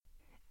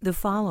The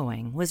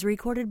following was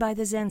recorded by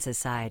the Zen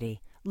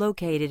Society,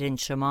 located in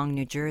Chemung,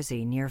 New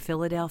Jersey, near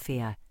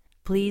Philadelphia.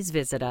 Please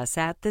visit us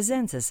at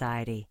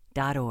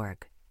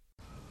thezensociety.org.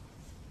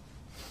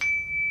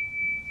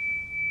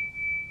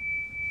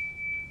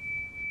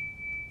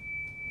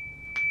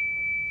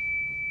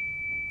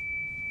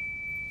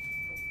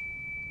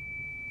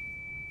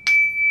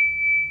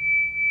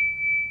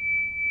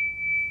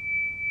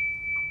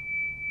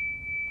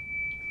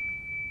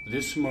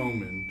 This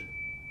moment,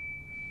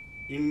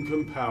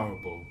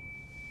 incomparable,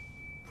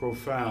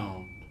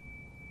 profound,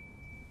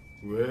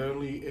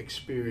 rarely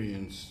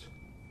experienced,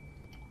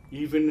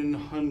 even in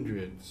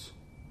hundreds,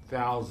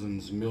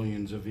 thousands,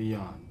 millions of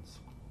eons.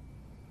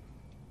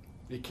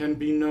 It can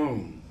be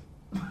known,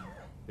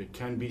 it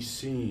can be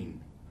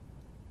seen,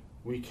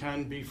 we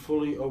can be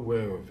fully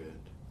aware of it.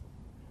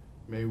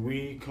 May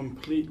we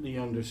completely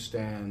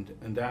understand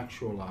and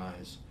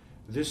actualize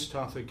this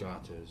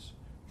Tathagata's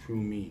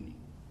true meaning.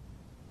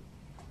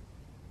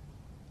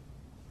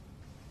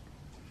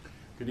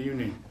 Good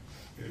evening.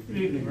 Good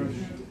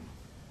evening.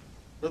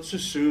 Let's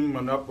assume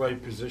an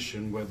upright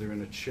position, whether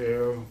in a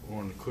chair or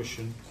on a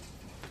cushion.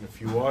 If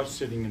you are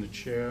sitting in a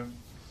chair,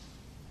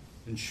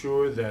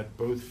 ensure that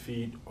both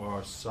feet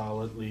are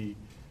solidly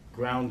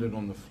grounded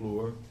on the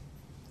floor.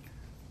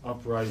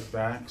 Upright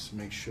backs,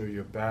 make sure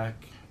your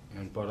back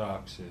and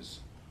buttocks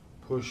is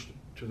pushed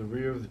to the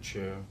rear of the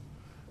chair,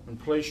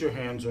 and place your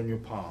hands on your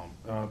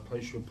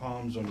place your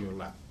palms on your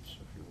laps,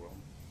 if you will.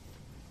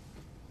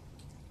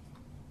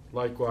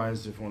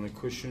 Likewise, if on a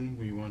cushion,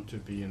 we want to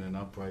be in an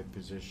upright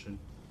position.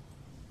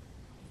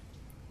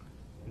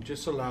 And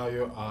just allow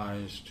your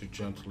eyes to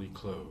gently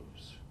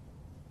close.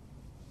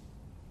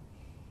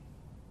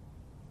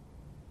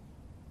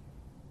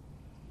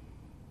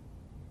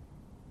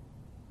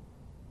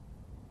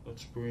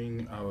 Let's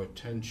bring our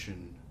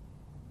attention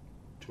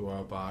to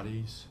our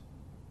bodies.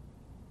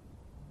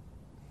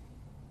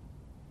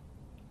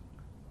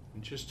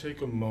 And just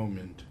take a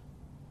moment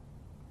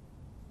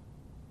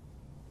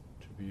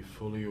to be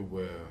fully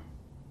aware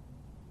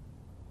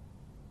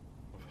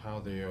of how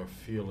they are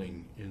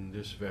feeling in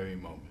this very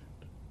moment.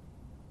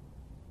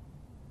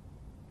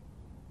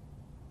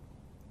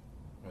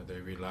 Are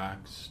they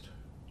relaxed?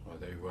 Are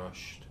they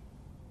rushed?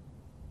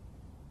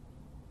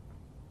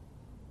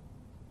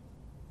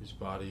 Is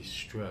body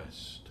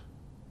stressed?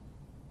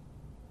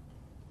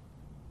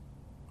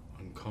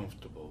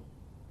 Uncomfortable?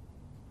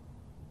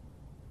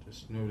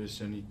 Just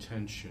notice any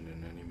tension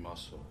in any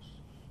muscles.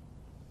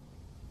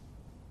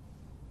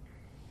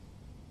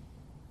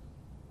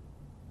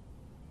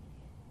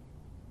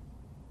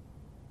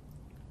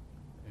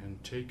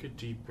 And take a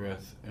deep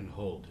breath and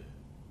hold it.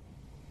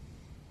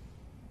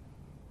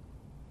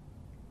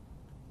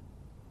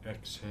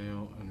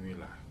 Exhale and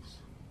relax.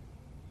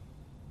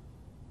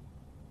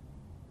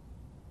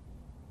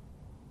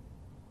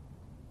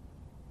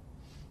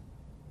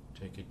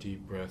 Take a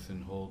deep breath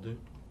and hold it.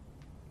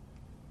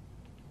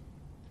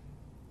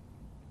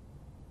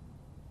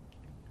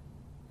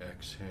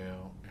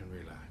 Exhale and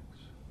relax.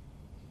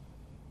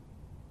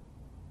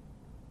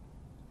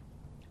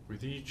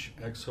 With each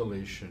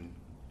exhalation,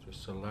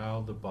 just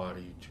allow the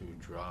body to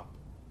drop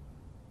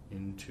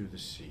into the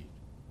seat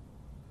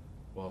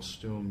while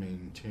still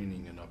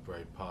maintaining an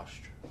upright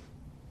posture.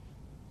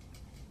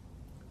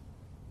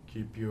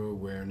 Keep your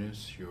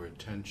awareness, your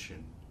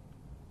attention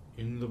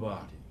in the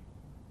body,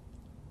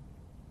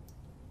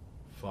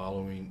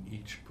 following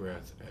each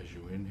breath as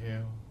you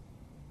inhale,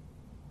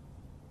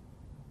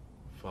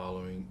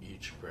 following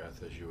each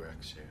breath as you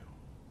exhale.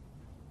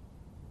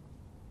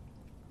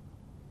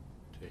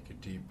 Take a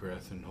deep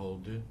breath and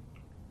hold it.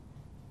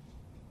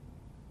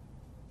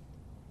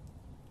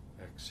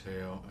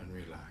 Exhale and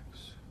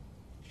relax.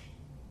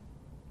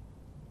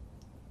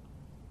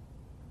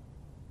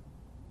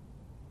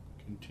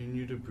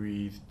 Continue to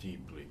breathe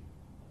deeply.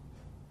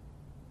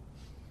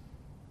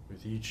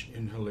 With each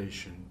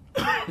inhalation,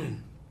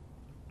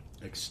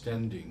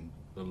 extending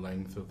the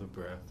length of the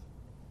breath.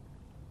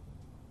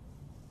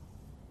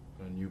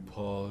 When you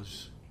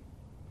pause,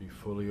 be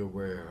fully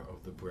aware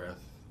of the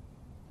breath.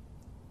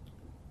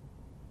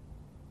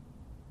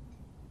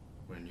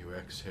 When you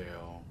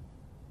exhale,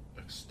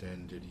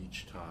 extend it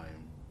each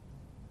time,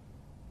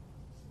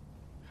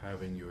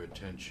 having your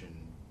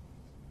attention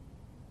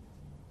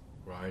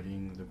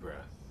riding the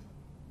breath,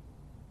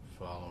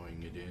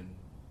 following it in,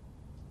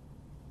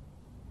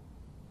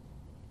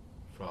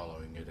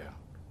 following it out.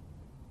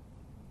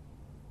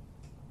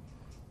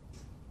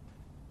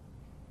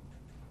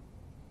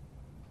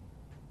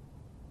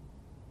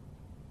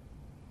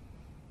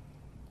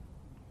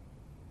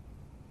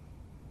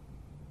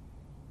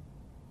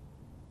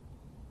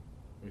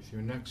 With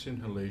your next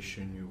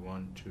inhalation, you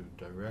want to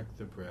direct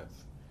the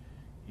breath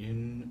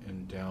in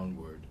and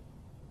downward,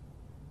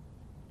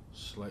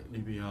 slightly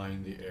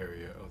behind the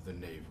area of the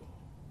navel.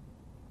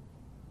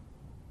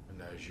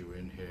 And as you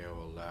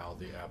inhale, allow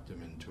the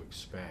abdomen to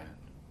expand.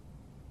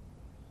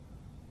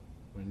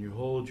 When you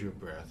hold your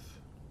breath,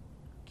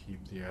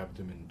 keep the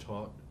abdomen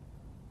taut.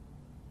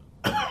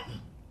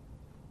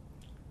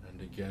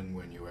 And again,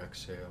 when you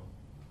exhale,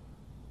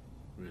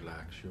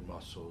 Relax your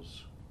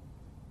muscles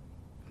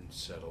and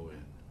settle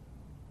in.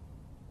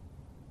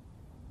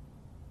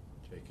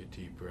 Take a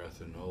deep breath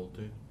and hold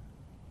it.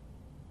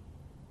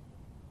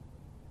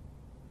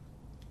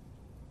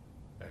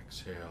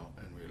 Exhale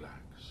and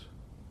relax.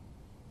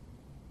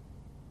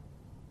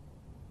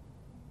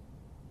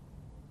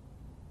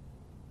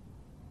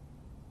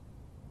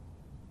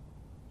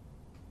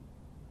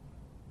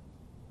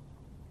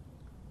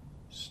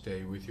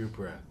 Stay with your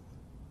breath.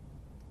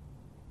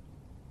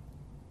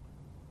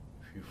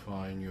 If you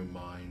find your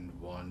mind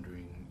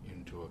wandering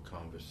into a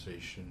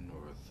conversation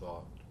or a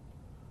thought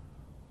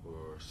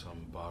or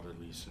some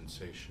bodily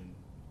sensation,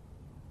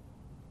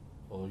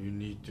 all you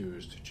need to do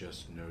is to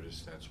just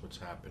notice that's what's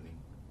happening.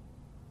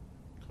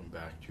 Come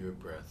back to your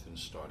breath and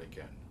start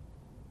again.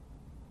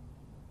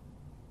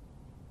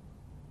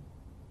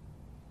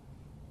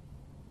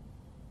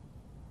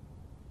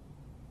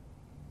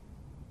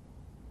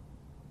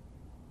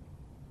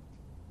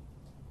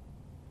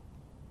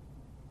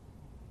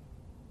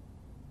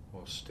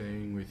 While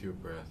staying with your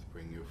breath,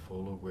 bring your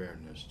full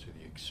awareness to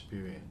the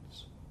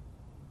experience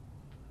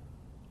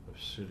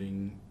of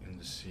sitting in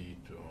the seat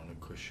or on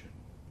a cushion.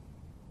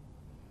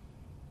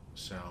 The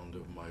sound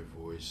of my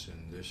voice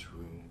in this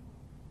room,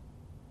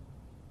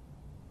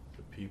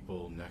 the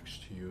people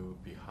next to you,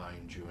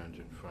 behind you, and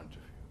in front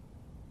of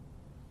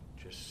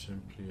you. Just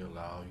simply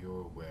allow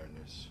your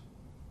awareness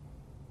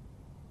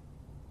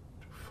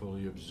to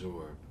fully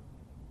absorb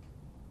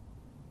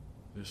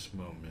this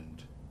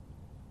moment,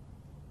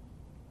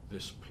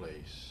 this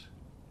place,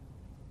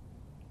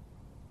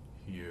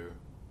 here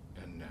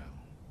and now.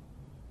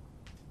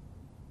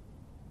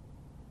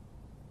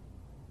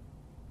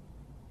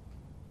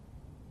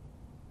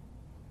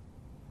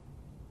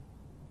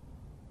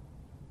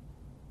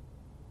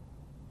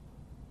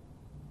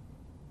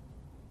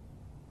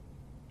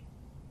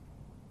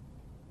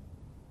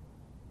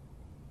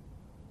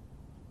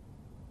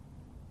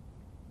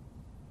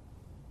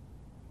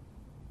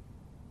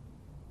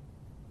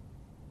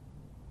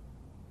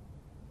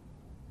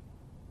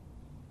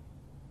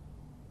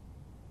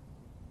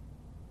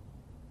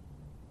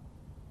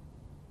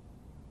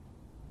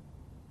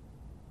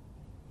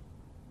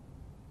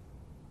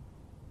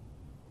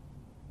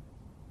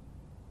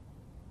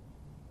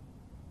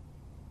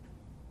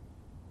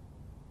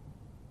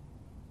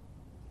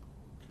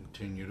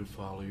 Continue to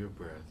follow your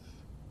breath,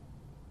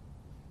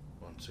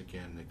 once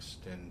again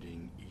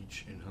extending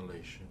each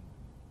inhalation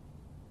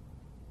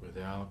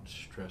without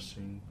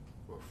stressing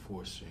or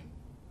forcing,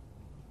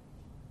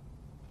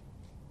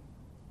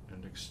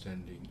 and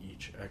extending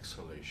each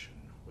exhalation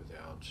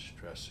without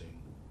stressing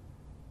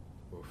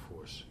or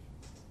forcing.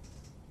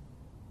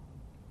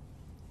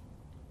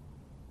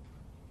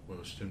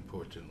 Most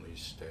importantly,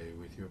 stay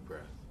with your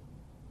breath.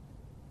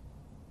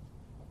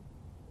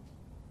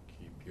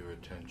 Keep your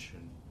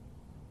attention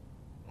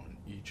on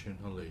each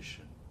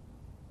inhalation,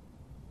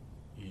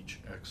 each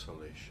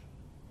exhalation,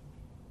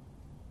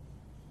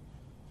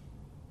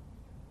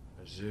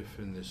 as if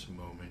in this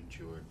moment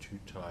you are too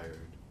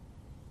tired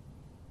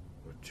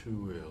or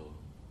too ill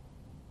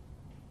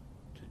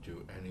to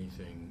do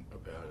anything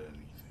about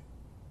anything.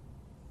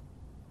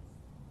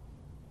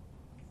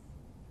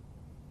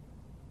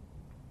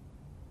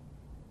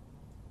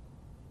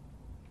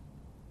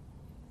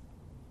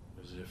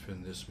 As if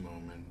in this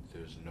moment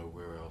there's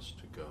nowhere else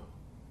to go.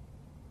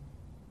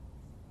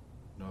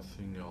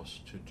 Nothing else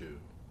to do,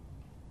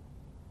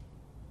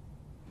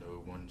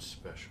 no one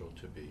special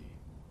to be,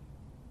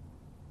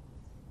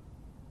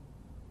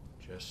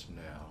 just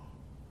now,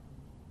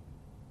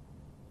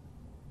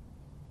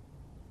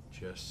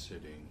 just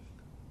sitting,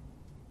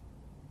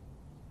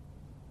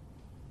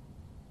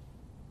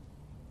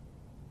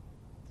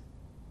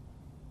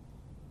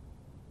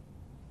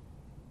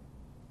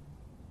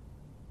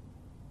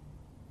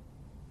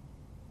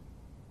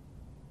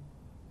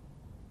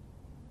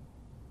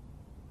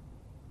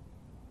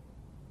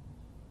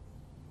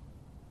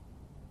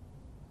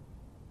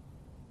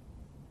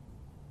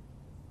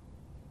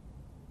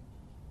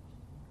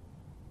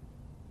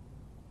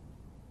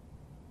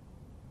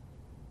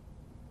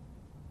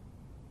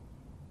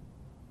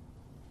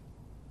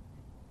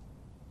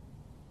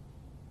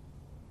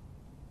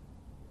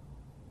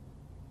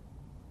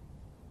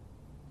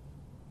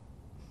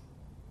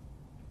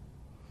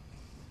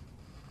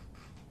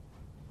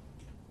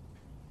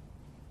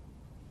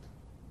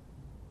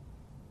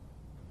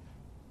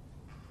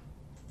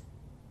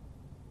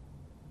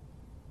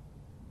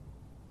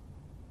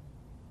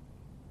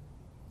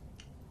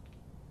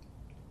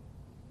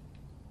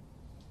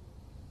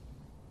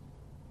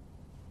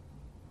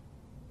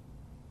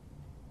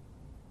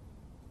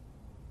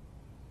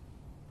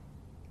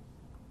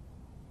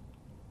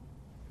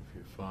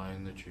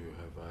 find that you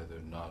have either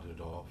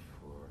nodded off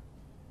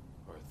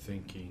or are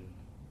thinking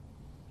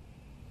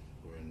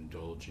or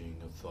indulging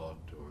a thought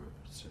or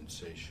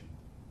sensation.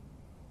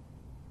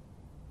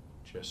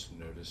 Just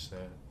notice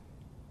that.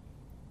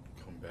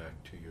 Come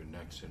back to your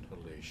next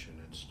inhalation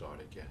and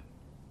start again.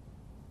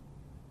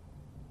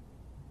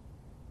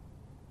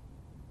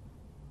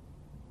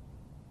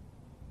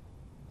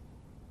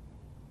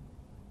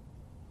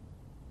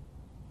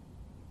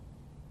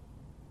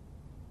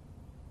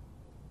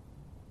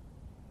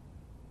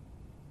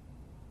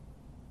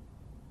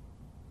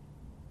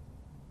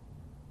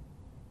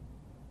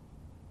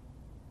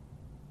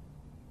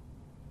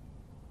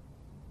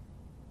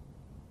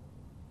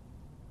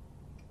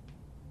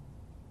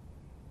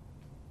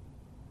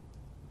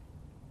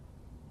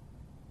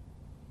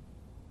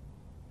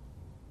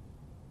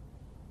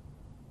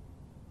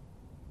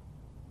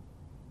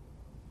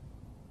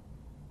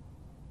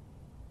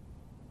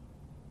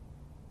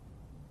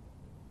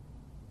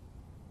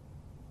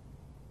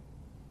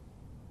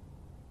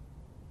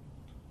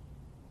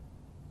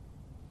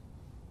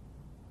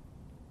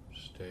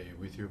 Stay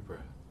with your breath.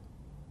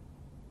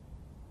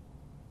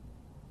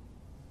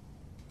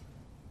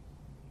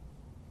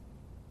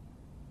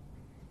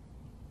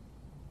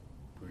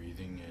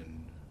 Breathing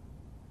in,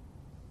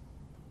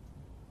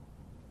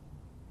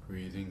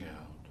 breathing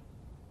out,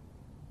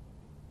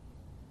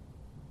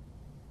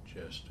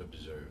 just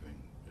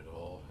observing it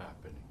all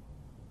happening.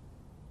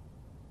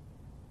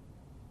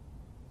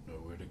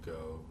 Nowhere to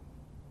go,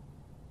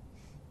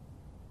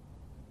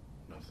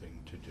 nothing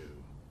to do,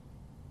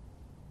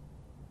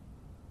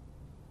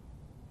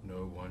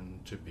 no one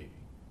to be.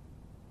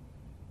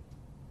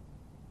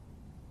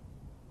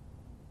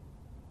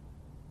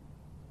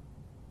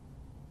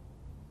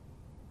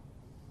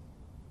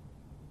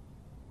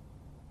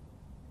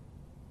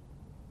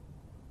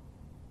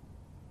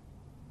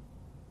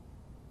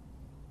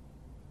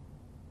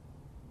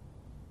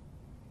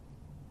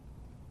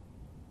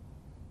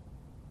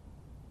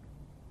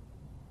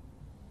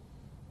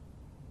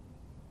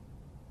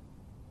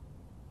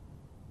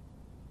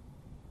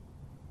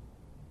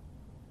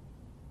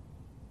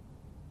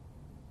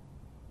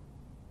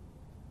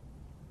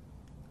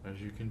 As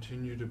you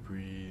continue to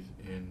breathe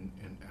in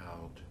and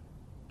out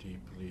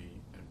deeply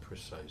and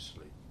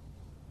precisely,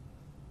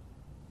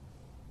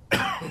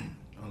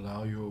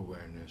 allow your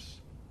awareness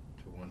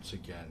to once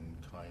again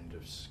kind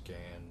of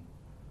scan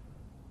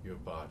your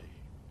body,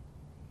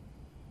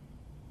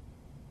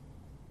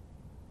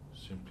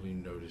 simply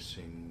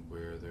noticing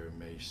where there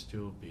may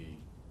still be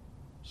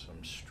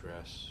some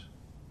stress,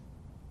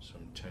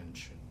 some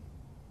tension.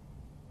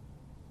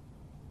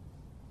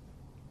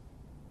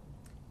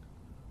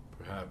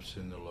 Perhaps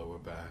in the lower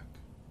back,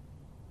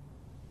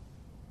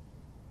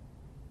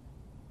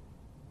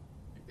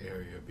 the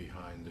area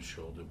behind the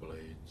shoulder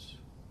blades,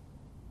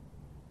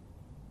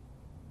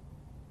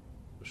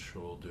 the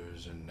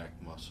shoulders and neck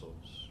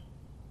muscles,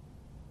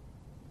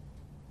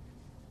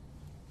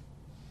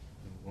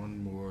 and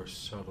one more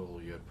subtle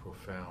yet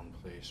profound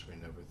place we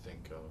never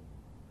think of,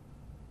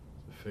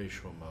 the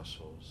facial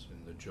muscles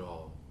in the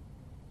jaw,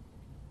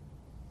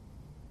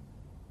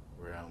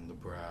 around the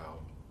brow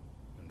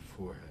and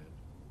forehead.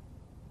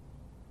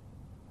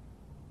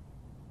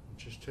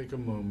 Just take a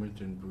moment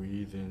and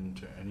breathe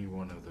into any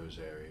one of those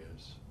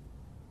areas.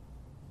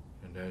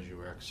 And as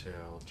you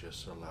exhale,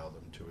 just allow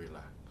them to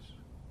relax.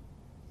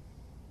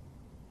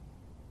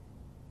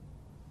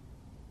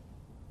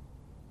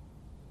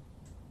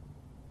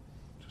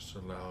 Just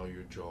allow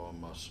your jaw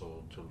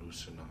muscle to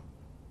loosen up.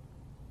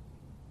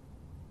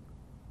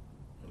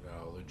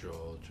 Allow the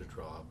jaw to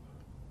drop.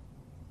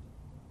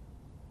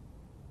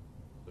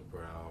 The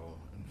brow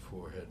and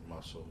forehead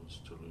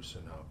muscles to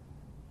loosen up.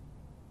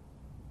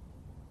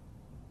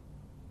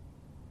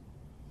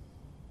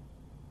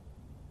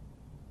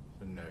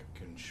 The neck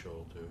and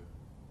shoulder,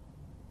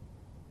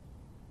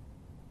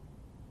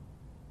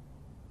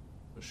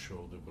 the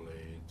shoulder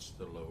blades,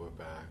 the lower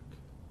back,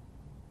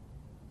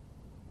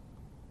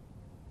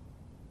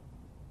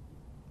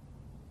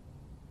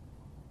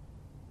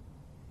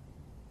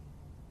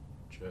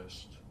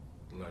 just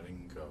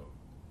letting go.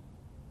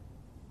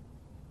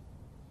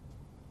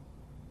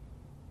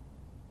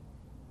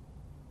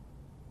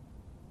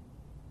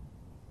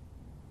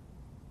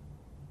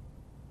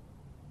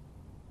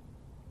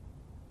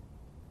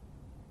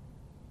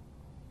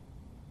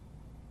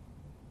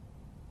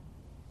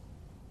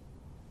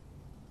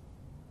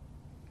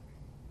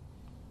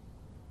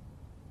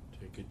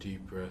 Take a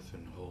deep breath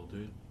and hold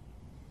it.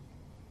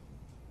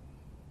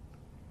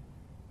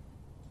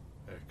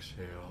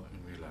 Exhale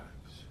and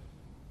relax.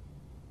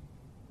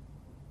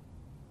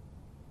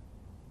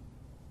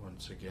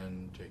 Once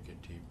again, take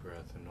a deep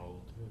breath and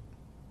hold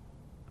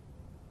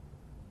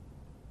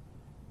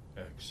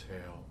it.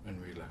 Exhale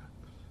and relax.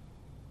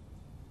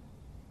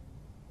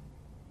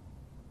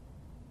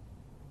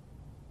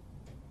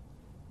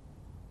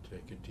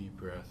 Take a deep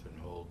breath and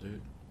hold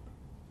it.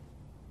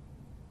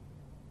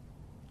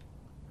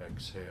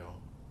 Exhale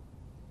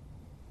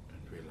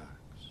and relax.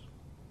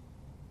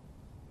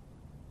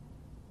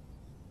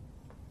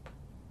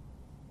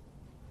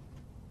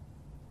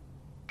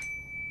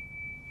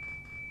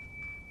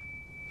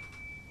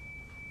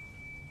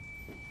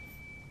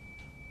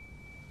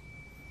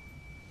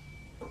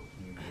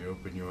 You may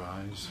open your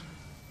eyes.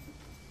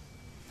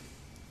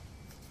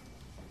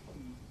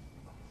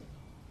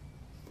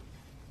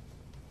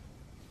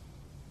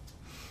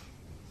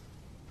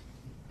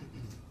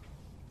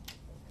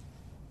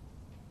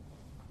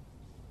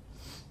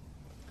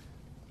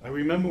 I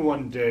remember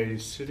one day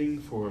sitting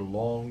for a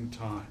long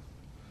time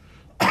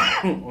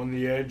on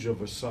the edge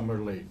of a summer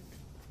lake,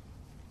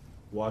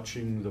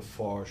 watching the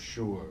far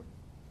shore.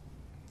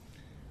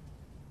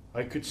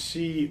 I could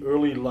see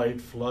early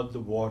light flood the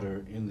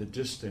water in the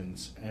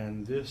distance,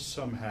 and this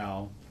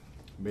somehow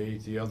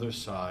made the other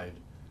side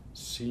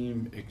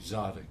seem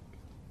exotic.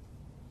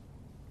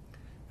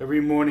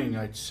 Every morning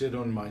I'd sit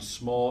on my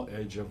small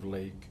edge of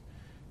lake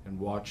and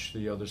watch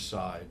the other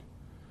side,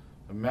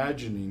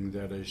 imagining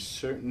that a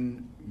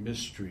certain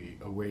mystery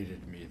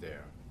awaited me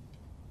there.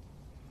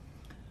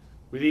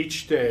 With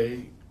each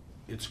day,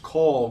 its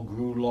call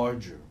grew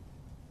larger.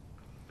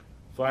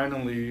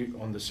 Finally,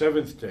 on the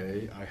 7th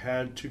day, I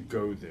had to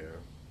go there,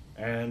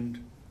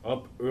 and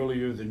up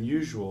earlier than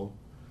usual,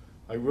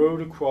 I rowed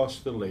across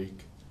the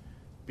lake,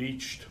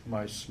 beached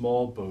my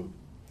small boat,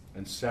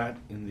 and sat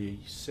in the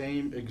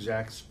same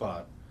exact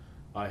spot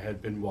I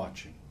had been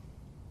watching.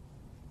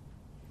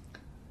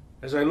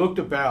 As I looked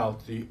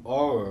about, the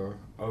aura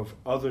of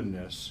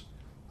otherness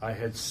I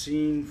had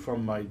seen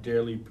from my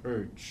daily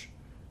perch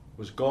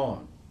was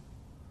gone.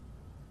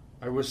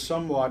 I was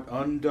somewhat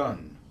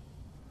undone,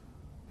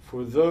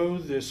 for though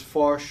this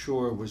far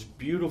shore was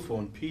beautiful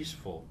and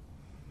peaceful,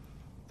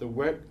 the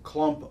wet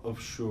clump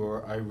of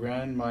shore I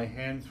ran my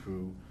hand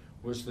through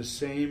was the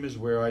same as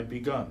where I'd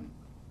begun.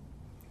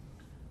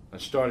 I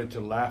started to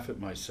laugh at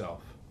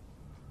myself,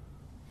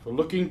 for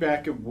looking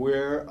back at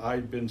where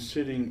I'd been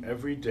sitting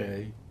every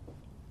day,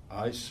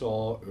 I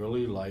saw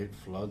early light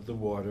flood the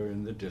water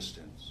in the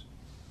distance,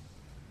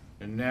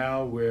 and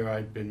now where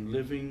I'd been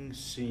living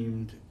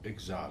seemed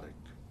exotic.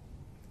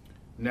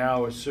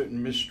 Now a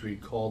certain mystery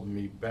called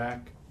me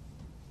back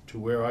to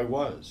where I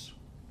was.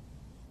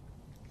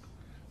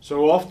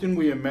 So often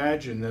we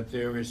imagine that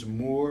there is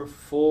more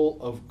full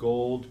of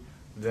gold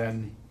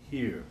than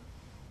here.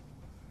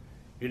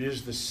 It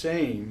is the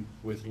same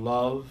with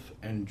love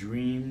and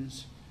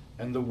dreams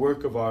and the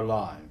work of our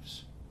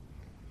lives.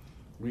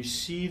 We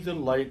see the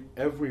light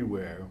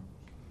everywhere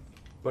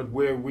but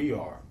where we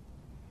are,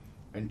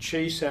 and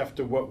chase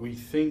after what we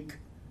think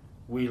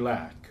we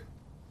lack,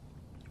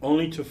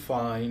 only to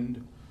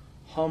find,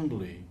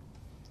 humbly,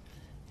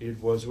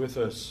 it was with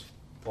us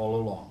all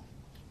along.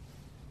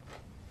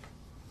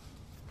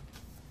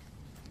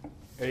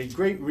 A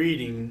great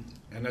reading,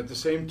 and at the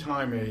same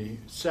time a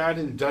sad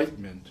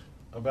indictment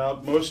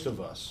about most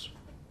of us,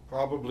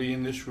 probably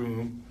in this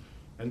room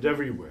and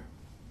everywhere.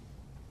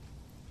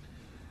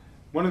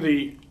 One of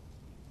the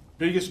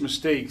biggest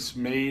mistakes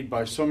made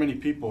by so many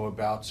people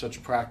about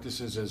such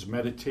practices as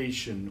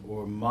meditation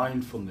or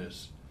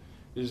mindfulness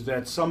is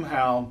that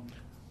somehow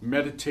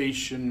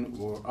meditation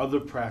or other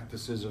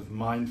practices of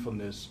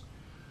mindfulness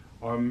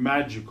are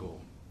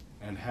magical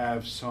and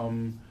have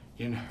some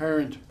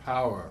inherent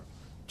power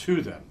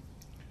to them.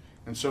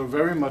 And so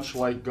very much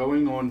like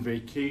going on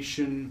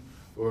vacation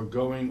or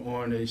going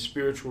on a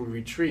spiritual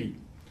retreat,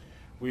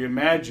 we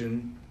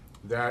imagine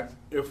that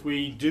if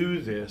we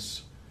do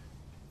this,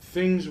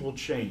 things will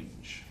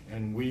change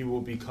and we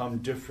will become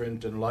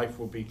different and life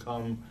will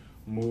become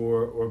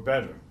more or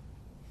better.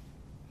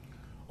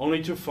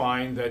 Only to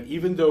find that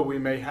even though we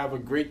may have a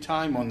great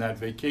time on that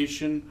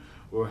vacation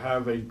or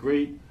have a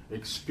great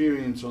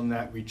experience on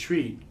that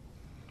retreat,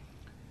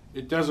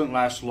 it doesn't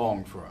last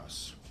long for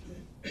us.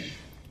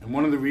 And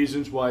one of the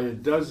reasons why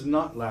it does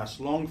not last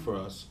long for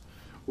us,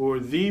 or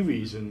the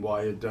reason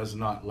why it does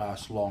not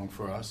last long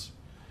for us,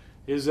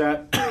 is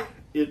that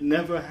it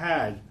never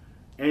had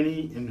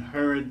any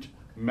inherent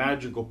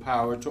magical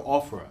power to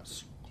offer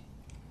us.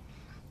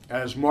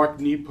 As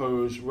Mark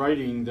Nepo's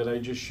writing that I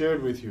just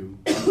shared with you,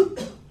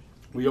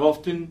 we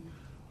often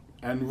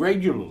and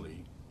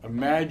regularly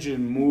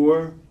imagine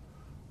more,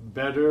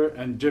 better,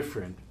 and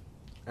different,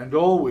 and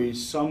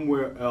always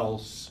somewhere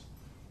else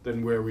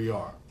than where we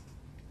are.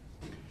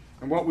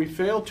 And what we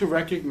fail to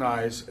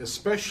recognize,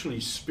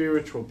 especially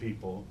spiritual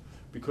people,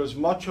 because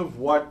much of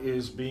what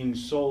is being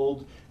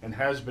sold and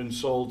has been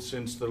sold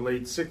since the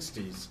late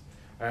 60s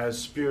as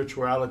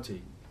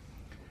spirituality,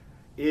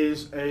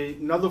 is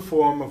another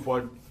form of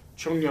what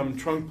Chögyam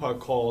Trungpa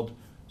called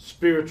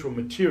spiritual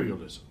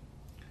materialism.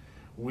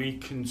 We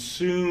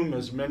consume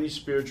as many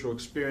spiritual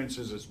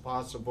experiences as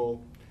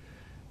possible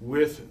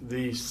with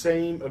the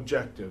same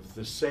objective,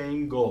 the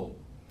same goal,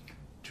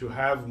 to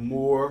have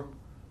more,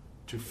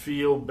 to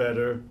feel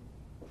better,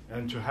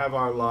 and to have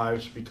our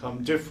lives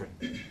become different.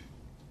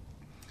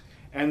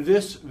 And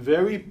this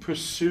very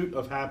pursuit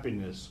of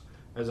happiness,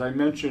 as I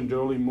mentioned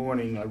early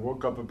morning, I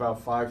woke up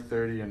about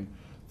 5:30 and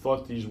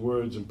thought these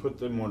words and put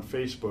them on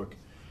Facebook.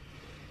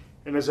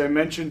 And as I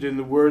mentioned in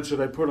the words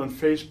that I put on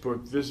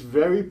Facebook, this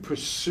very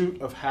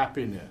pursuit of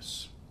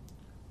happiness,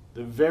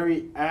 the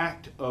very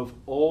act of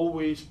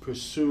always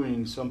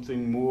pursuing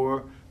something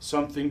more,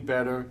 something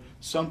better,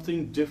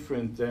 something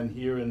different than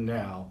here and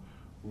now,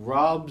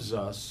 robs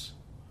us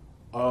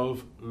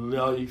of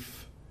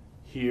life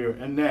here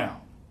and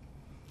now,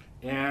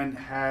 and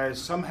has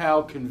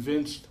somehow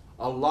convinced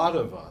a lot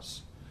of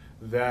us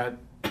that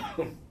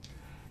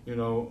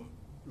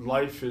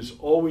life is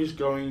always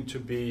going to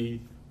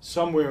be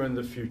somewhere in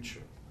the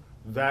future.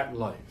 That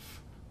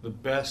life, the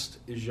best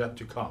is yet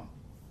to come.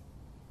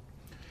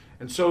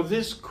 And so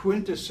this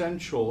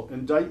quintessential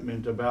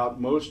indictment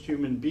about most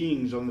human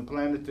beings on the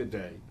planet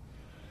today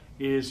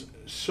is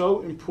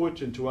so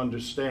important to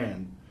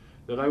understand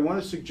that I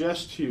want to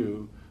suggest to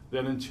you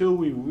that until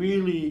we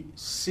really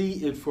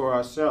see it for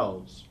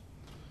ourselves,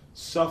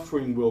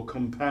 suffering will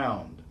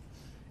compound.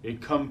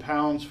 It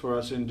compounds for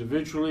us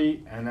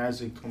individually, and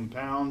as it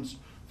compounds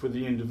for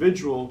the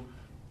individual,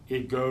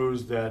 it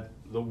goes that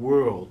the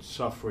world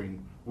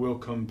suffering will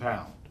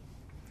compound.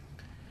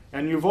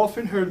 And you've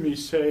often heard me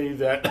say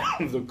that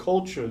the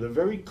culture, the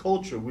very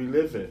culture we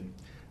live in,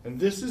 And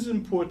this is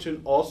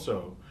important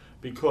also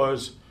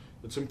because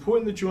it's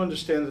important that you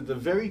understand that the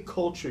very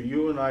culture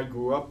you and I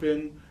grew up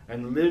in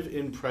and live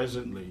in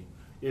presently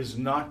is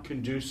not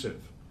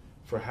conducive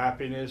for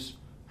happiness,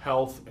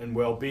 health, and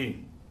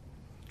well-being.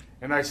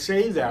 And I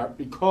say that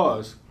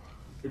because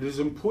it is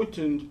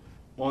important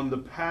on the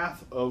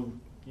path of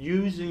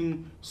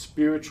using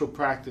spiritual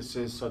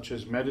practices such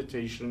as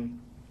meditation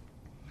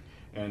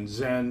and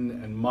Zen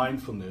and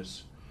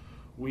mindfulness.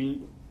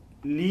 We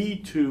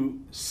need to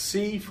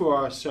see for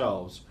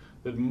ourselves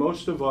that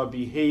most of our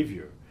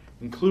behavior,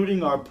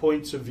 including our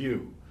points of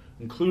view,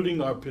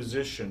 including our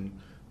position,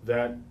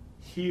 that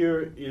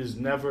here is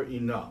never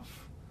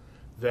enough,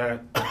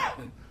 that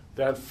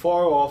that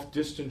far off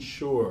distant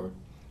shore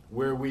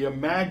where we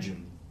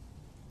imagine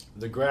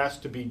the grass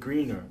to be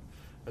greener.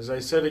 As I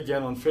said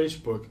again on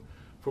Facebook,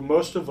 for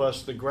most of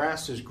us the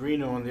grass is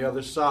greener on the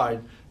other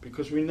side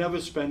because we never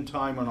spend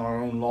time on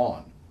our own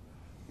lawn.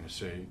 You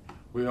see,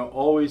 we are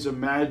always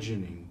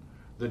imagining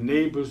the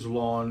neighbor's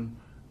lawn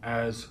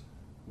as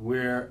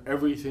where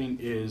everything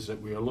is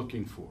that we are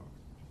looking for.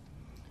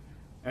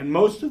 And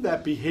most of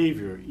that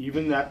behavior,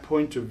 even that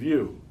point of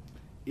view,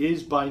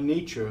 is by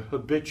nature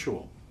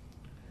habitual.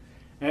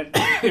 And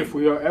if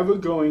we are ever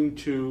going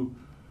to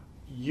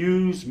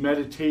use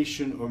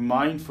meditation or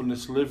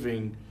mindfulness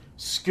living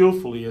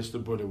skillfully, as the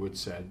Buddha would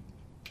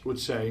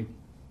say,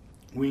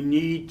 we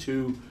need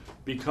to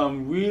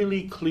become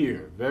really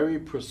clear, very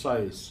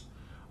precise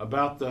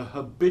about the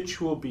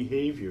habitual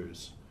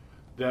behaviors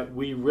that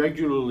we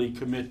regularly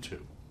commit to,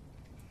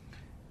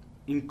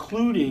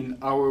 including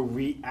our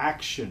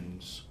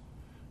reactions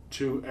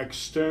to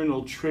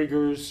external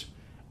triggers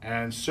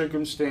and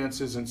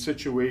circumstances and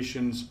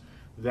situations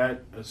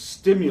that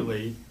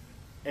stimulate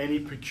any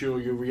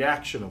peculiar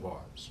reaction of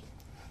ours.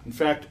 In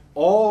fact,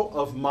 all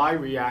of my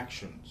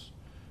reactions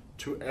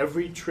to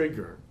every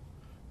trigger,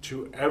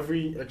 to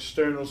every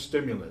external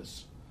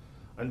stimulus,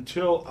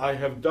 until I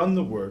have done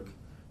the work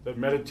that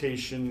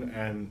meditation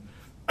and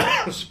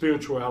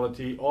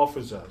spirituality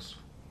offers us,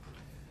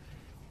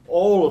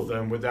 all of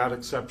them, without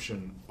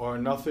exception, are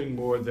nothing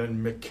more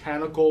than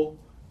mechanical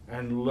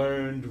and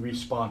learned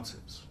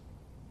responses.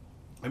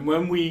 And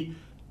when we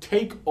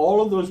take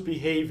all of those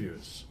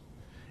behaviors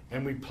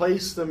and we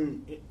place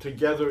them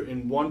together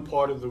in one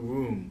part of the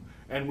room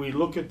and we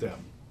look at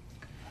them,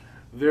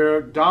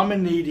 their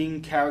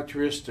dominating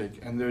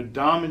characteristic and their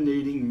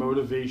dominating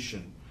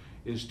motivation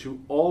is to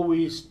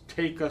always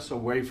take us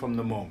away from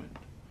the moment,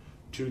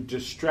 to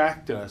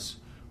distract us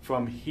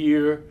from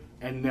here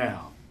and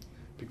now.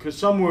 Because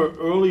somewhere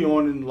early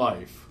on in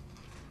life,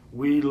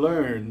 we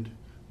learned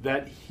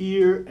that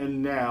here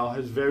and now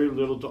has very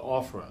little to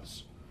offer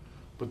us.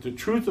 But the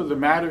truth of the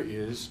matter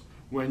is,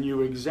 when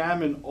you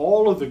examine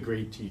all of the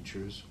great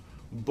teachers,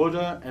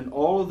 Buddha and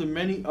all of the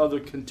many other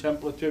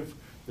contemplative,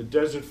 the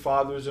desert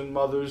fathers and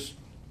mothers,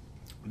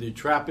 the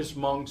Trappist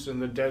monks in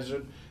the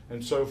desert,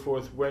 and so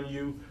forth, when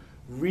you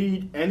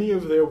read any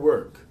of their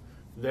work,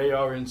 they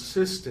are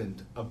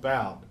insistent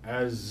about,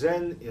 as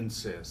Zen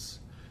insists,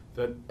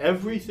 that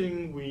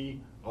everything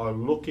we are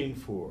looking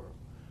for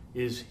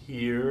is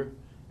here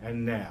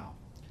and now.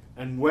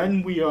 And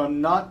when we are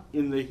not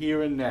in the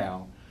here and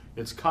now,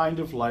 it's kind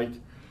of like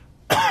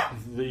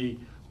the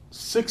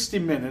 60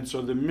 minutes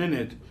or the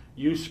minute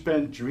you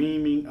spent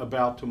dreaming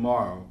about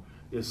tomorrow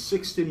is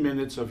 60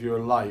 minutes of your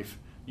life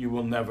you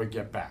will never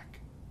get back.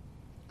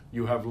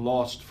 You have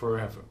lost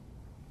forever.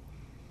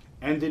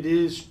 And it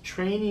is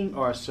training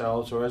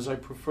ourselves, or as I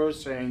prefer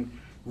saying,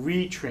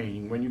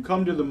 retraining. When you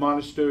come to the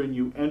monastery and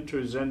you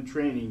enter Zen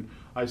training,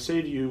 I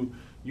say to you,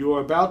 you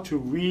are about to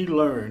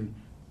relearn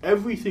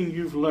everything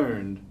you've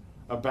learned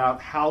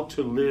about how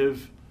to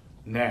live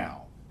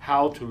now,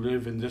 how to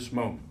live in this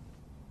moment.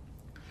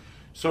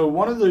 So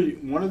one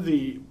of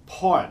the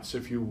parts,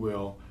 if you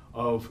will,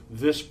 of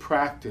this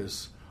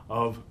practice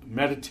of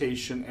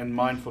meditation and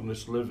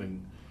mindfulness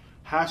living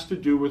has to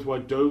do with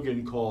what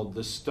Dogen called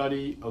the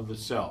study of the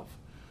self.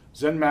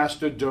 Zen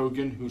Master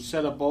Dogen, who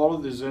set up all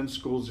of the Zen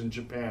schools in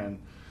Japan,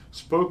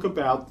 spoke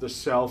about the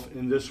self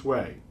in this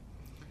way.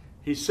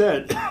 He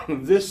said,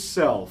 this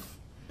self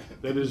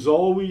that is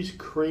always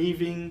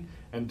craving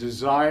and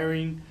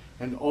desiring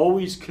and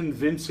always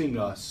convincing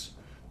us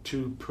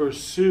to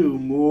pursue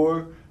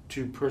more,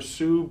 to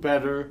pursue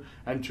better,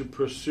 and to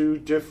pursue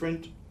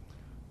different,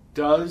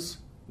 does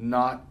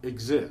not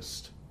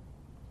exist.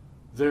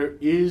 There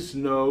is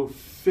no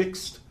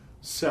fixed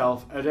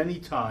self at any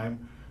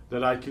time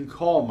that I can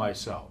call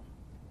myself.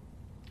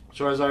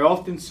 So as I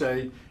often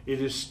say,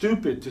 it is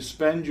stupid to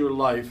spend your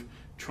life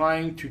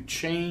trying to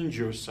change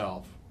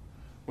yourself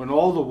when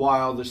all the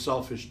while the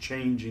self is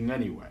changing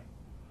anyway,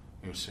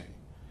 you see.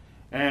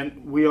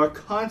 And we are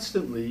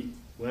constantly,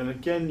 when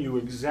again you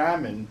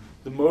examine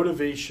the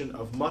motivation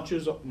of much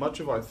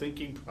of our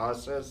thinking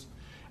process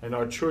and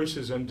our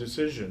choices and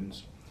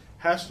decisions,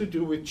 has to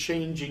do with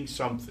changing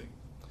something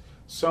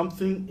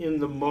in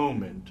the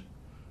moment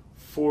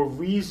for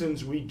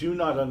reasons we do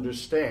not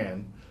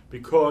understand,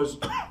 because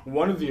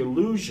one of the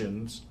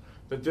illusions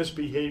that this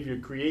behavior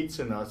creates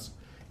in us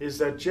is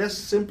that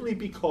just simply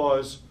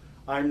because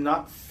I'm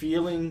not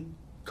feeling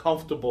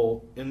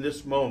comfortable in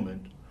this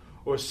moment,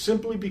 or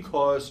simply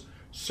because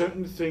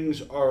certain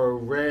things are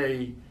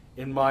array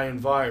in my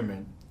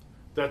environment,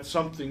 that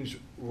something's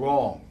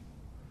wrong,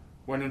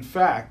 when in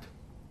fact,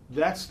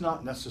 that's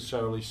not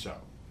necessarily so.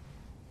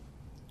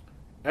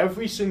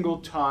 Every single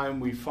time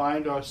we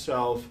find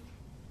ourselves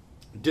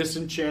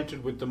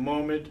disenchanted with the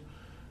moment,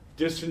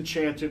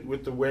 disenchanted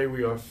with the way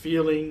we are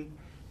feeling,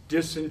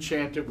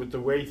 disenchanted with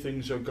the way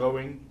things are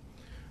going,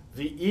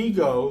 the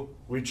ego,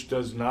 which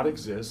does not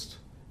exist,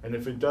 and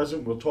if it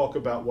doesn't, we'll talk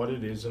about what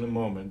it is in a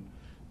moment,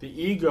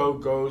 the ego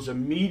goes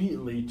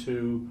immediately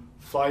to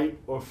fight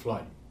or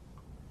flight.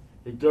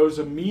 It goes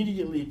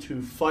immediately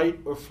to fight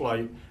or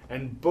flight,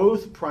 and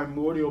both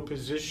primordial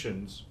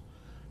positions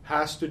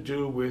has to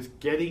do with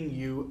getting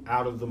you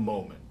out of the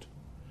moment,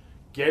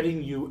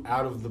 getting you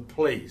out of the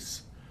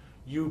place.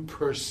 You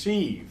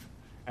perceive,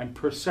 and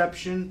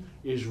perception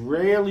is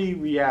rarely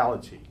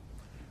reality.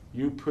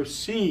 You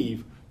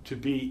perceive to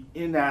be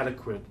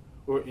inadequate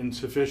or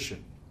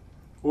insufficient,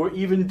 or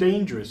even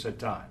dangerous at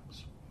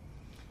times.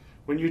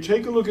 When you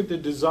take a look at the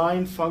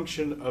design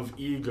function of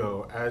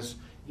ego, as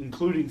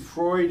including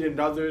Freud and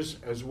others,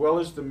 as well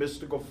as the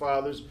mystical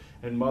fathers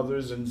and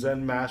mothers and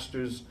Zen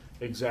masters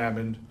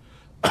examined,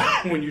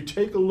 when you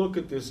take a look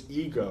at this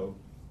ego,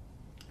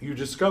 you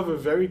discover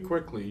very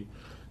quickly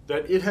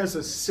that it has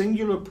a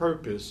singular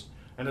purpose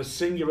and a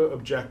singular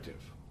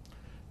objective.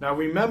 Now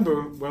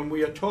remember, when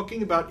we are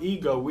talking about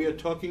ego, we are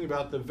talking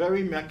about the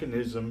very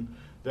mechanism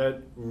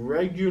that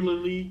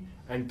regularly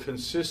and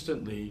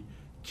consistently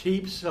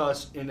keeps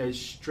us in a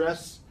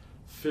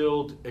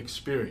stress-filled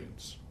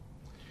experience.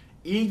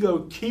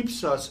 Ego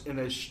keeps us in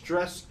a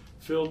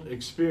stress-filled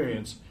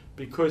experience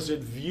because it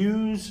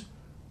views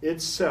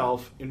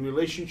itself in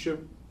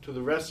relationship to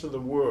the rest of the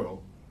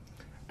world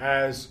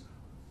as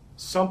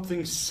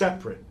something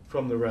separate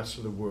from the rest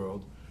of the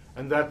world,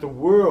 and that the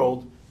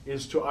world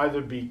is to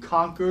either be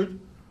conquered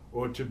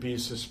or to be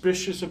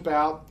suspicious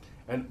about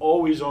and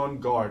always on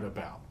guard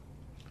about.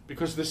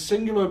 Because the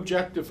singular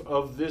objective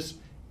of this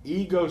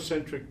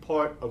egocentric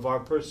part of our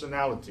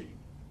personality,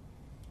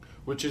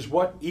 which is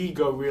what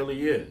ego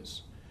really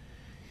is.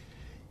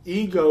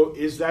 Ego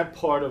is that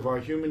part of our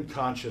human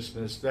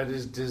consciousness that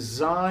is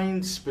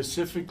designed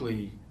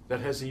specifically, that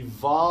has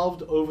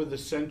evolved over the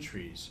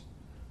centuries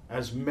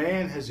as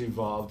man has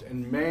evolved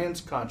and man's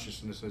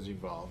consciousness has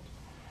evolved.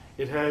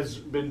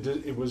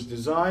 It was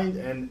designed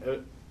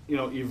and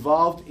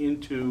evolved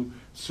into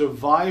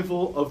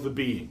survival of the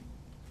being.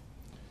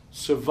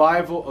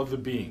 Survival of the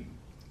being.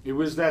 It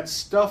was that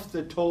stuff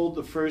that told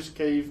the first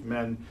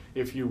cavemen,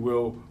 if you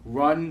will,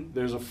 run,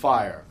 there's a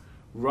fire.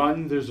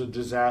 Run, there's a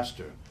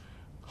disaster.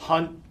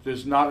 Hunt,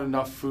 there's not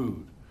enough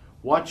food.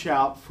 Watch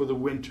out for the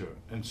winter,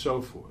 and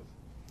so forth.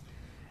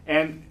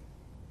 And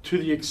to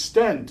the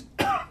extent,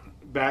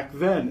 back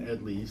then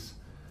at least,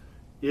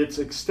 its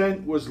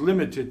extent was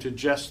limited to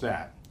just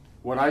that,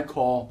 what I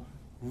call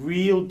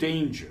real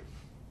danger,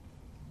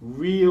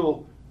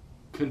 real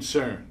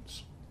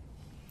concerns.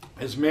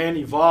 As man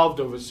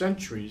evolved over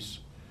centuries,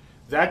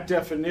 that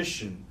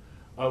definition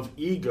of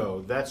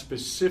ego, that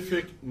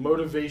specific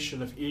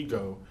motivation of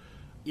ego,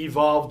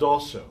 evolved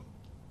also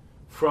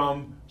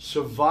from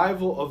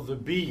survival of the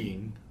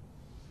being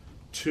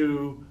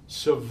to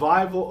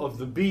survival of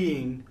the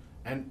being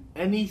and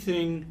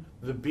anything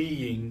the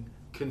being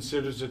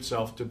considers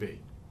itself to be.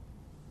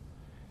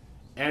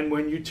 And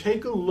when you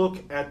take a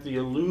look at the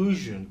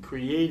illusion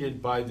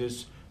created by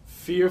this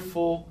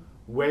fearful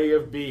way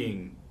of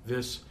being,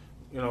 this,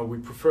 we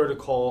prefer to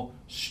call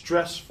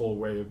stressful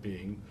way of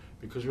being,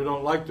 because we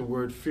don't like the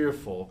word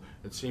fearful.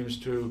 It seems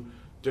to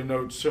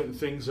denote certain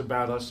things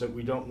about us that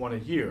we don't want to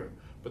hear.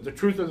 But the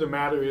truth of the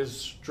matter is,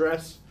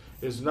 stress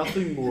is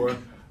nothing more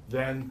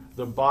than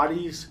the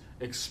body's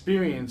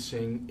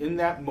experiencing in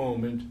that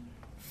moment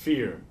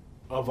fear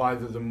of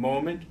either the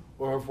moment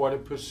or of what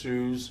it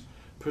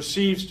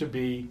perceives to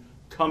be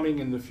coming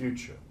in the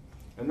future.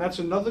 And that's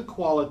another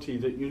quality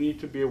that you need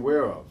to be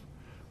aware of.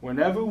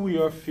 Whenever we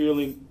are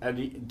feeling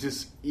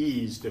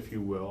diseased, if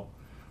you will,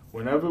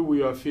 whenever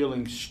we are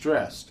feeling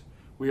stressed,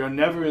 we are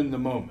never in the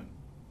moment.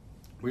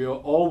 We are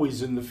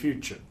always in the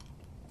future.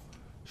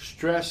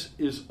 Stress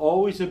is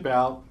always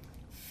about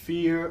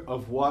fear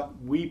of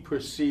what we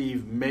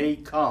perceive may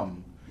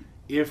come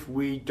if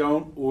we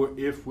don't or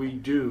if we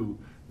do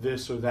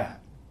this or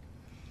that.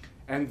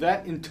 And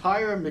that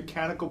entire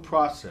mechanical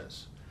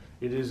process,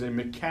 it is a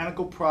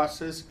mechanical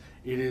process,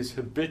 it is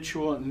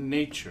habitual in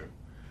nature,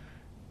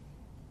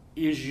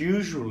 is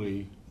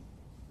usually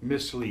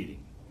misleading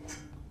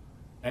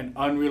and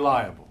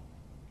unreliable.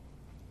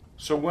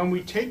 So when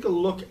we take a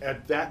look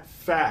at that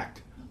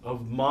fact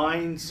of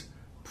mind's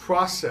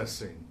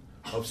processing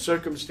of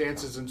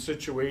circumstances and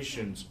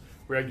situations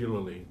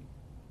regularly,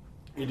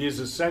 it is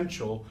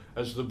essential,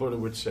 as the Buddha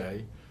would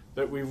say,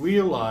 that we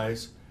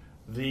realize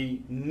the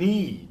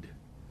need,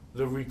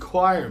 the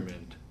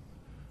requirement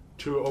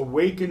to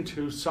awaken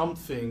to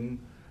something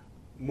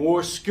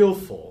more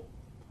skillful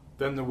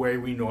than the way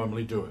we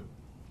normally do it.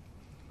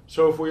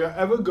 So if we are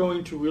ever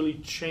going to really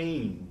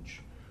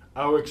change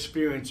our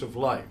experience of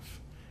life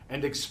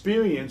and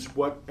experience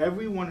what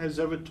everyone has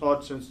ever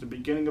taught since the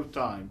beginning of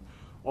time,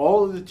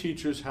 all of the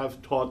teachers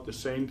have taught the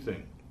same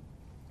thing.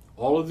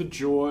 All of the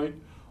joy,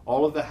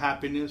 all of the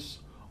happiness,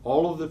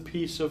 all of the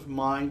peace of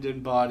mind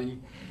and body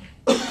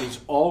is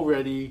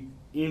already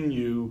in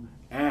you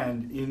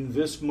and in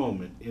this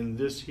moment, in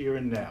this here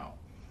and now.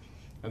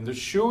 And the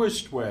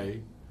surest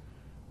way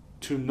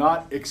to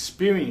not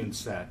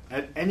experience that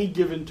at any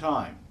given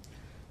time,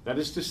 that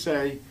is to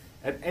say,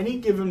 at any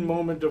given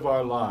moment of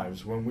our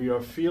lives when we are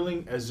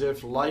feeling as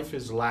if life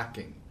is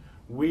lacking,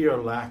 we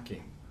are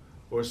lacking,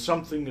 or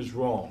something is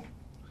wrong,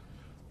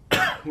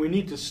 we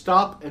need to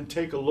stop and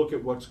take a look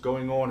at what's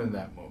going on in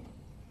that moment.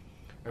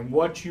 And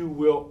what you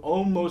will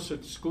almost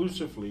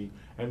exclusively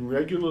and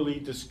regularly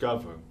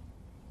discover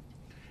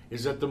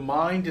is that the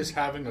mind is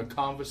having a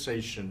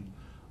conversation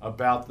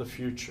about the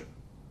future.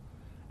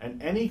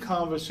 And any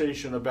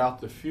conversation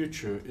about the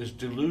future is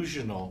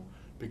delusional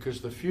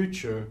because the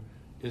future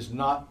is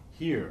not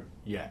here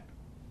yet.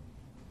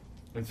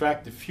 In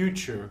fact, the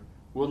future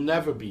will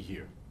never be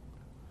here.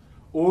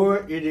 Or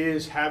it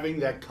is having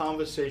that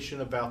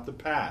conversation about the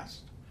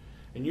past.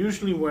 And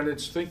usually when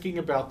it's thinking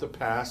about the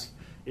past,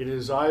 it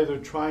is either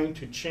trying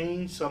to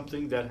change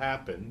something that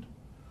happened,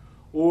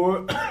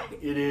 or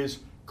it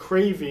is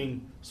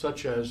craving,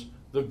 such as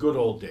the good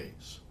old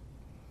days.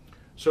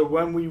 So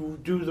when we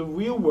do the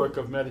real work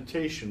of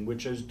meditation,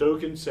 which as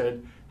Dogen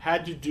said,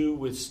 had to do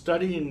with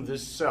studying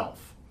this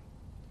self,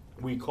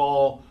 we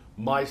call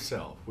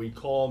myself, we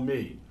call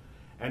me,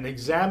 and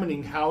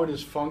examining how it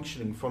is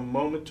functioning from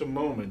moment to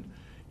moment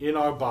in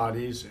our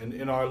bodies and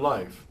in our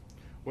life.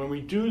 When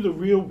we do the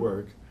real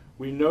work,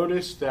 we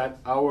notice that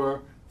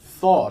our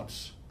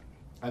thoughts,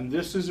 and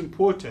this is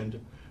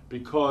important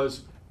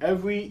because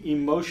every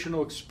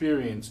emotional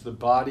experience the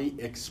body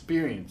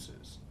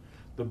experiences,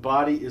 the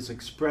body is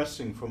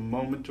expressing from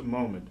moment to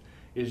moment,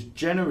 is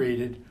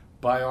generated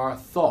by our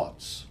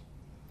thoughts.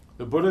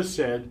 The Buddha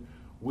said,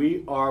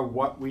 we are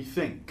what we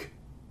think.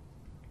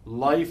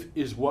 Life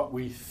is what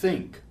we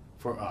think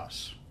for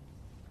us.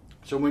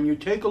 So when you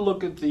take a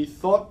look at the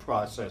thought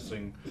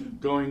processing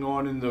going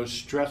on in those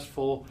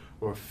stressful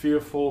or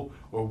fearful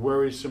or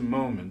worrisome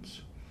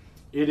moments,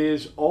 it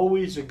is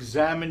always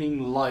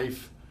examining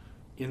life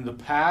in the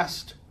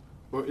past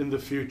or in the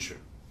future.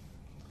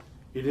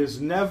 It is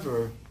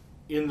never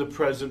in the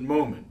present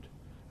moment.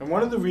 And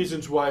one of the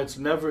reasons why it's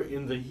never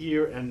in the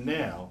here and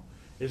now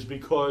is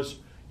because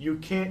you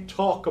can't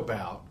talk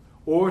about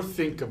or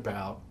think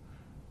about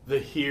the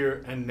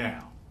here and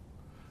now.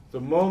 The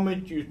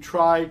moment you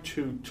try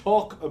to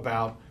talk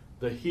about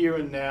the here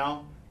and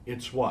now,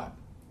 it's what?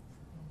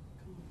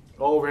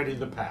 Already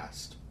the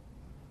past.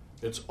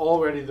 It's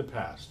already the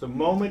past. The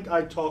moment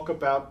I talk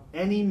about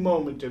any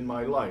moment in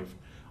my life,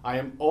 I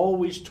am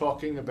always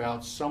talking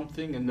about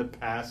something in the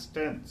past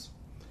tense.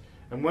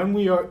 And when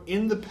we are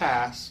in the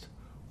past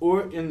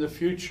or in the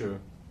future,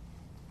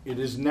 it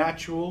is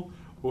natural,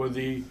 or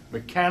the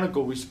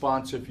mechanical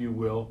response, if you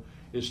will,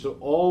 is to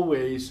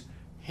always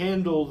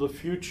handle the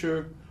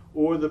future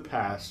or the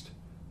past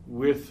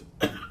with,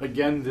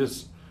 again,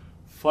 this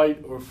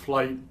fight or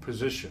flight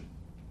position.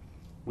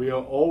 We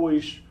are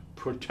always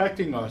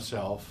protecting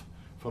ourselves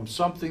from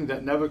something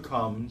that never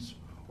comes,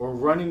 or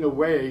running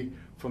away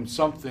from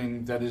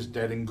something that is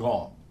dead and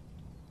gone.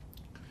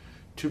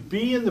 To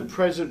be in the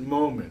present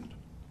moment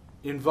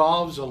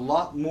involves a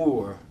lot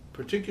more,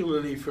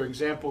 particularly, for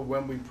example,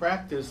 when we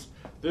practice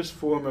this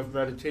form of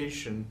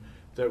meditation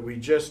that we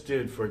just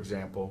did, for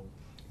example.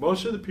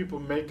 Most of the people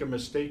make a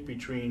mistake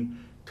between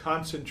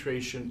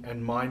concentration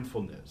and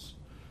mindfulness.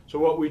 So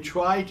what we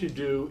try to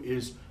do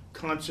is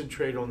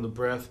concentrate on the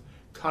breath,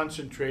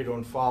 concentrate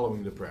on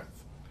following the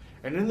breath.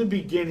 And in the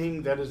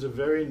beginning, that is a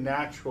very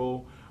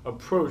natural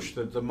approach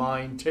that the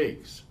mind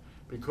takes,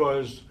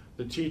 because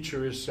the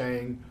teacher is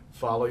saying,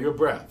 follow your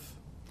breath.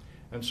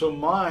 And so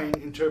mind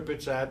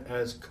interprets that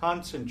as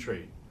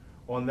concentrate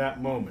on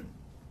that moment.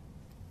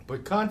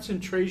 But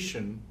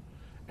concentration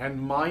and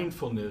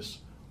mindfulness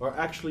are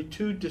actually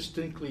two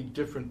distinctly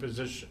different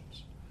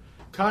positions.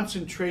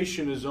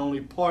 Concentration is only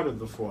part of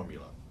the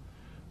formula,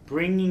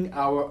 bringing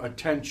our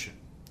attention.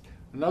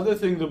 Another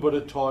thing the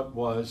Buddha taught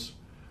was,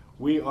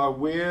 we are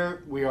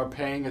where we are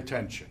paying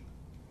attention.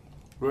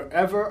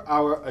 Wherever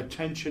our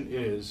attention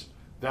is,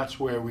 that's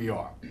where we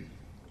are.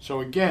 So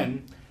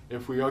again,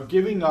 if we are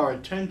giving our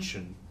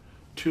attention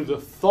to the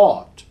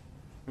thought,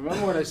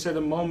 remember what I said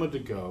a moment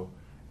ago,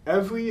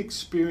 every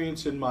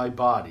experience in my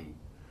body,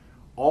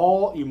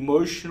 all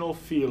emotional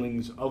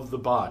feelings of the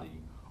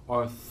body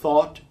are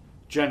thought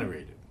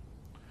generated.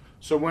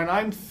 So when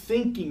I'm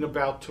thinking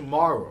about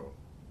tomorrow,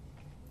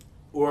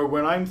 or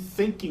when I'm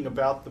thinking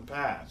about the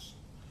past,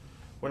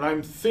 when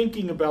I'm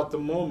thinking about the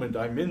moment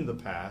I'm in the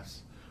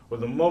past, or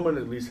the moment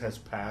at least has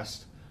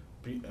passed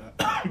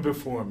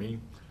before me,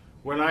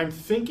 when I'm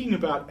thinking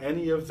about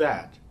any of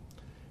that,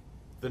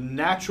 the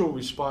natural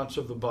response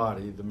of the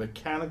body, the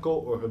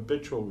mechanical or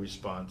habitual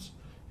response,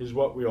 is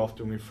what we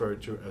often refer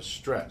to as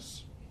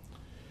stress.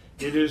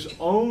 It is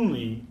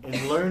only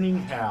in learning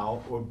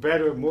how, or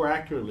better, more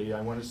accurately,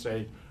 I want to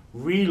say,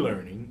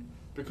 relearning,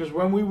 because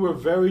when we were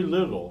very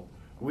little,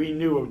 we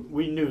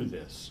knew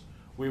this.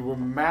 We were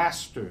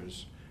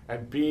masters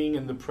at being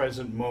in the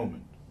present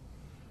moment.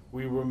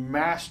 We were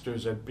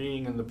masters at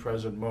being in the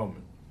present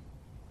moment.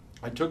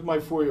 I took my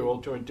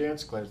 4-year-old to a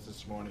dance class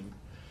this morning,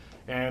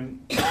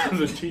 and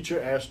the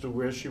teacher asked her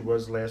where she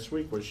was last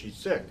week. Was she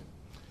sick?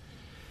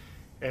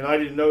 And I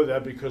didn't know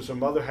that because her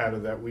mother had her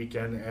that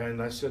weekend.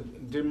 And I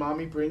said, did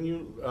Mommy bring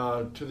you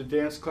to the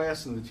dance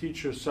class? And the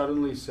teacher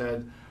suddenly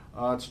said,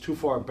 it's too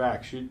far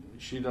back.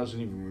 She doesn't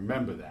even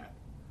remember that.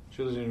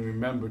 She doesn't even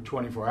remember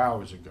 24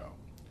 hours ago.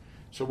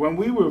 So when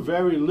we were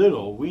very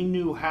little, we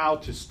knew how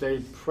to stay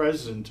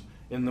present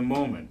in the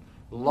moment.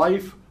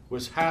 Life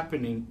was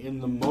happening in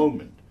the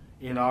moment,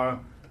 in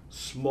our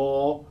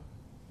small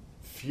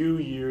few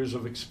years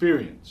of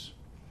experience.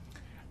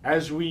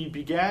 As we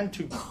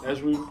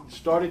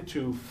started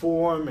to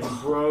form and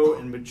grow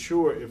and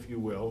mature, if you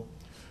will,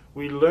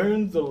 we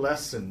learned the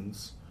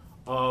lessons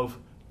of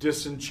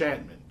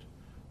disenchantment.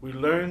 We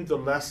learned the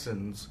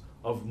lessons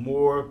of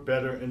more,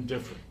 better, and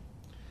different.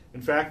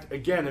 In fact,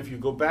 again, if you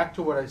go back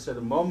to what I said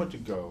a moment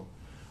ago,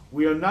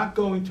 we are not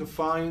going to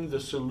find the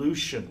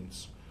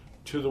solutions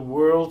to the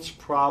world's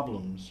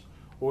problems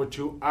or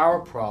to our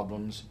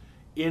problems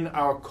in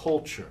our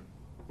culture.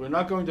 We're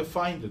not going to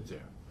find it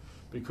there,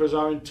 because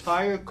our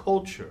entire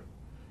culture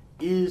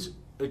is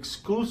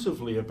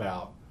exclusively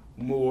about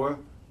more,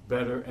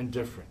 better, and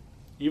different.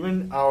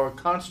 Even our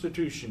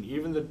Constitution,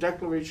 even the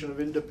Declaration of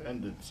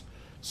Independence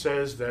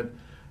says that,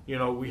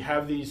 we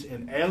have these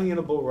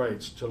inalienable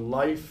rights to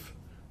life,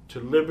 to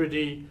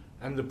liberty,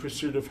 and the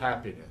pursuit of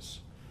happiness.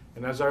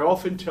 And as I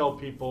often tell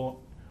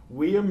people,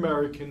 we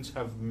Americans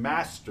have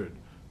mastered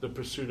the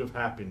pursuit of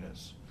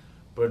happiness,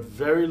 but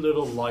very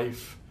little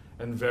life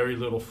and very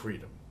little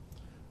freedom,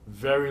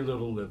 very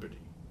little liberty,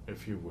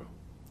 if you will.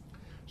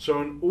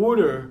 So in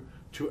order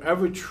to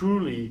ever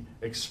truly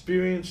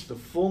experience the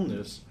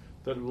fullness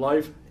that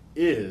life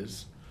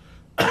is,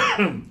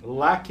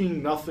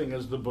 lacking nothing,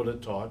 as the Buddha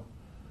taught,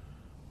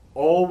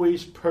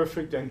 always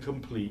perfect and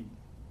complete,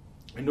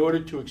 in order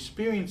to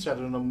experience that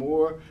on a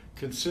more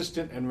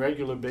consistent and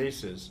regular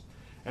basis,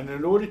 and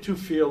in order to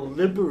feel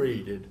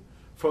liberated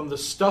from the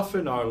stuff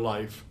in our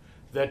life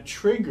that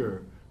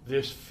trigger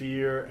this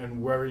fear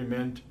and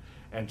worriment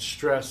and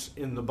stress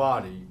in the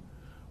body,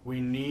 we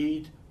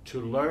need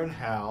to learn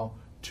how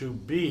to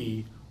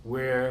be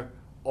where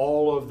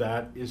all of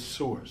that is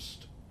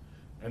sourced.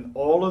 And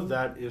all of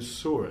that is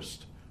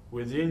sourced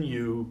within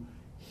you,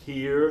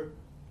 here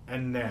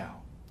and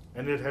now.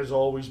 And it has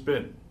always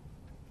been.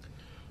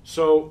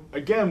 So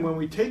again, when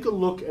we take a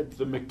look at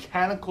the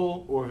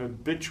mechanical or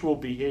habitual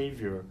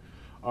behavior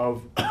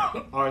of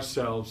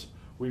ourselves,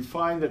 we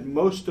find that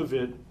most of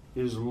it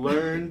is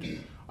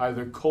learned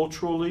either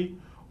culturally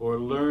or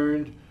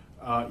learned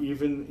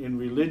even in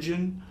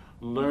religion,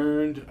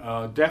 learned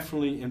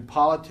definitely in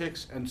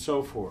politics, and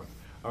so forth.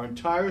 Our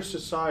entire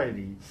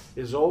society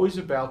is always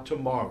about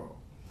tomorrow.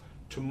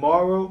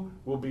 Tomorrow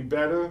will be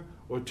better,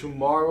 or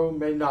tomorrow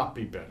may not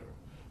be better.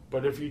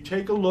 But if you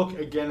take a look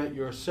again at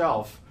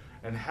yourself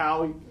and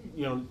how,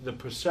 the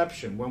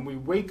perception, when we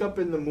wake up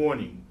in the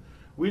morning,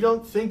 we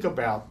don't think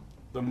about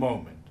the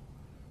moment.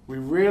 We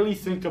rarely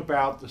think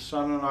about the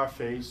sun on our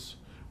face.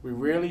 We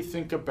rarely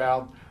think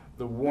about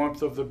the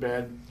warmth of the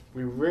bed.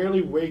 We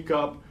rarely wake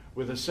up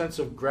with a sense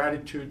of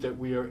gratitude that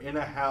we are in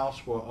a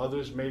house while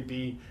others may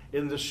be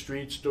in the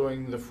streets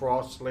during the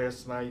frost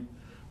last night.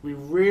 We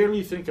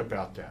rarely think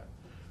about that.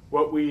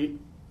 What we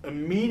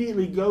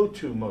immediately go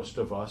to, most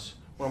of us,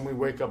 when we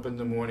wake up in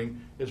the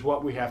morning, is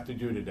what we have to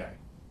do today.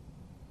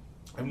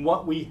 And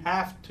what we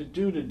have to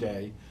do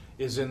today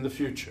is in the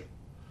future.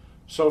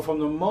 So from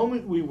the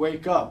moment we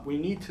wake up, we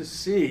need to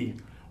see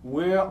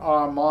where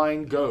our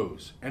mind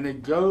goes. And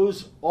it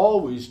goes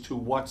always to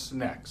what's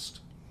next.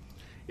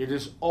 It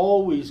is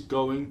always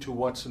going to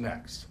what's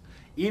next.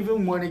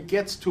 Even when it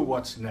gets to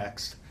what's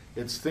next,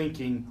 it's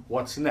thinking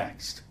what's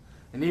next.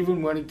 And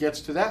even when it gets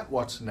to that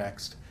what's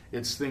next,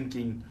 it's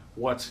thinking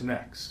what's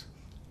next.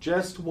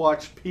 Just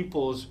watch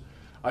people's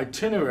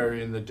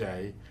itinerary in the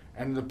day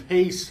and the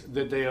pace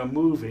that they are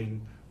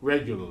moving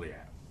regularly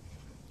at.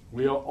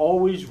 We are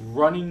always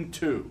running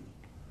to.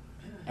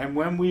 And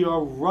when we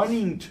are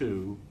running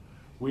to,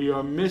 we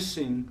are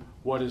missing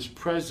what is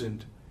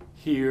present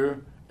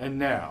here and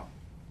now.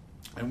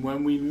 And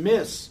when we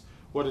miss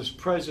what is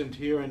present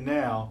here and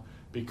now,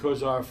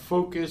 because our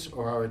focus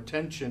or our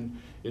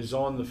attention is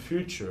on the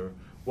future,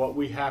 what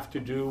we have to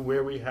do,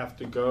 where we have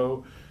to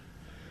go,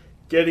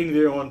 getting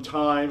there on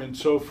time, and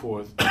so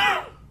forth,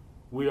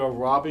 we are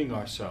robbing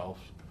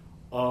ourselves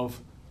of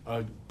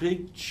a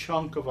big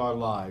chunk of our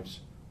lives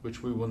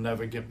which we will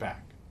never get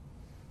back.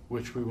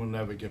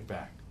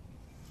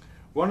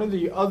 One of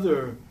the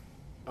other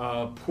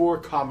poor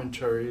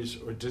commentaries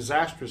or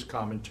disastrous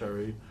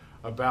commentary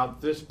about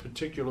this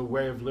particular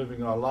way of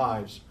living our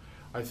lives,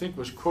 I think,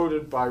 was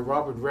quoted by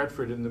Robert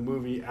Redford in the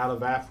movie Out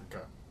of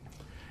Africa.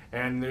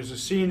 And there's a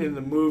scene in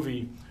the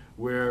movie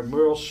where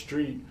Meryl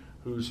Streep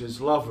who's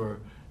his lover,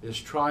 is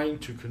trying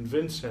to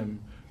convince him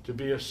to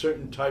be a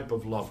certain type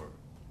of lover.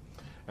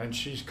 And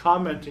she's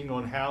commenting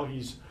on how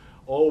he's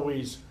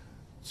always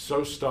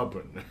so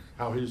stubborn,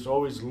 how he's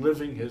always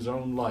living his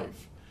own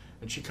life.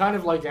 And she kind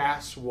of like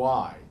asks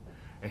why.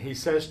 And he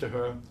says to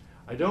her,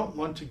 I don't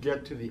want to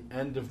get to the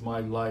end of my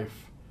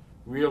life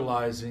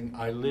realizing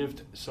I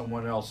lived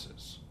someone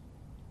else's,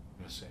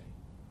 you see.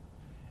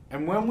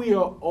 And when we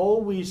are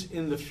always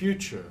in the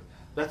future,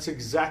 that's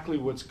exactly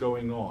what's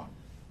going on.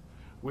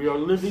 We are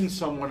living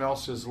someone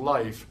else's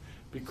life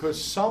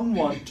because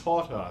someone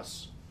taught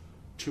us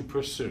to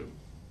pursue.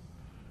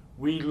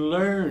 We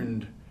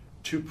learned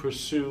to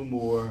pursue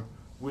more.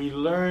 We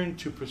learned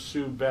to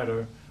pursue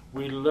better.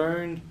 We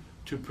learned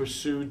to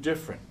pursue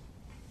different.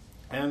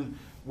 And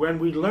when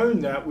we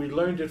learned that, we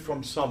learned it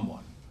from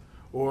someone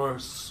or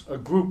a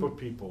group of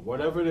people,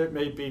 whatever it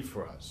may be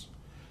for us.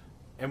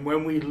 And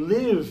when we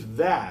live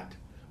that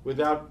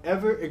without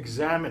ever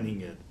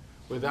examining it,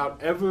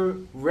 without ever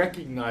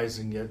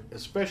recognizing it,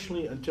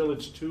 especially until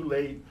it's too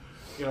late,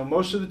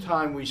 most of the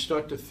time we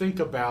start to think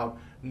about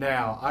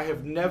now. I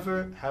have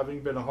never,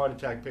 having been a heart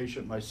attack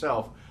patient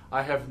myself,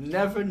 I have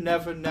never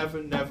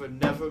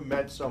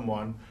met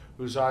someone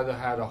who's either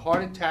had a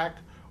heart attack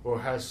or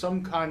has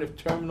some kind of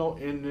terminal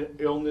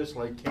illness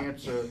like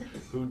cancer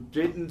who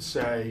didn't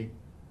say,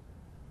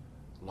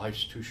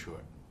 life's too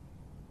short.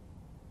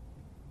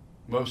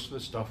 Most of the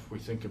stuff we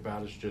think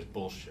about is just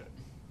bullshit.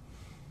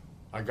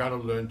 I got to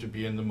learn to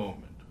be in the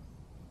moment.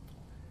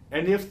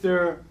 And if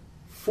they're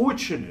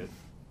fortunate,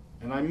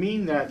 and I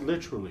mean that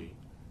literally,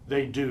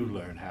 they do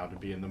learn how to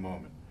be in the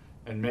moment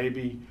and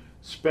maybe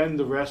spend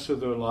the rest of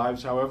their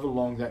lives, however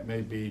long that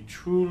may be,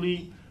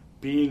 truly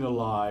being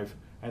alive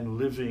and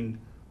living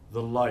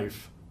the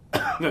life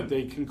that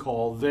they can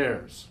call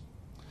theirs.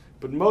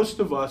 But most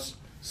of us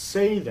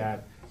say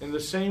that in the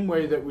same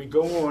way that we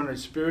go on a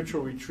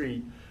spiritual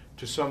retreat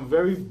to some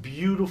very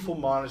beautiful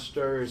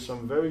monastery,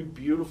 some very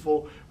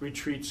beautiful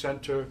retreat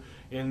center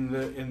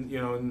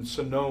in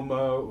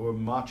Sonoma or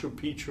Machu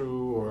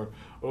Picchu or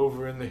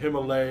over in the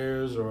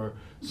Himalayas or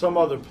some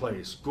other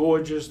place,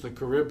 gorgeous, the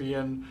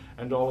Caribbean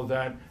and all of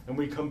that, and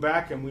we come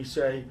back and we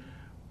say,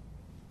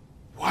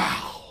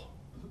 wow,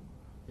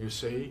 you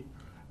see?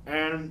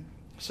 And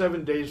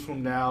 7 days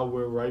from now,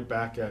 we're right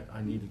back at,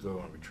 I need to go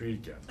on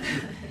retreat again,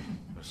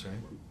 you see?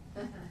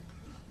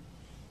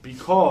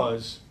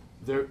 Because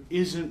there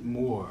isn't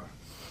more,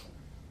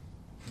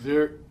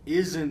 there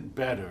isn't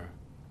better,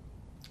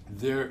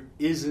 there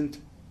isn't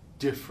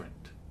different.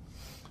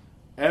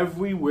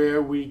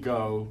 Everywhere we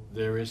go,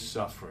 there is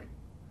suffering.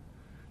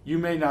 You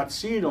may not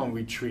see it on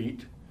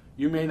retreat,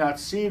 you may not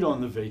see it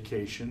on the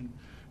vacation,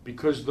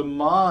 because the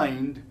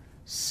mind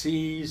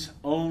sees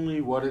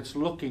only what it's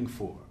looking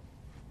for.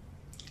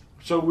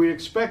 So we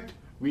expect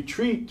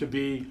retreat to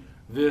be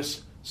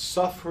this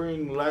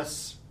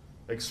suffering-less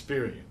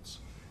experience.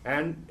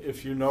 And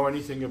if you know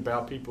anything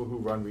about people who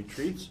run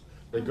retreats,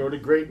 they go to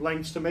great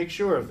lengths to make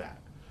sure of that.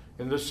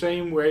 In the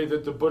same way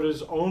that the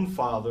Buddha's own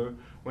father,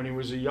 when he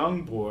was a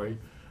young boy,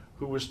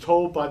 who was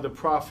told by the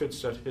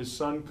prophets that his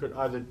son could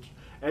either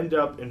end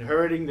up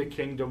inheriting the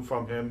kingdom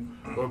from him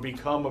or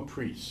become a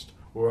priest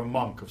or a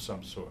monk of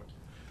some sort.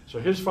 So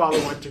his father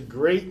went to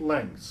great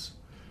lengths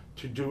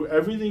to do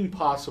everything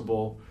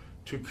possible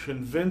to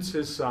convince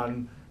his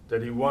son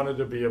that he wanted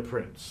to be a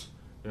prince,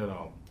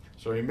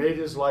 So he made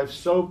his life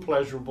so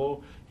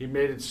pleasurable, he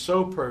made it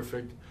so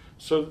perfect,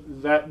 so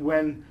that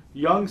when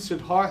young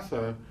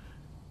Siddhartha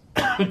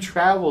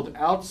traveled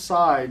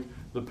outside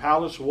the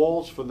palace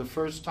walls for the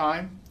first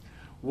time,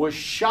 was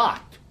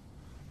shocked,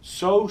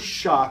 so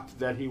shocked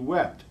that he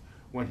wept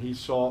when he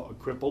saw a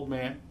crippled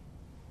man,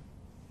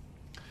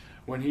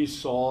 when he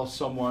saw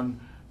someone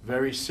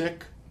very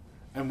sick,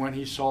 and when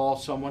he saw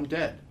someone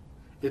dead.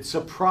 It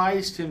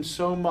surprised him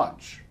so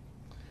much.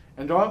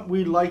 And aren't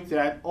we like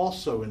that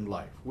also in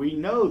life? We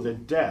know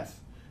that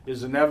death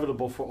is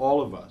inevitable for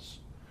all of us.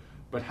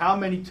 But how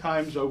many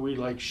times are we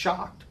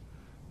shocked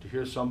to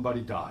hear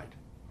somebody died?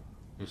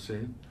 You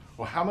see?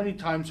 Or how many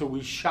times are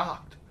we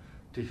shocked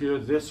to hear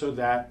this or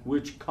that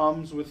which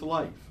comes with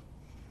life?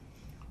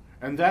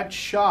 And that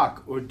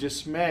shock or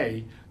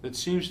dismay that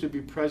seems to be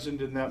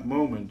present in that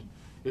moment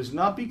is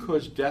not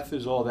because death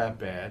is all that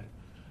bad,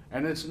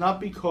 and it's not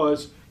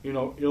because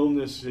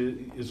illness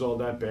is all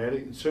that bad.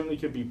 It certainly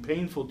can be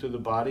painful to the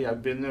body.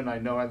 I've been there and I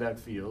know how that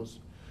feels.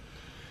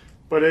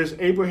 But as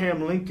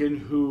Abraham Lincoln,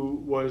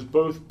 who was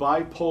both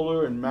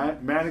bipolar and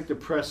manic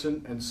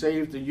depressant and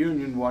saved the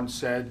Union, once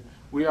said,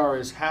 we are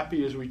as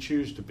happy as we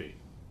choose to be.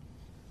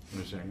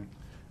 You see?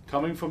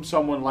 Coming from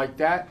someone like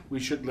that, we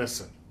should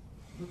listen.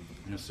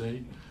 You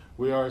see?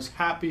 We are as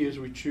happy as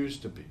we choose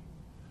to be.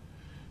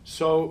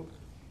 So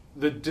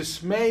the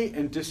dismay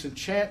and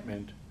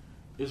disenchantment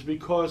is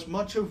because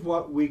much of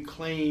what we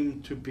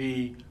claim to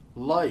be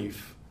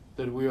life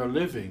that we are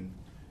living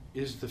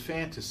is the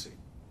fantasy,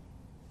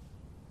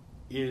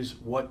 is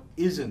what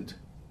isn't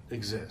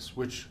exists,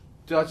 which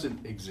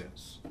doesn't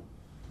exist.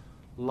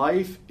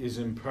 Life is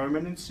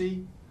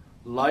impermanency,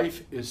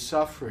 life is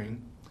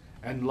suffering,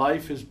 and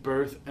life is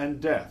birth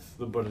and death,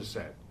 the Buddha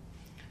said.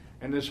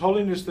 And His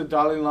Holiness the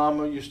Dalai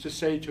Lama used to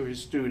say to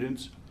his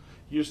students,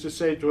 used to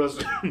say to us,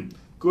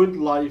 good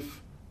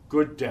life,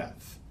 good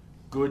death.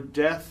 Good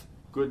death,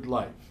 good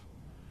life.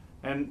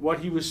 And what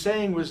he was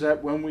saying was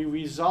that when we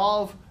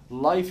resolve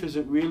life as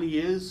it really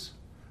is,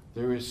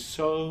 there is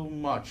so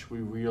much we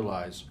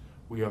realize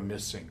we are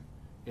missing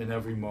in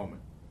every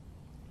moment.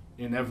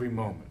 In every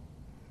moment.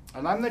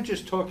 And I'm not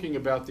just talking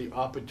about the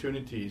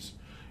opportunities.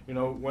 You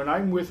know, when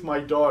I'm with my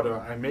daughter,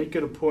 I make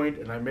it a point,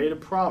 and I made a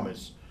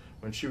promise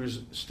when she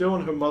was still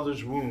in her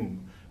mother's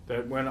womb,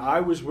 that when I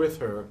was with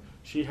her,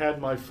 she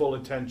had my full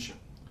attention.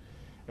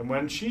 And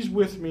when she's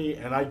with me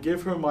and I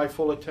give her my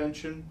full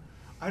attention,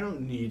 I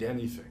don't need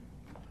anything.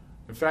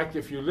 In fact,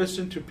 if you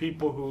listen to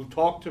people who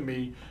talk to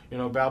me, you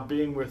know, about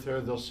being with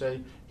her, they'll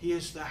say, he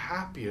is the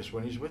happiest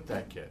when he's with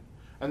that kid.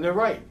 And they're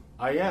right,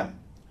 I am.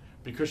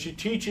 Because she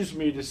teaches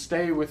me to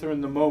stay with her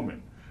in the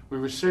moment. We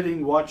were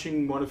sitting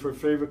watching one of her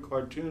favorite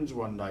cartoons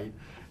one night,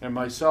 and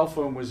my cell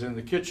phone was in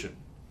the kitchen,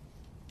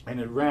 and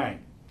it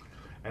rang.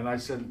 And I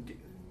said,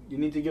 you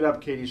need to get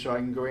up, Katie, so I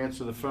can go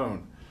answer the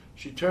phone.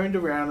 She turned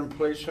around and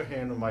placed her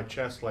hand on my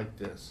chest like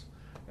this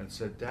and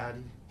said,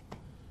 Daddy,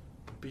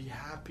 be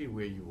happy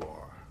where you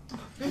are.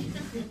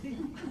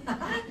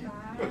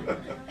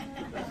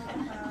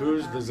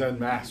 Who's the Zen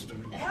master?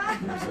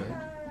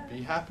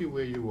 Be happy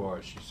where you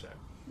are, she said.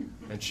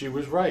 And she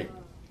was right.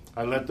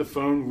 I let the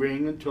phone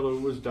ring until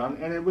it was done,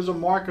 and it was a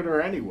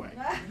marketer anyway,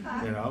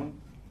 you know.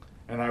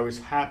 And I was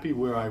happy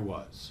where I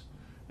was.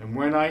 And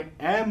when I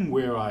am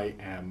where I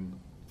am,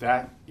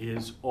 that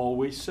is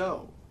always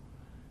so.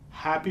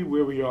 Happy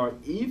where we are,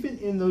 even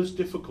in those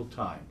difficult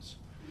times.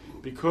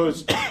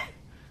 Because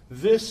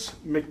this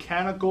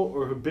mechanical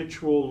or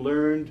habitual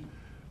learned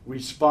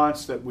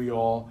response that we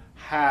all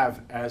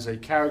have as a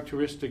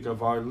characteristic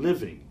of our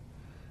living,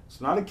 it's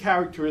not a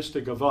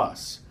characteristic of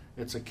us.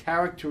 It's a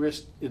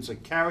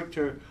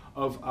character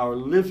of our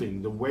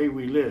living, the way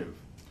we live.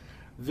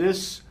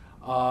 This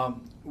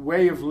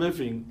way of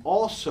living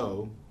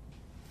also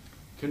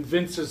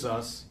convinces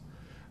us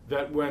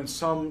that when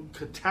some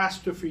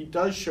catastrophe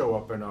does show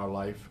up in our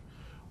life,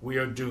 we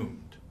are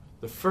doomed.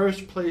 The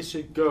first place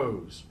it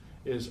goes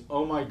is,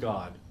 oh my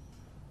God,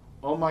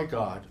 oh my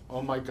God,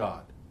 oh my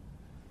God.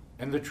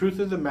 And the truth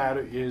of the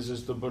matter is,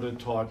 as the Buddha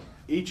taught,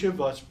 each of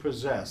us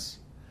possess,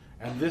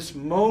 and this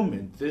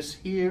moment, this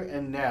here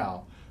and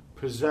now,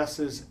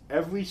 possesses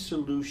every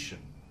solution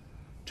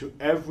to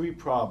every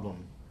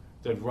problem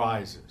that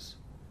rises.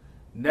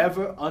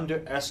 Never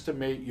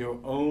underestimate your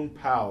own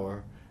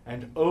power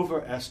and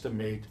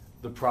overestimate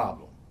the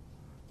problem.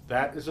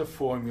 That is a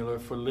formula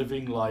for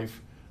living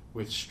life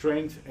with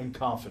strength and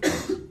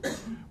confidence.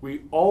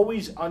 We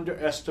always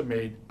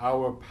underestimate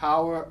our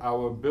power,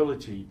 our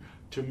ability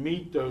to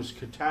meet those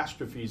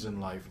catastrophes in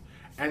life.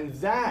 And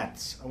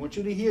that's, I want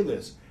you to hear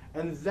this,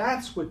 and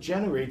that's what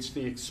generates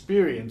the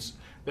experience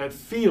that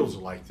feels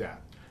like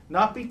that.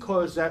 Not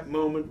because that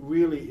moment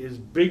really is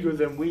bigger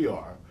than we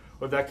are,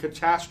 or that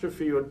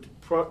catastrophe or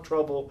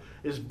trouble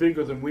is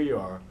bigger than we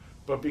are,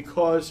 but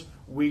because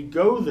we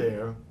go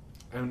there,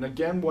 and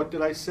again, what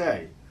did I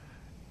say?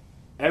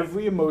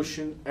 Every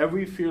emotion,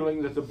 every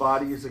feeling that the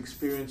body is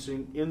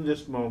experiencing in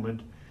this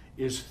moment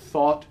is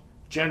thought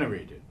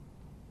generated.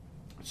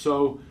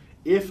 So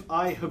if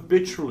I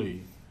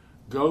habitually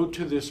go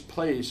to this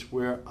place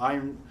where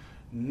I'm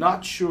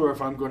not sure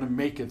if I'm going to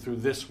make it through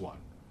this one,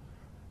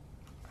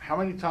 how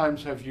many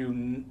times have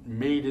you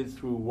made it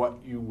through what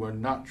you were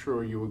not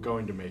sure you were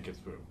going to make it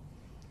through?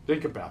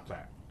 Think about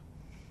that.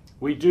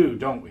 We do,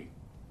 don't we?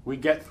 We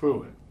get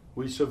through it.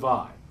 We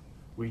survive.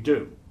 We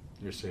do,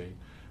 you see.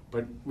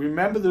 But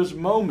remember those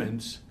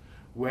moments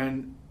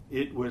when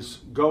it was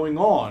going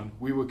on,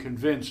 we were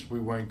convinced we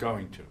weren't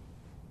going to.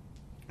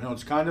 You know,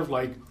 it's kind of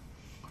like,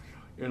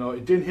 you know,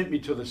 it didn't hit me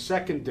till the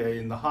second day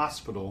in the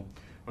hospital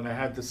when I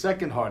had the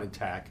second heart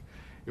attack.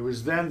 It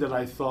was then that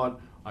I thought,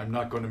 I'm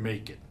not going to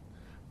make it.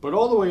 But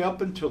all the way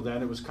up until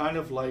then, it was kind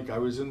of like I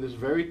was in this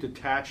very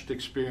detached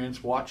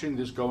experience, watching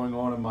this going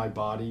on in my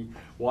body,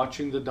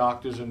 watching the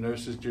doctors and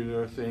nurses do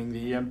their thing,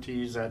 the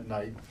EMTs at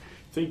night,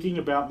 thinking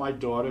about my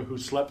daughter who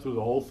slept through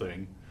the whole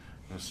thing,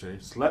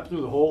 slept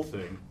through the whole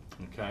thing,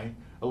 okay,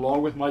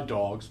 along with my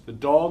dogs. The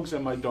dogs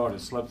and my daughter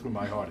slept through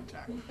my heart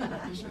attack.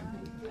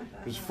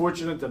 It was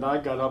fortunate that I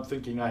got up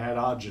thinking I had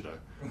agita,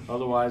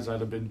 otherwise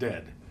I'd have been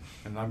dead.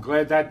 And I'm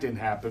glad that didn't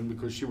happen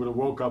because she would have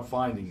woke up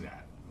finding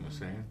that, you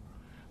see.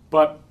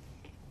 But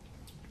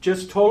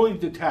just totally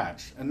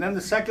detached. And then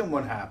the second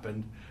one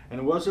happened, and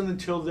it wasn't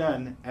until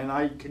then, and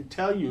I can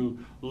tell you,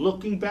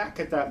 looking back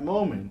at that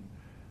moment,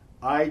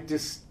 I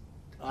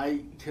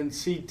can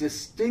see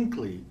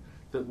distinctly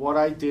that what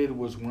I did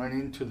was went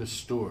into the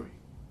story.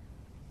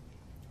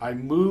 I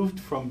moved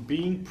from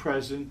being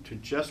present to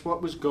just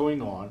what was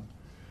going on.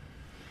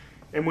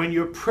 And when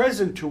you're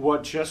present to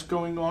what's just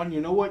going on, you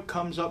know what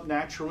comes up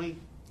naturally?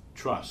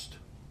 Trust.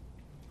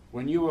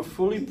 When you are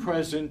fully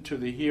present to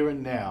the here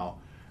and now,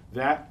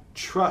 that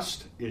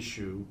trust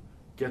issue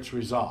gets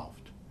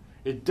resolved.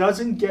 It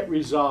doesn't get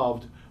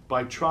resolved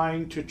by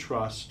trying to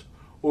trust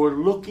or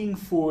looking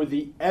for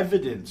the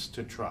evidence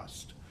to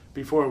trust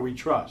before we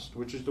trust,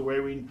 which is the way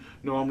we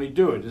normally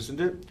do it,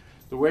 isn't it?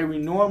 The way we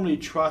normally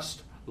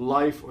trust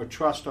life or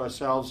trust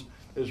ourselves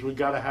is we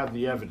got to have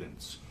the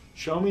evidence.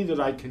 Show me that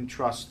I can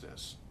trust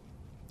this.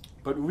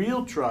 But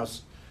real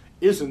trust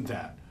isn't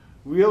that.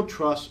 Real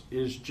trust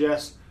is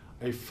just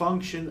a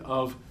function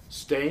of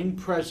staying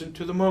present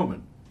to the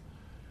moment.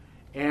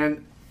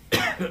 And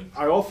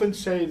I often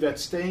say that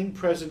staying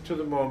present to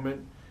the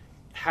moment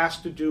has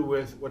to do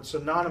with, what's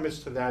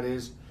synonymous to that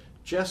is,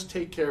 just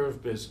take care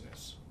of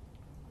business.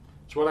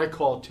 It's what I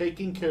call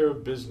taking care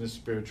of business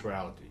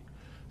spirituality.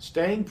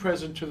 Staying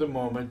present to the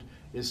moment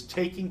is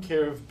taking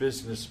care of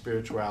business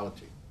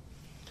spirituality.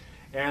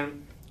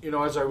 And,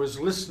 as I was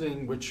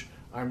listening, which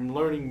I'm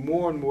learning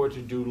more and more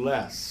to do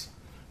less,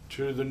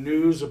 to the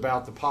news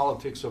about the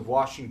politics of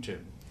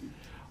Washington,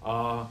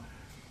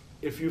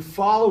 if you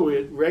follow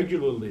it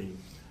regularly,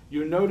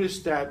 you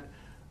notice that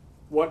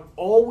what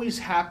always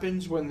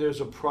happens when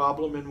there's a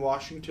problem in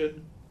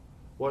Washington,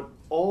 what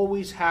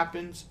always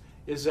happens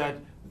is that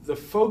the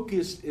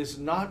focus is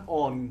not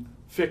on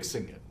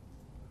fixing it.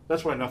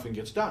 That's why nothing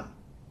gets done.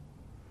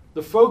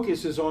 The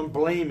focus is on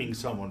blaming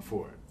someone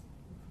for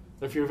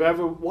it. If you've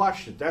ever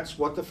watched it, that's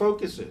what the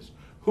focus is.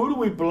 Who do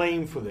we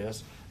blame for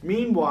this?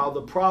 Meanwhile,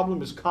 the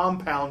problem is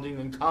compounding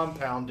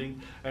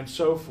and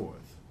so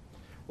forth.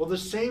 Well, the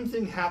same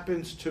thing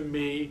happens to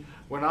me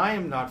when I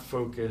am not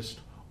focused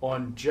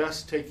on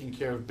just taking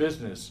care of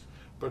business,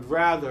 but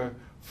rather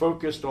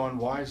focused on,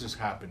 why is this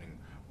happening?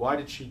 Why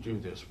did she do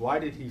this? Why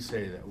did he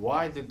say that?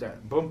 Why did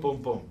that? Boom,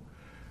 boom, boom.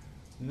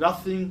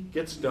 Nothing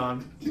gets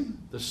done.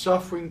 The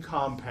suffering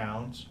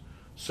compounds.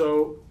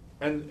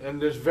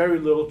 And there's very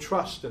little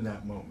trust in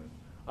that moment,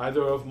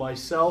 either of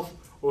myself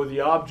or the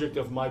object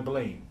of my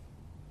blame,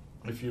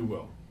 if you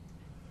will.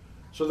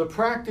 So the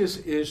practice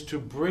is to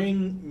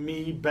bring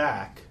me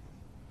back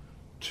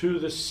to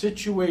the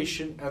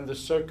situation and the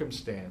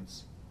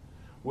circumstance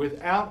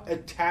without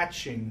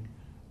attaching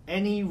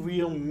any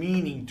real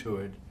meaning to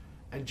it,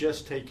 and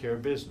just take care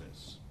of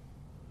business.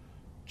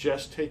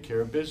 Just take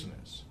care of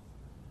business.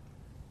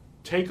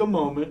 Take a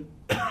moment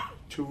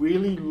to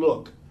really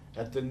look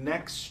at the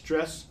next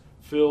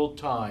stress-filled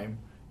time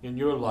in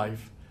your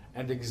life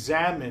and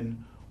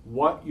examine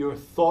what your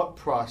thought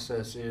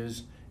process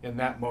is in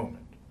that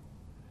moment.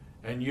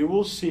 And you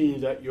will see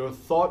that your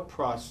thought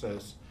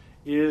process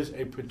is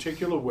a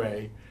particular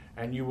way,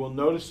 and you will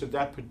notice that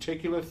that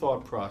particular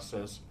thought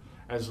process,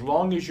 as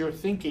long as you're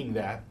thinking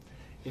that,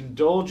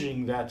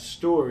 indulging that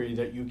story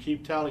that you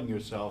keep telling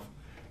yourself,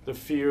 the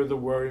fear, the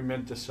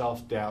worriment, the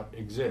self-doubt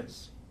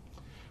exists.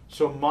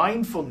 So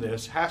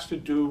mindfulness has to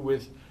do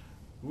with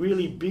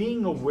really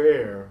being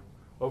aware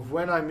of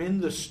when I'm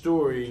in the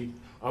story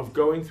of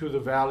going through the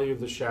valley of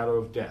the shadow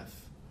of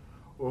death.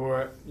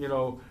 Or,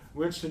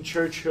 Winston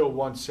Churchill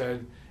once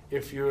said,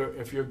 if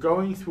you're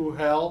going through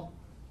hell,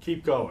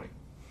 keep going.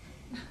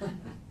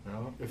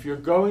 If you're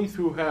going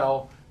through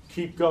hell,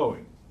 keep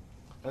going.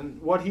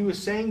 And what he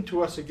was saying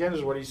to us again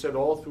is what he said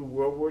all through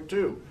World War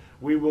II.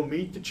 We will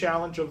meet the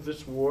challenge of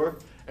this war,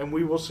 and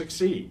we will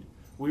succeed.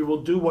 We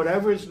will do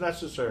whatever is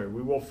necessary.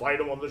 We will fight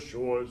them on the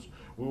shores.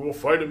 We will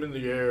fight them in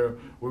the air.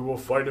 We will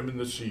fight them in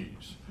the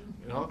seas.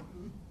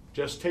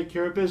 Just take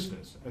care of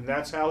business. And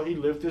that's how he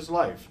lived his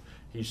life.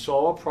 He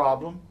saw a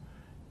problem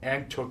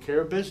and took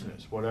care of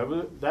business.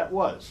 Whatever that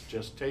was,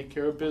 just take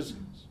care of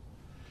business.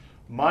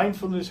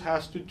 Mindfulness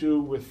has to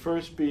do with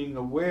first being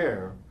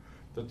aware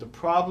that the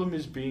problem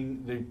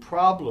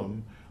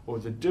or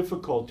the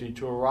difficulty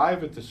to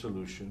arrive at the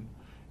solution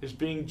is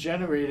being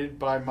generated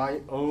by my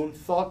own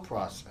thought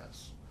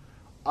process.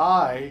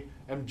 I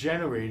am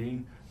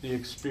generating the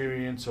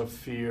experience of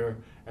fear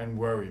and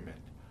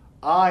worriment.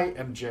 I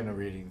am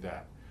generating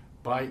that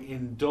by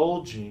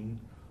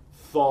indulging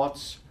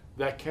thoughts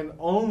that can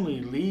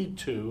only lead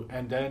to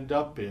and end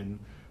up in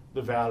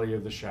the valley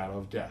of the shadow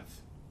of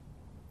death,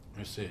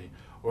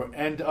 or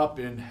end up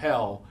in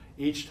hell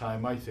each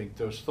time I think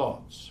those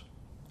thoughts.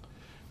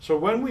 So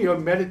when we are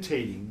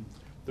meditating,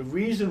 the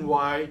reason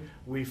why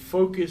we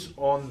focus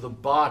on the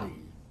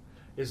body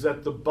is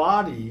that the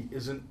body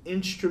is an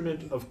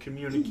instrument of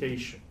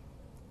communication.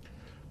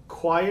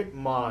 Quiet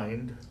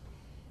mind,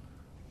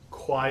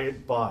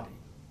 quiet body.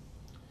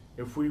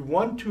 If we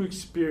want to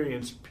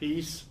experience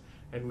peace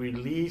and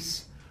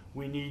release,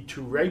 we need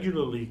to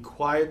regularly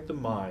quiet the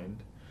mind.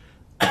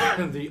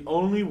 The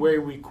only way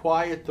we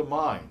quiet the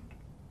mind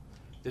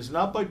is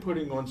not by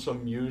putting on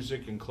some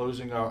music and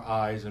closing our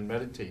eyes and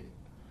meditating.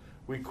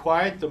 We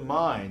quiet the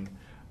mind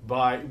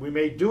we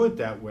may do it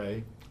that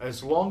way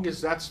as long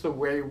as that's the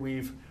way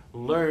we've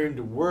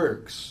learned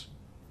works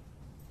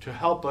to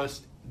help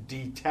us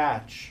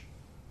detach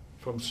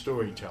from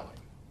storytelling,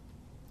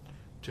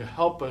 to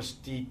help us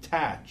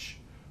detach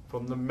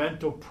from the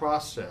mental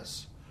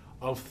process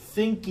of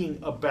thinking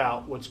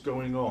about what's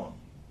going on.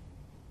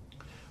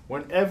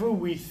 Whenever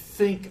we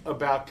think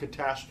about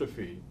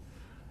catastrophe,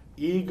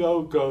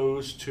 ego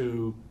goes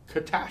to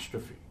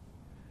catastrophe.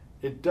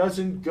 It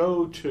doesn't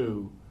go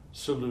to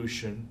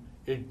solution,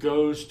 it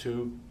goes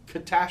to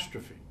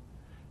catastrophe.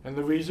 And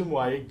the reason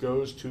why it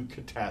goes to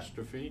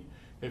catastrophe,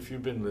 if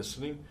you've been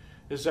listening,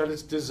 is that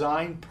its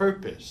design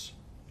purpose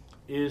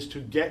is to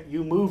get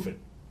you moving,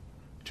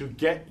 to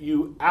get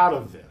you out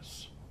of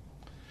this.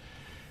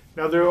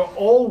 Now, there are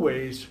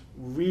always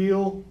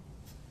real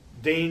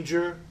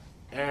danger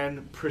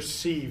and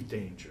perceived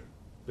danger.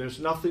 There's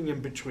nothing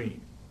in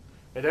between.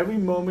 At every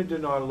moment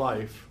in our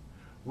life,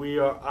 we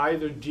are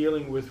either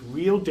dealing with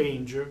real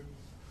danger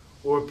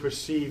or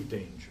perceived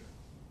danger.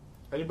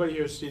 Anybody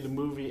here see the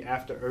movie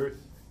After Earth?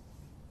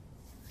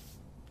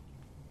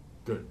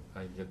 Good.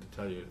 I get to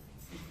tell you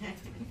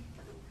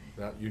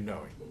without you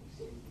knowing.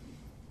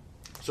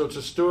 So it's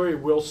a story.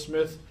 Will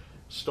Smith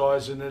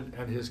stars in it,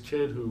 and his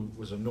kid, who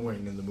was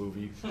annoying in the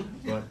movie,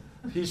 but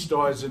he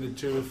stars in it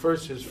too.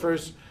 His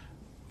first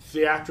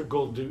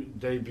theatrical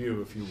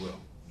debut, if you will.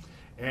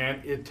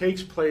 And it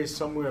takes place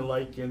somewhere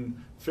like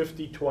in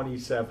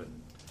 5027.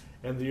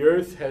 And the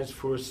earth has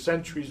for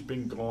centuries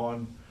been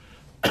gone.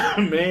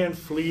 Man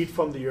fled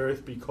from the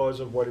earth because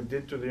of what it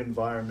did to the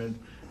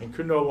environment and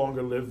could no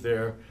longer live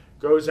there,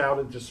 goes out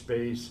into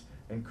space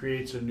and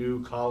creates a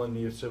new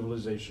colony of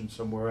civilization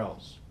somewhere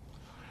else.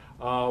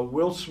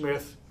 Will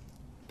Smith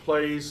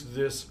plays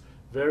this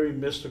very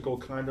mystical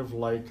kind of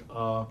like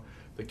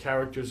the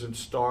characters in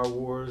Star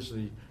Wars,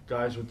 the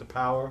guys with the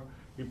power.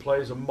 He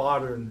plays a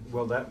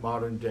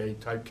modern day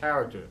type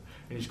character,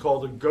 and he's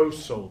called a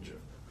ghost soldier.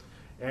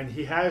 And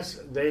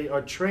they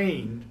are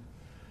trained.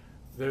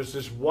 There's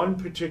this one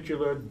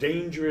particular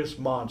dangerous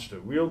monster,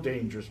 real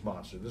dangerous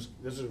monster. This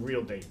is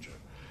real danger,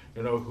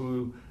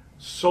 whose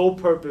sole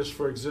purpose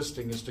for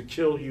existing is to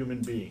kill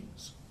human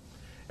beings.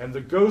 And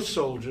the ghost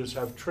soldiers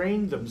have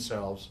trained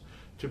themselves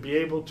to be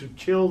able to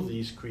kill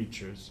these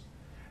creatures.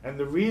 And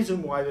the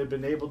reason why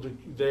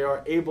they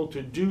are able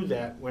to do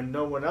that when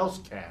no one else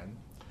can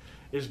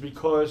is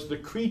because the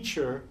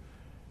creature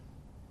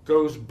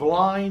goes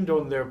blind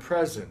on their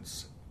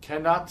presence,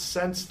 cannot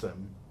sense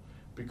them,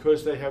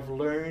 because they have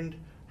learned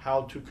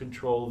how to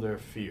control their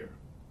fear.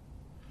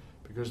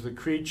 Because the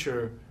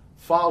creature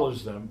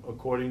follows them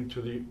according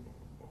to the,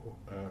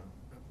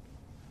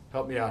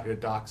 help me out here,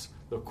 docs,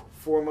 the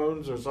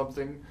pheromones or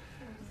something?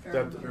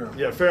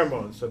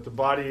 Pheromones that the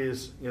body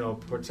is,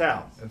 puts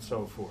out and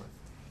so forth.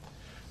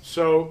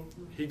 So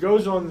he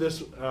goes on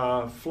this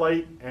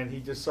flight, and he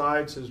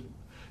decides his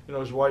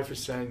wife is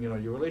saying,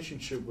 your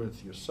relationship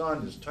with your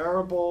son is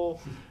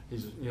terrible.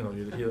 He's,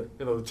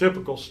 the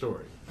typical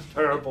story. It's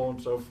terrible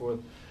and so forth.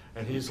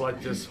 And he's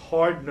like this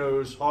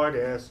hard-nosed,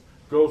 hard-ass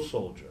ghost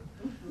soldier.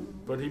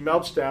 But he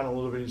melts down a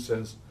little bit. He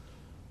says,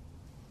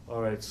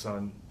 all right,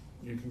 son,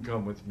 you can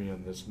come with me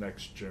on this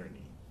next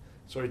journey.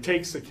 So he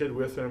takes the kid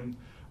with him.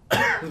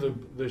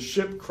 The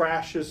ship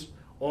crashes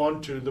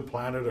onto the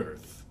planet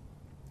Earth,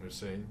 you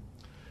see.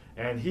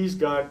 And he's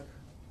got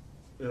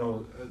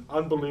an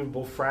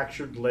unbelievable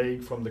fractured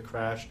leg from the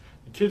crash.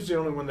 The kid's the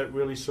only one that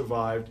really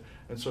survived,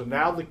 and so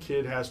now the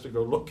kid has to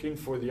go looking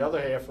for the other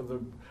half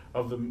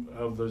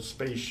of the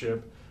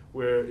spaceship,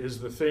 where is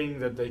the thing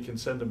that they can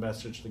send a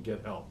message to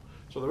get help.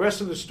 So the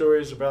rest of the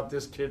story is about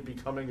this kid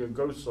becoming a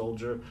ghost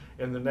soldier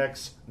in the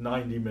next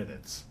 90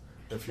 minutes,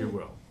 if you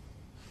will.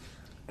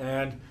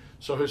 And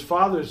so his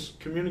father's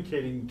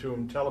communicating to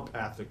him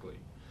telepathically,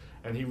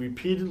 and he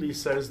repeatedly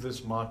says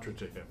this mantra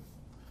to him.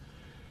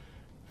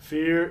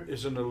 Fear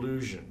is an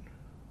illusion.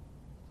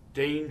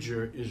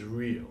 Danger is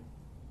real.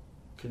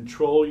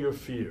 Control your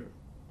fear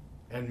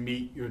and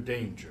meet your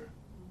danger,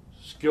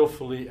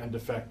 skillfully and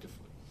effectively.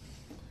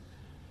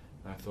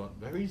 And I thought,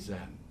 very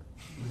zen.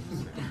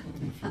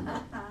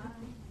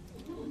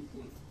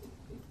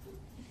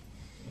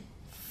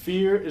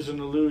 Fear is an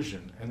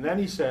illusion. And then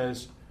he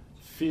says,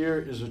 fear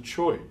is a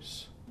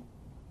choice.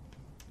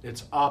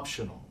 It's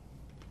optional.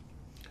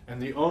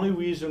 And the only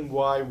reason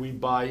why we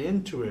buy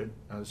into it,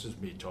 now this is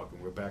me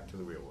talking, we're back to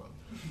the real world.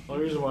 The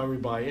only reason why we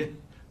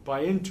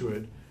buy into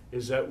it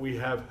is that we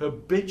have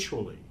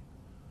habitually,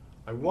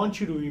 I want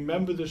you to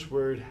remember this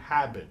word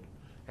habit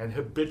and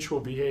habitual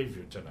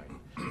behavior tonight.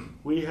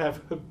 We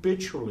have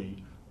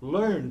habitually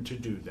learned to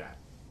do that.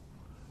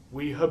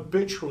 We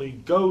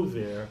habitually go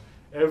there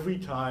every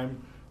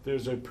time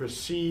there's a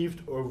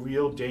perceived or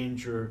real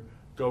danger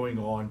going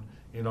on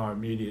in our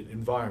immediate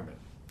environment.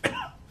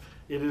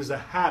 It is a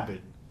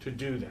habit to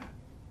do that.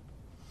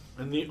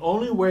 And the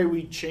only way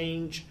we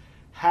change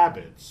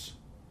habits,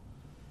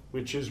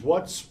 which is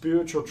what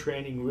spiritual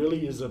training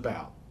really is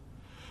about,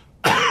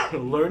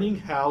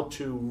 learning how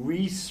to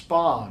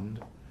respond,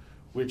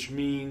 which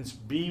means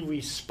be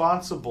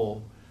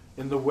responsible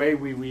in the way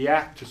we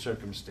react to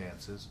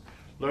circumstances,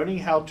 learning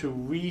how to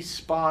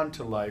respond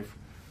to life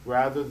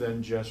rather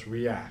than just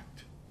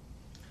react.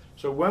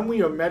 So when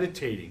we are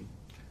meditating,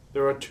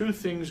 there are two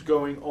things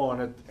going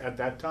on at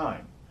that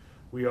time.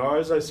 We are,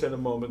 as I said a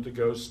moment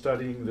ago,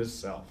 studying this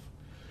self.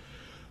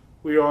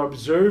 We are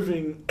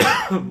observing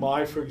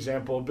my, for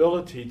example,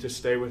 ability to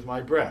stay with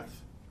my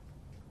breath.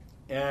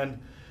 And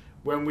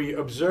when we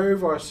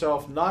observe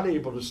ourselves not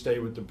able to stay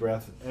with the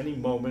breath any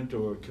moment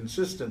or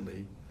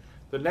consistently,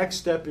 the next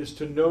step is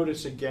to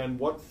notice again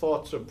what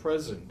thoughts are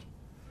present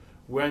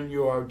when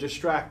you are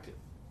distracted.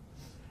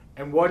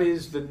 And what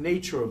is the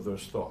nature of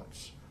those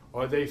thoughts?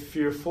 Are they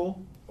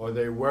fearful? Are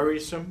they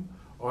worrisome?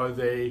 Are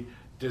they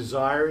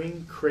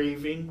desiring,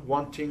 craving,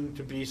 wanting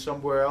to be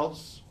somewhere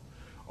else?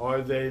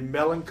 Are they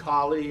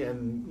melancholy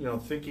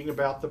and thinking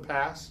about the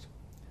past?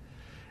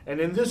 And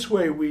in this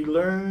way, we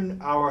learn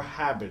our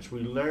habits.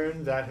 We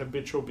learn that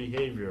habitual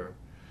behavior.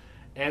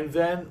 And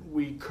then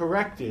we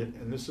correct it,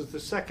 and this is the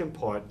second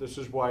part. This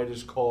is why it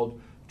is called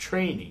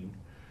training.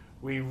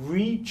 We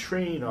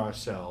retrain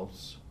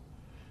ourselves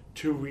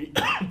to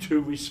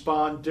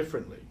respond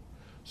differently.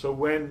 So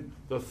when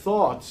the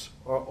thoughts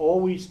are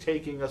always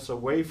taking us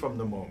away from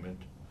the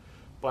moment,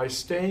 by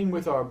staying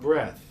with our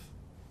breath,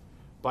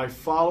 by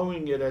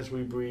following it as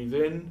we breathe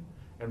in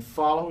and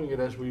following it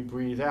as we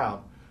breathe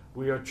out,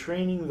 we are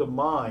training the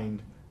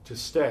mind to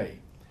stay.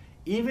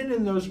 Even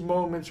in those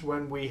moments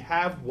when we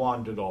have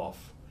wandered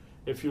off,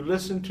 if you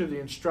listen to the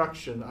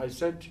instruction, I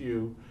said to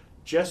you,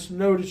 just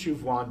notice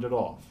you've wandered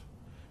off.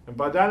 And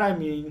by that I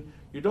mean,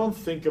 you don't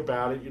think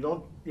about it, you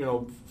don't,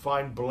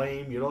 find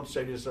blame, you don't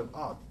say to yourself,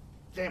 oh,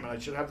 damn it, I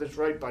should have this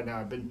right by now,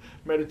 I've been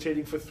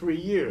meditating for 3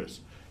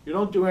 years. You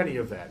don't do any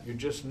of that. You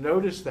just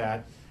notice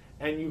that,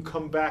 and you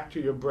come back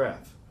to your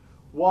breath.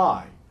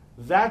 Why?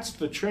 That's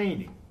the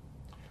training.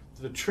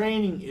 The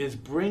training is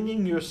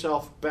bringing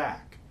yourself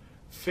back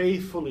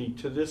faithfully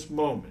to this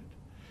moment.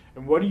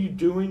 And what are you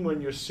doing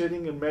when you're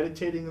sitting and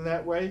meditating in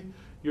that way?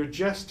 You're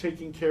just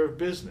taking care of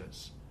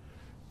business.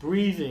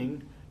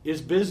 Breathing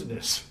is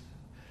business.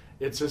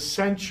 It's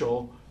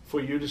essential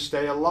for you to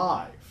stay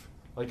alive.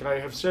 Like I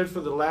have said for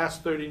the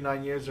last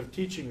 39 years of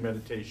teaching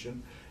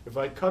meditation, if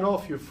I cut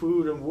off your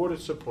food and water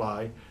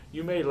supply,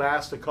 you may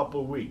last a couple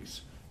of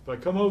weeks. If I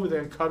come over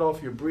there and cut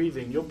off your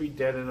breathing, you'll be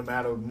dead in a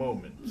matter of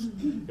moments.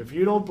 If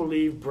you don't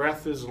believe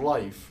breath is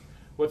life,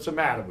 what's the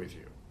matter with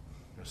you?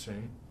 You see?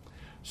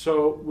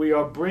 So we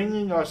are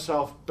bringing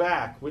ourselves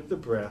back with the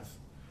breath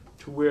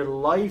to where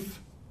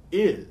life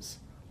is.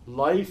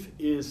 Life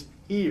is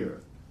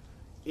here,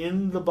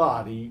 in the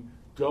body,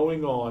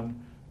 going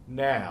on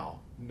now,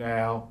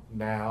 now,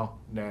 now,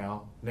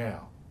 now,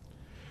 now.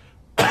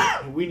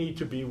 We need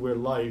to be where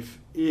life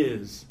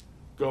is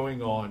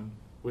going on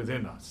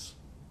within us.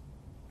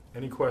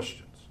 Any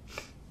questions?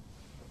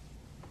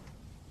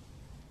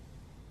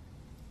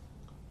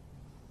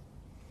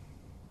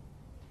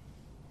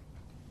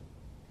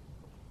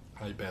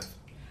 Hi, Beth.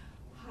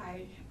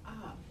 Hi.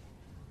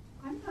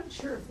 I'm not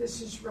sure if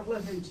this is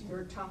relevant to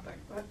your topic,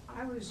 but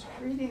I was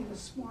reading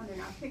this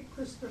morning, I think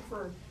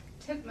Christopher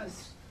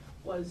Titmuss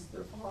was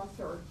the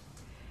author,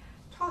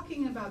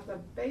 talking about the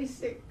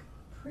basic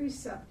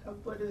precept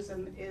of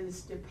Buddhism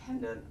is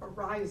dependent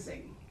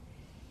arising.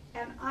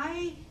 And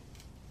I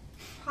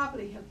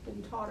probably have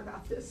been taught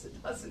about this a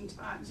dozen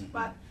times,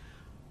 but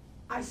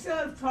I still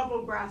have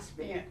trouble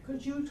grasping it.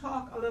 Could you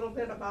talk a little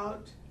bit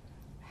about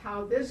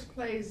how this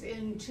plays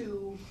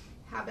into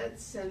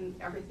habits and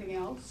everything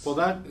else? Well,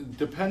 that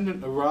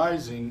dependent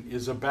arising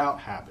is about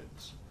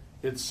habits.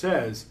 It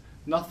says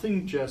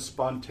nothing just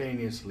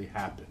spontaneously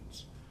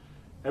happens.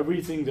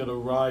 Everything that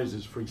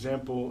arises, for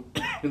example,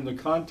 in the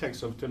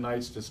context of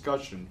tonight's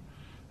discussion,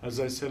 as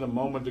I said a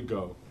moment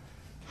ago,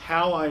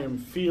 how I am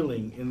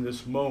feeling in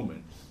this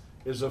moment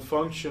is a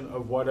function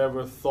of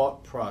whatever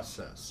thought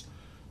process.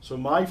 So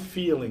my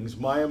feelings,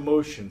 my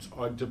emotions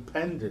are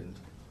dependent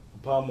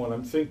upon what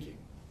I'm thinking.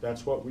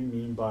 That's what we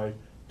mean by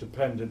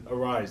dependent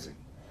arising.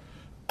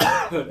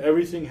 That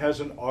everything has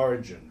an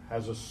origin,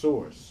 has a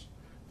source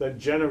that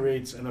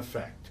generates an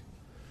effect.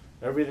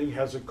 Everything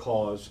has a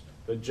cause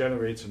that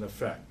generates an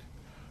effect.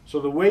 So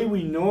the way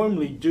we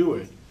normally do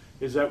it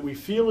is that we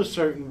feel a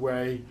certain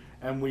way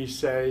and we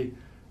say,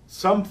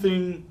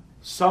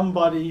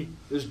 somebody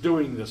is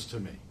doing this to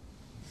me,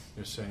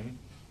 you're saying.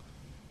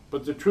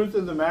 But the truth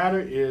of the matter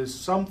is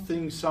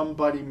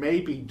somebody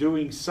may be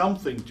doing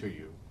something to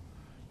you.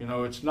 You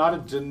know, it's not a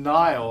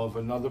denial of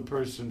another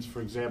person's,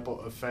 for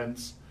example,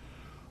 offense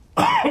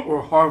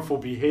or harmful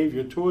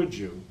behavior towards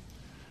you,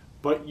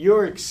 but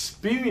your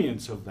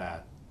experience of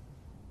that,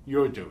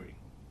 you're doing.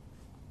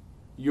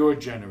 You're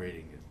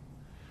generating it.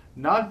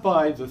 Not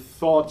by the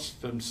thoughts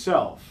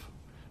themselves,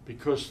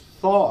 because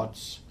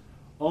thoughts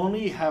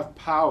only have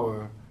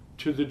power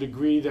to the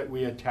degree that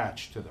we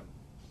attach to them.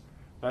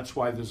 That's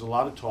why there's a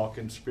lot of talk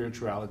in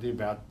spirituality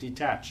about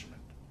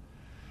detachment.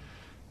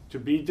 To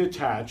be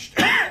detached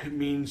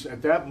means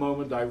at that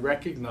moment I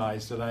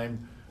recognize that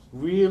I'm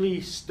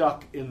really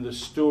stuck in the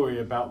story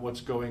about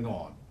what's going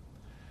on.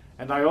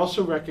 And I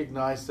also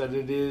recognize that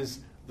it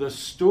is the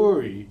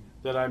story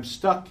that I'm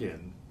stuck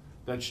in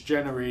that's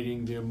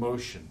generating the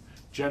emotion,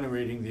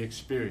 generating the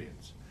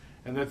experience.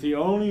 And that the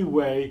only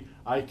way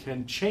I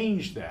can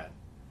change that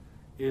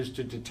is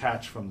to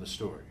detach from the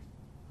story.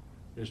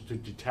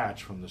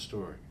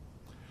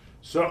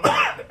 So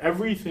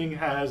everything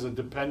has a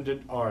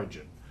dependent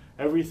origin.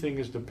 Everything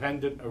is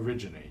dependent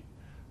originate.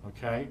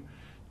 Okay?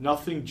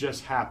 Nothing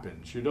just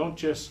happens. You don't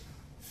just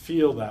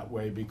feel that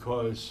way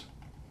because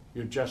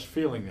you're just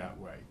feeling that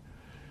way.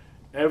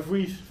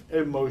 Every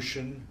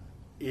emotion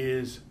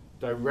is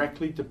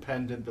directly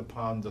dependent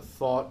upon the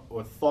thought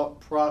or thought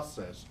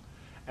process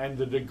and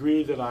the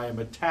degree that I am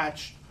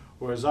attached,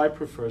 or as I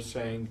prefer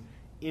saying,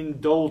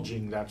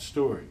 indulging that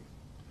story.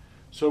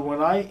 So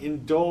when I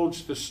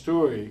indulge the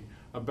story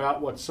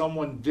about what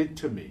someone did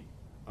to me,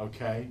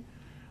 okay,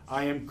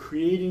 I am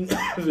creating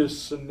this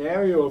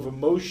scenario of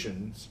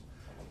emotions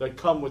that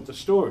come with the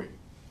story.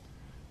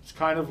 It's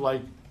kind of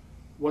like,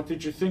 what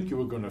did you think you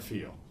were going to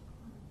feel?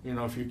 You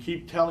know, if you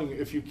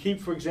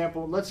keep, for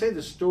example, let's say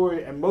the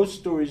story, and most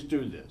stories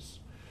do this.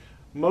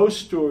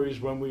 Most stories,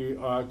 when we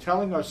are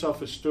telling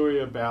ourselves a story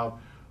about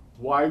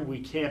why we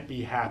can't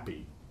be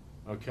happy,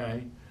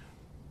 okay,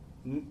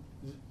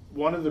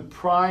 one of the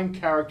prime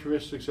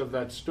characteristics of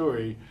that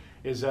story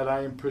is that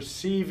I am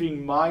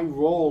perceiving my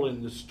role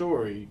in the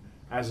story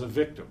as a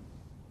victim,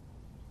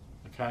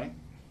 okay?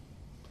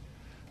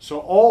 So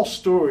all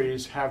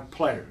stories have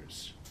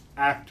players,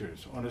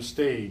 actors on a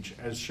stage,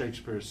 as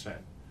Shakespeare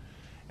said.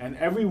 And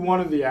every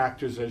one of the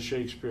actors, as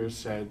Shakespeare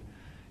said,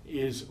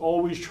 is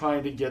always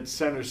trying to get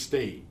center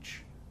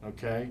stage,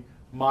 okay?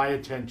 My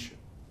attention.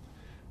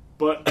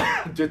 But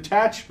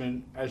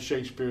detachment, as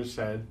Shakespeare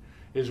said,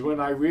 is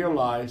when I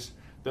realize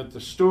that the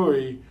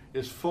story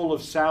is full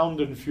of sound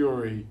and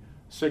fury,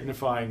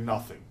 signifying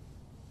nothing,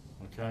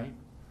 okay?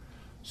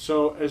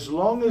 So as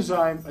long as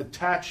I'm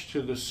attached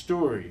to the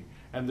story,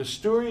 and the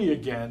story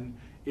again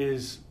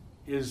is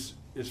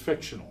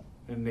fictional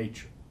in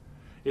nature.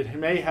 It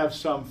may have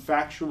some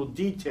factual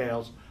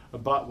details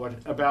about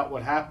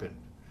what happened,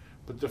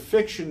 but the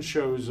fiction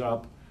shows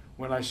up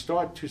when I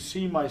start to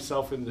see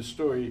myself in the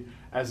story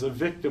as a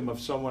victim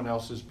of someone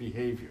else's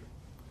behavior.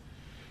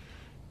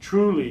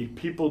 Truly,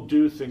 people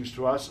do things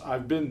to us.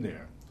 I've been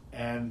there,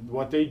 and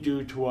what they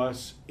do to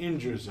us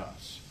injures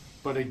us.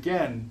 But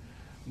again,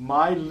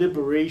 my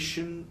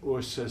liberation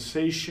or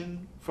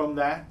cessation from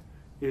that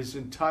is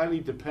entirely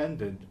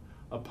dependent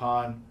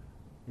upon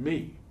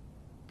me,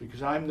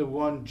 because I'm the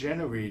one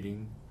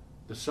generating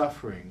the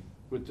suffering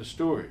with the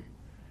story.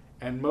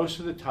 And most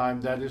of the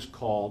time that is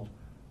called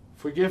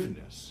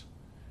forgiveness.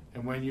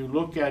 And when you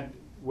look at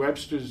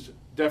Webster's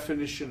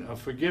definition of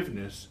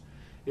forgiveness,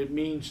 it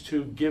means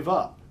to give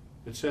up.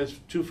 It says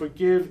to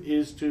forgive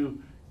is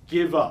to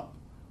give up,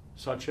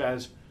 such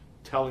as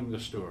telling the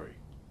story.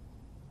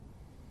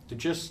 To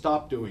just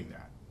stop doing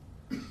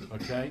that,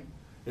 okay?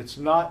 It's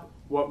not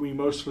what we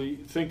mostly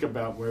think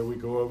about, where we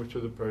go over to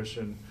the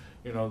person.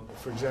 You know,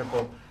 for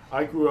example,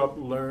 I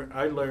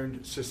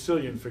learned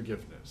Sicilian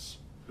forgiveness.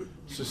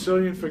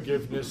 Sicilian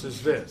forgiveness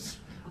is this: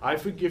 I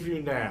forgive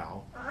you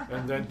now,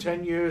 and then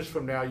 10 years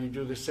from now you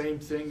do the same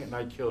thing and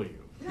I kill you.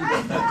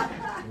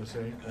 You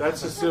see?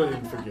 That's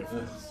Sicilian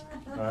forgiveness.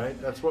 All right?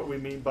 That's what we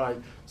mean by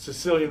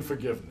Sicilian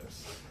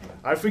forgiveness.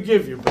 I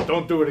forgive you, but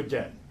don't do it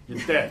again.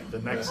 You're dead the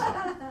next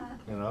time.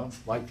 You know,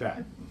 like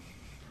that.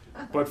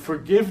 But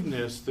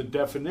forgiveness, the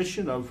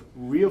definition of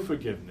real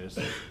forgiveness,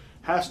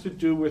 has to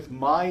do with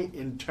my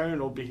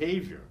internal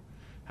behavior.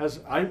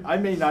 I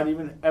may not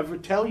even ever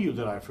tell you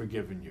that I've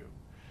forgiven you.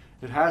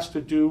 It has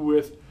to do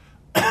with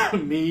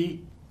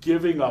me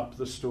giving up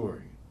the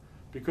story.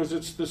 Because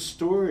it's the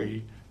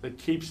story that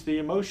keeps the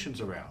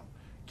emotions around,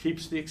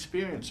 keeps the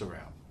experience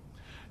around.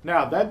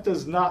 Now, that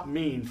does not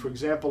mean, for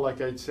example,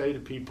 like I'd say to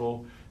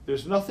people,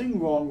 there's nothing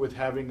wrong with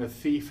having a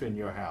thief in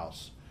your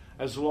house,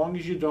 as long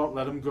as you don't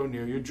let him go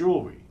near your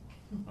jewelry,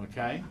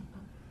 okay?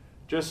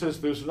 Just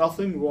as there's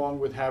nothing wrong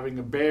with having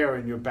a bear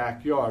in your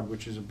backyard,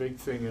 which is a big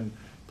thing in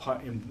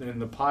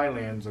the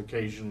Pylands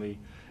occasionally,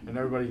 and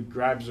everybody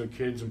grabs their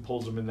kids and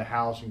pulls them in the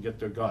house and get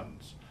their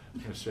guns,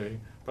 you see?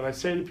 But I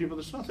say to people,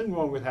 there's nothing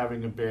wrong with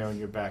having a bear in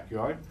your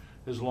backyard,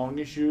 as long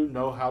as you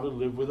know how to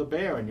live with a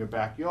bear in your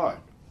backyard.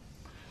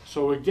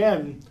 So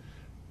again,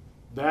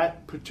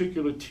 that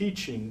particular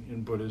teaching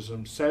in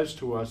Buddhism says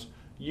to us,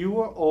 you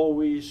are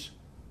always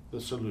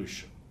the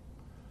solution.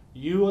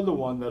 You are the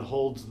one that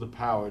holds the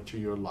power to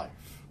your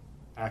life.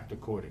 Act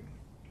accordingly.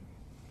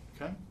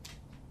 Okay?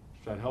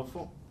 Is that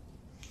helpful?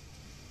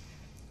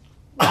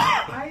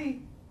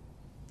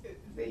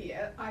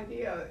 The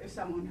idea, if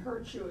someone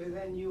hurts you,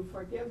 then you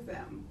forgive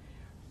them.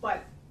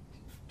 But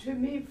to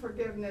me,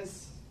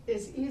 forgiveness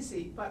is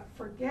easy, but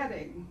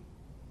forgetting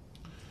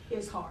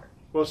is hard.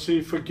 Well,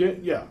 see,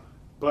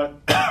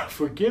 but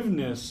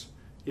forgiveness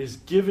is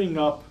giving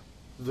up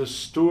the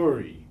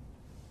story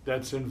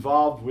that's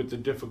involved with the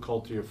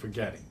difficulty of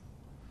forgetting.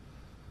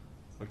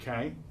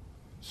 Okay?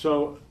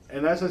 So,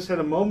 and as I said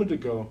a moment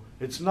ago,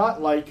 it's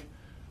not like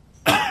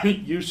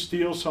you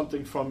steal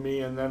something from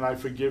me and then I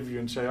forgive you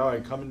and say, all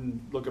right, come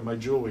and look at my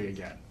jewelry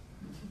again.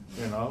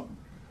 You know?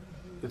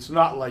 It's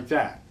not like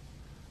that.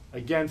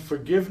 Again,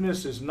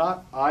 forgiveness is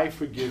not I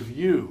forgive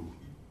you.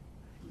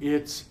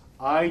 It's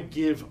I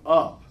give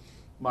up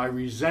my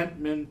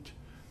resentment,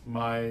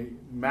 my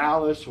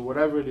malice, or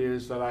whatever it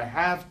is that I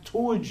have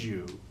towards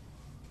you,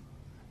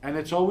 and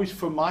it's always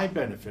for my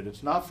benefit.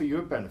 It's not for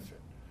your benefit.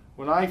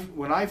 When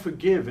I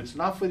forgive, it's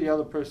not for the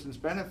other person's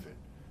benefit.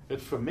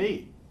 It's for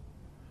me.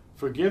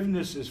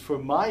 Forgiveness is for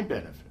my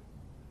benefit.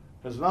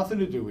 It has nothing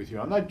to do with you.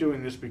 I'm not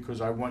doing this because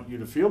I want you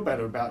to feel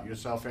better about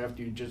yourself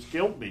after you just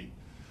killed me.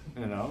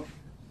 You know?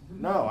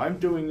 No, I'm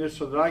doing this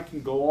so that I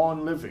can go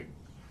on living,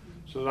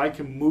 so that I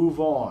can move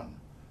on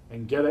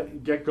and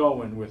get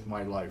going with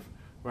my life,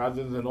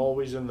 rather than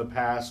always in the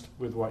past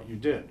with what you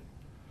did.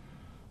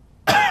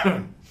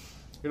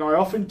 You know, I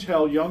often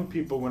tell young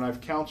people when I've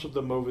counseled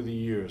them over the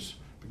years,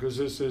 because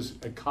this is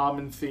a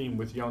common theme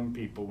with young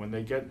people, when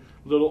they get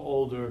a little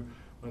older,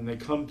 when they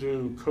come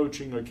to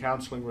coaching or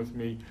counseling with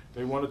me,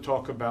 they want to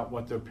talk about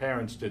what their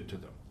parents did to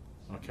them,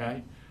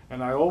 okay?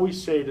 And I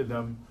always say to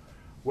them,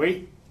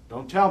 wait,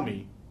 don't tell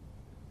me,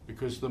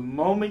 because the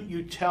moment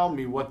you tell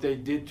me what they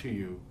did to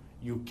you,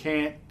 you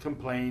can't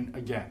complain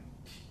again.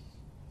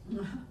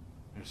 You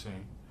see?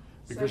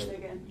 Because Say it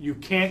again. you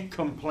can't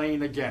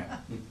complain again,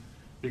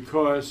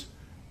 because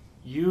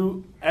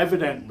you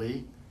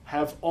evidently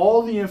have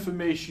all the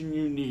information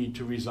you need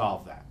to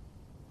resolve that,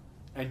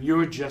 and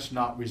you're just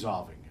not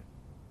resolving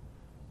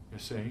it. You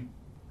see?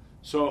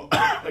 So,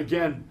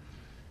 again,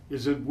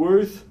 is it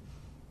worth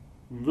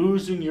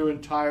losing your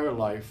entire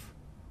life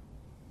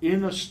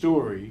in a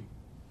story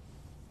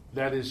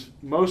that is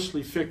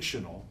mostly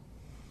fictional,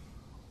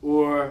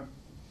 or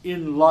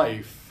in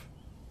life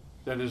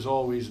that is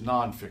always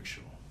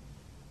non-fictional?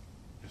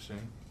 You see?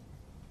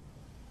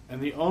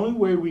 And the only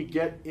way we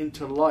get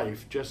into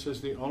life, just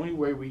as the only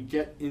way we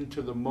get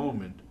into the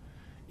moment,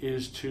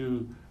 is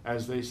to,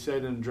 as they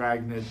said in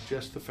Dragnet,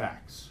 just the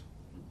facts.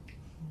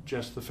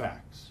 Just the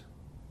facts.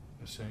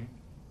 You see?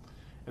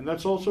 And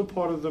that's also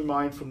part of the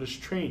mindfulness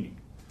training.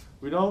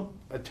 We don't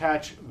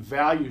attach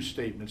value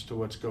statements to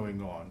what's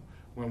going on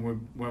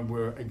when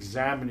we're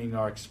examining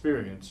our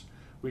experience.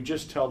 We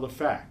just tell the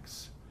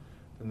facts.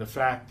 And the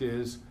fact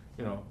is,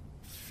 you know,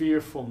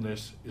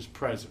 fearfulness is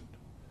present.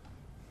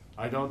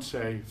 I don't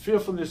say,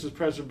 fearfulness is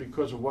present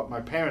because of what my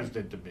parents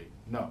did to me.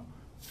 No,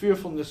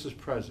 fearfulness is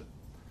present.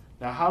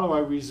 Now, how do I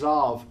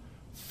resolve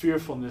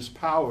fearfulness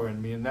power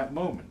in me in that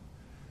moment?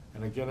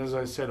 And again, as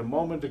I said a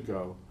moment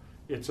ago,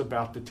 it's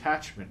about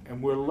detachment.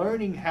 And we're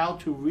learning how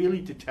to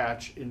really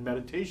detach in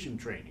meditation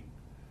training.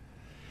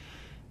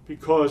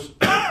 Because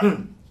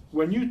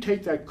when you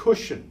take that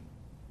cushion,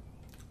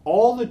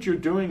 all that you're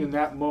doing in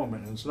that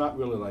moment, and it's not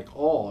really like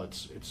all,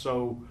 it's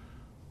so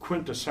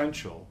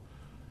quintessential,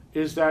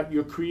 is that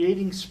you're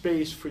creating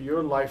space for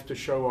your life to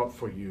show up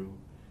for you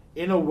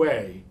in a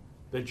way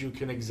that you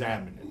can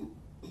examine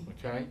it,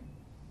 okay?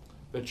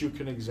 That you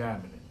can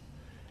examine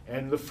it.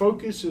 And the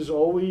focus is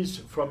always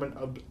from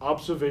an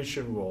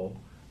observation role,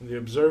 and the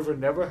observer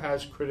never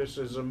has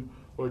criticism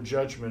or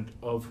judgment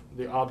of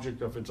the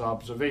object of its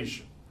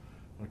observation,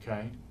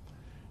 okay?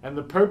 And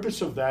the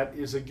purpose of that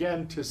is,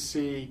 again, to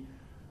see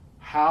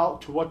how,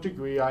 to what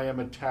degree I am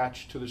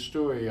attached to the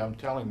story I'm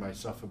telling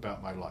myself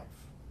about my life.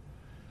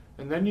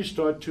 And then you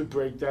start to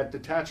break that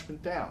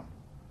detachment down.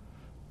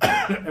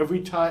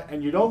 Every time,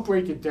 and you don't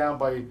break it down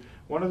by,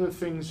 one of the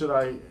things that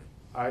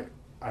I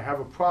have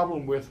a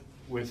problem with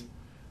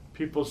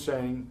people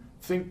saying,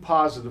 think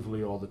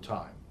positively all the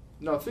time.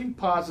 No, think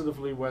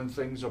positively when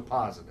things are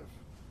positive,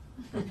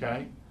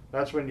 okay?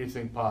 That's when you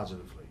think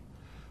positively.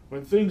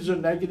 When things are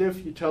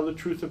negative, you tell the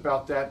truth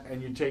about that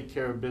and you take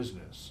care of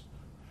business.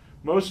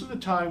 Most of the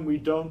time we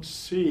don't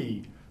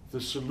see the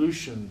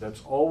solution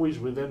that's always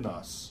within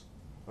us,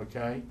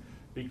 okay?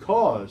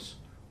 Because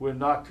we're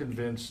not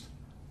convinced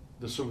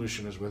the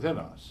solution is within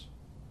us.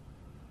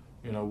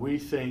 You know, we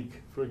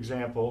think, for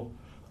example,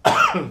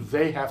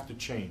 they have to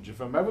change. If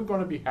I'm ever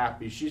going to be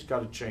happy, she's got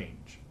to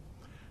change.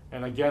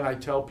 And again, I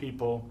tell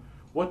people,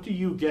 what do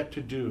you get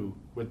to do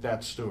with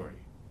that story?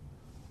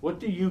 What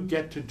do you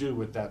get to do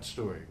with that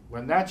story?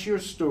 When that's your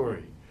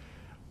story,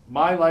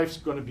 my life's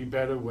going to be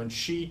better when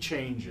she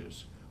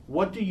changes.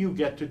 What do you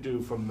get to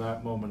do from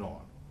that moment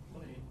on?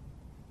 Blame.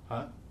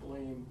 Huh?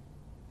 Blame.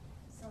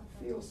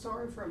 Feel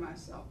sorry for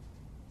myself.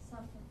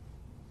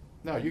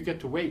 No, you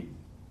get to wait.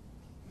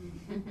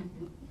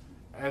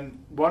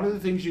 And one of the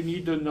things you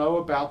need to know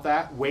about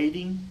that,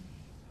 waiting,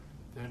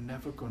 they're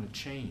never going to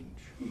change.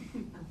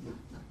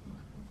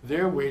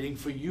 They're waiting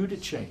for you to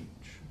change.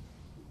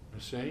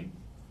 You see?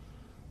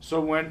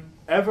 So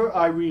whenever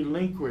I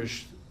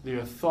relinquish the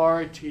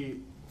authority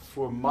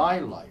for my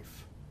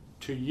life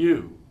to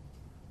you,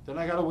 then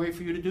I got to wait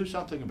for you to do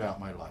something about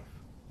my life.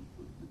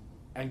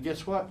 And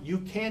guess what? You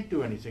can't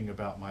do anything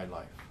about my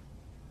life.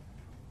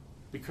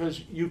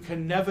 Because you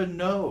can never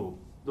know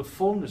the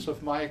fullness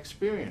of my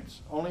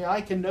experience. Only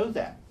I can know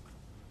that.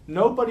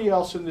 Nobody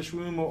else in this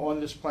room or on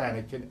this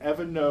planet can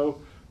ever know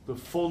the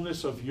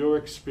fullness of your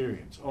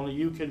experience. Only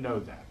you can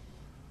know that.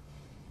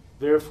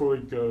 Therefore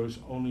it goes,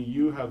 only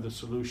you have the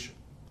solution.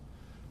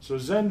 So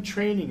Zen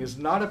training is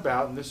not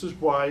about, and this is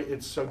why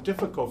it's so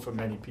difficult for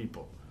many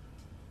people.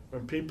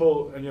 When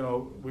people, and you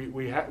know,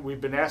 we've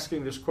been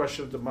asking this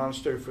question at the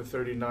monastery for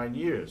 39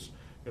 years.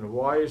 You know,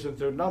 why isn't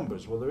there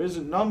numbers? Well, there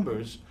isn't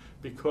numbers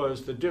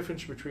because the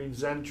difference between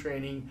Zen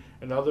training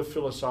and other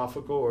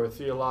philosophical or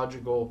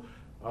theological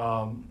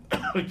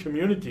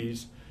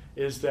communities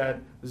is that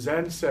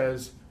Zen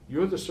says,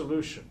 you're the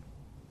solution.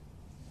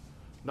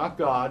 Not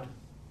God,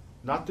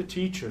 not the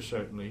teacher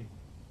certainly,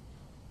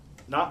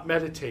 not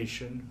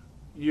meditation,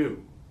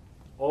 you.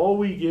 All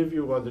we give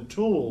you are the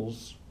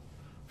tools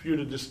for you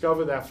to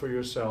discover that for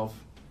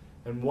yourself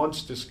and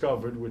once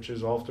discovered, which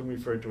is often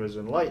referred to as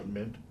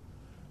enlightenment,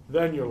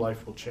 then your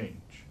life will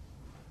change.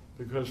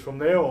 Because from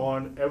there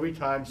on, every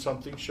time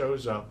something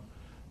shows up,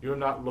 you're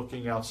not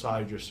looking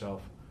outside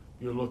yourself.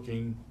 You're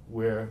looking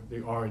where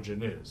the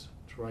origin is.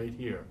 It's right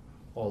here,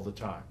 all the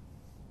time.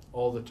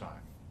 All the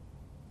time.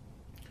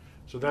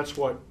 So that's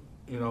what,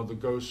 the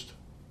ghost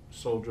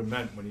soldier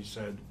meant when he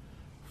said,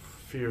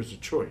 fear is a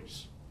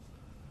choice.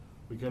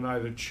 We can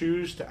either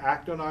choose to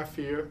act on our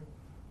fear,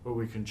 or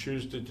we can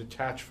choose to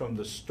detach from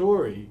the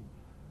story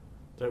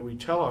that we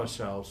tell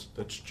ourselves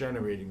that's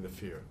generating the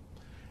fear.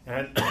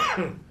 And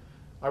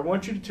I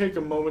want you to take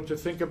a moment to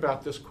think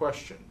about this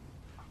question.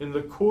 In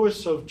the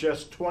course of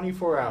just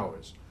 24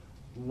 hours,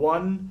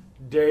 one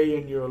day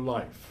in your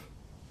life,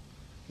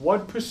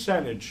 what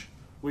percentage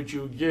would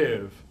you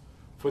give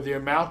for the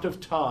amount of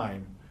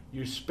time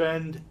you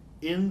spend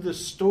in the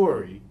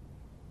story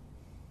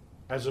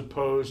as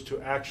opposed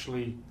to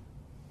actually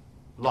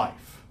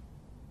life?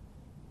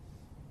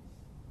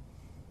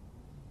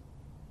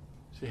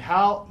 See,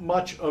 how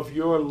much of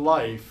your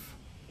life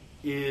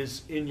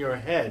is in your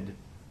head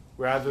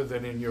rather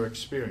than in your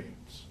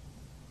experience?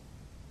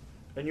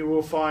 And you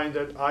will find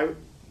that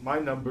my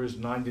number is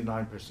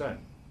 99%.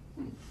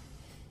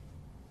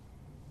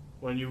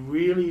 When you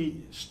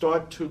really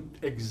start to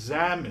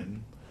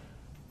examine,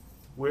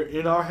 we're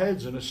in our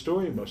heads in a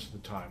story most of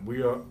the time.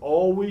 We are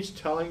always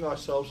telling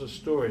ourselves a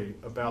story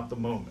about the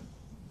moment.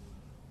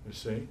 You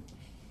see?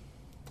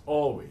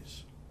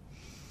 Always.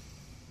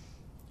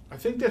 I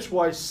think that's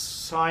why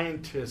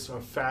scientists are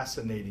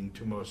fascinating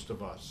to most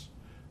of us,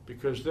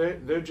 because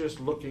they're just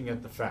looking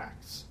at the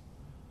facts.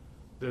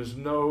 There's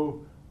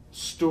no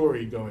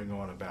story going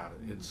on about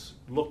it. It's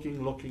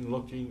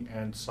looking,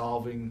 and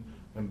solving,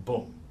 and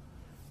boom.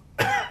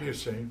 You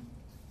see?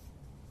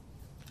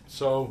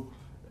 So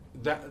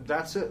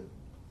that's it.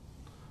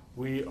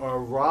 We are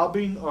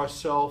robbing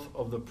ourselves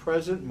of the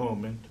present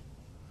moment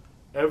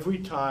every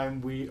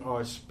time we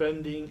are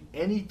spending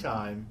any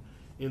time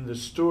in the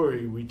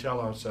story we tell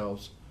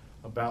ourselves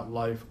about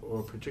life,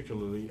 or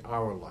particularly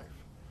our life.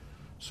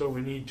 So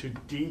we need to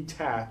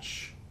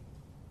detach,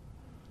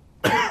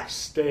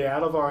 stay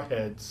out of our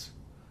heads,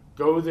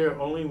 go there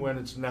only when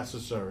it's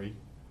necessary.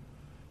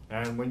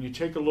 And when you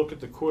take a look at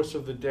the course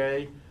of the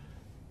day,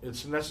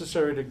 it's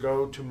necessary to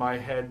go to my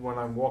head when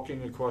I'm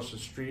walking across the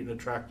street and a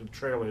tractor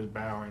trailer is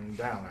bearing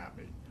down at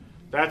me.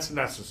 That's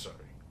necessary,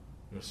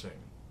 you see.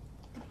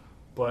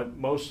 But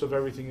most of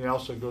everything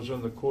else that goes on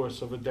in the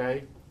course of a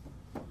day,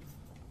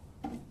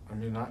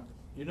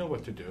 you know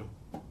what to do.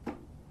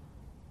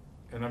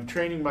 And I'm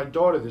training my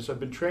daughter this. I've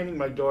been training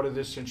my daughter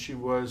this since she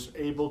was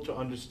able to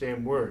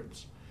understand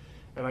words.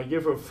 And I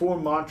give her 4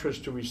 mantras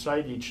to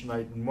recite each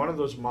night, and one of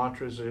those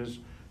mantras is,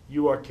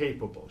 you are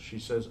capable. She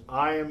says,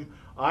 I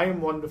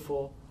am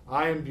wonderful,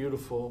 I am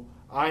beautiful,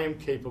 I am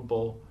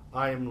capable,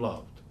 I am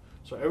loved.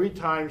 So every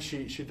time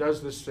she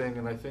does this thing,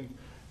 and I think,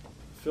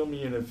 fill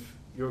me in if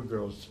your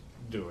girls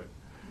do it,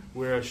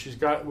 where she's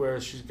got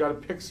to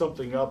pick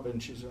something up,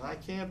 and she says, I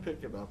can't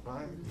pick it up.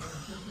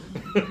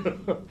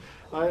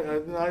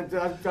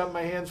 I've got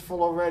my hands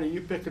full already.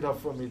 You pick it up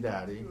for me,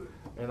 Daddy.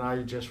 And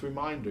I just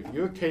remind her,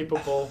 you're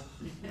capable,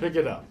 pick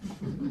it up.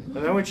 And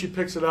then when she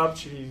picks it up,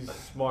 she's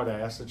smart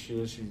ass that she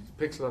is, she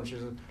picks it up and she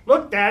says,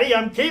 look, Daddy,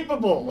 I'm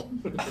capable.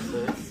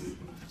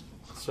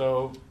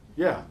 So,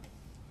 yeah,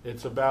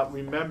 it's about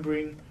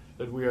remembering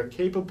that we are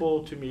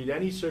capable to meet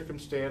any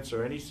circumstance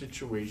or any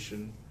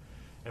situation,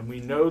 and we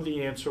know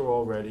the answer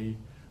already,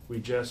 we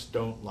just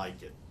don't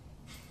like it.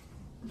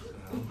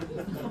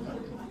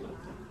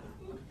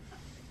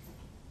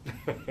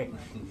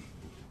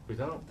 We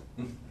don't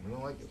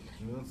like it.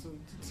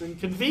 It's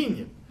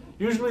inconvenient.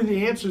 Usually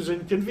the answer is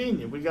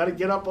inconvenient. We got to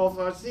get up off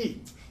our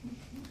seat.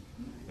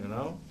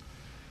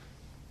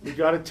 We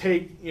got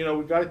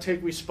to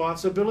take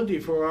responsibility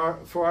for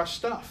our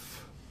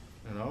stuff.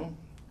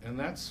 And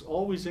that's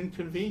always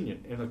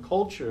inconvenient in a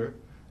culture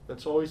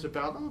that's always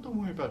about, oh, don't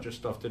worry about your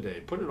stuff today.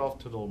 Put it off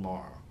till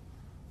tomorrow.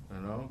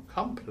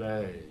 Come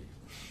play.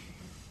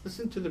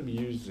 Listen to the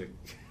music.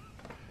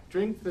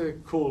 Drink the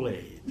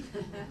Kool-Aid.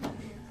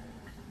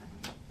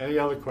 Any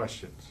other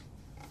questions?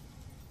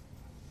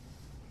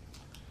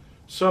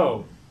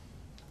 So,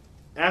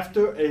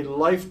 after a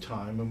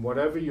lifetime, and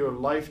whatever your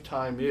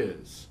lifetime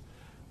is,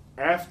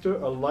 after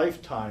a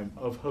lifetime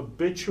of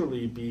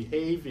habitually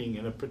behaving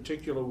in a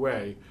particular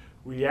way,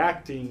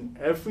 reacting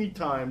every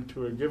time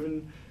to a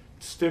given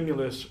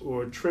stimulus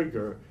or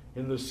trigger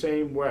in the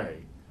same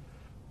way,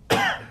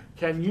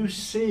 can you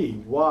see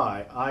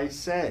why I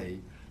say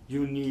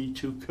you need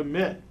to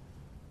commit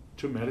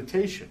to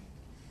meditation?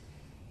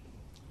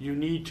 You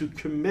need to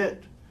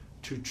commit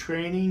to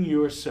training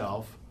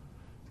yourself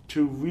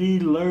to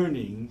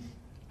relearning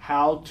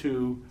how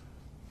to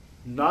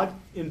not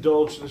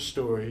indulge the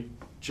story,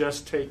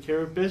 just take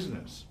care of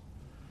business.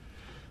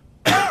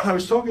 I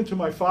was talking to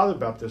my father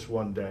about this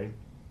one day,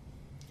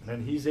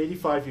 and he's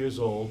 85 years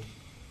old,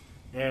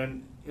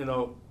 and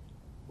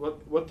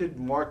what did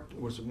Mark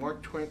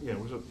Twain? Yeah,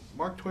 was it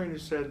Mark Twain who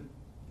said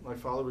my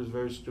father was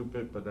very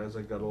stupid, but as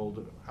I got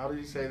older, how did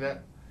he say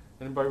that?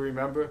 Anybody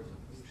remember?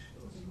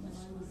 When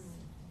I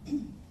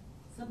was,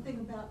 something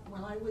about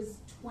when I was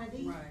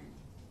 20. Right.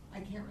 I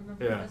can't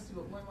remember the Yeah. rest of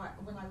it.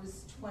 When I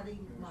was 20,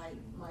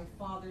 my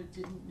father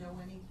didn't know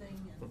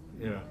anything,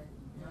 and Yeah.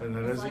 and And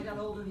then as as I he- got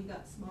older, he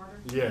got smarter.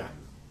 Yeah.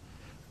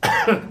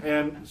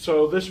 And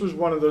so this was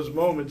one of those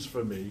moments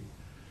for me,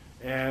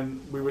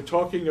 and we were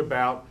talking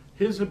about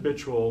his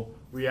habitual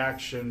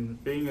reaction,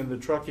 being in the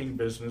trucking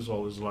business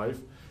all his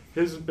life.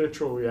 His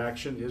habitual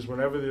reaction is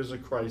whenever there's a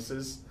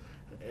crisis,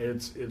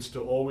 it's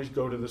to always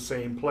go to the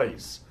same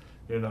place.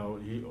 You know,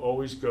 he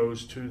always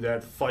goes to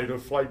that fight or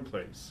flight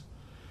place.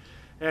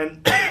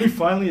 And he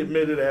finally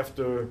admitted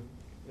after,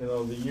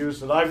 the years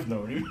that I've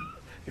known him,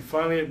 he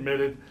finally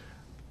admitted,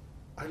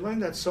 I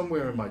learned that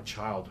somewhere in my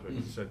childhood,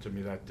 he said to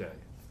me that day.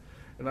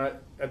 And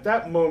at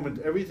that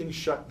moment, everything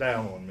shut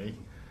down on me.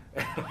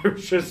 And I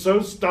was just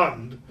so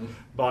stunned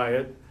by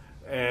it.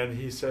 And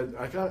he said,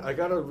 I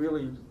got to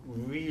really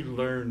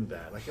relearn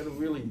that. I got to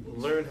really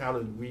learn how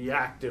to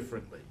react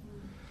differently.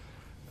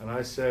 And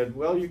I said,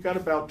 well, you've got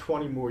about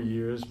 20 more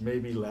years,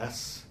 maybe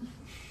less.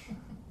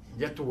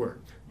 Get to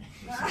work.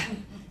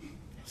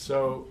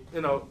 So,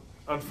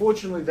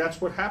 unfortunately,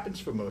 that's what happens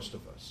for most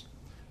of us.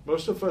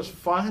 Most of us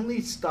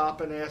finally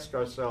stop and ask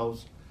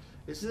ourselves,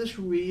 is this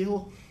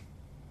real?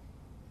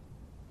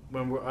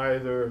 When we're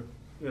either,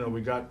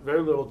 we got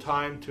very little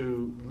time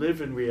to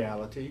live in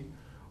reality,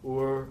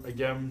 or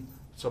again,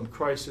 some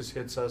crisis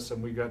hits us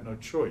and we got no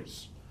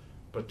choice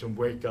but to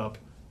wake up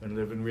and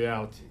live in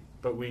reality.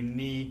 But we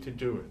need to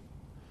do it.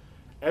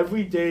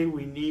 Every day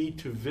we need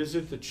to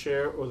visit the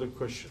chair or the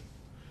cushion.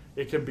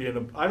 It can be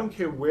I don't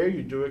care where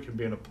you do it, can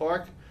be in a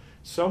park,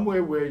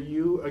 somewhere where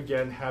you,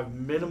 again, have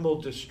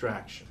minimal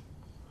distraction.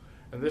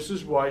 And this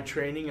is why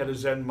training at a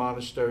Zen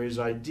monastery is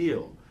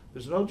ideal.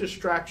 There's no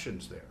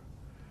distractions there.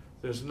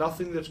 There's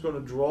nothing that's going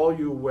to draw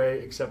you away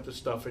except the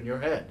stuff in your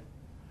head.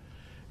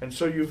 And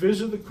so you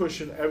visit the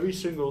cushion every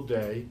single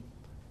day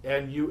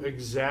and you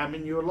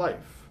examine your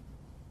life.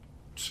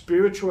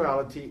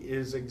 Spirituality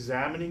is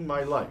examining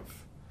my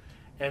life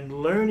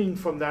and learning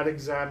from that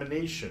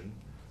examination,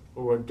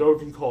 or what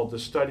Dogen called the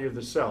study of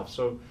the self.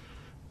 So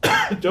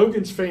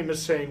Dogen's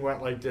famous saying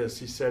went like this.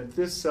 He said,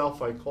 this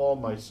self I call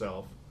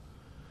myself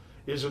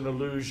is an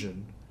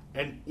illusion,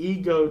 and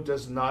ego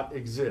does not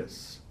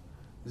exist.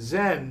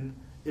 Zen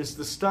is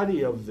the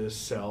study of this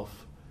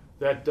self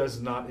that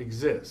does not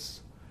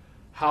exist.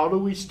 How do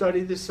we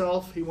study the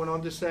self, he went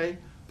on to say?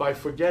 By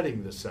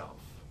forgetting the self.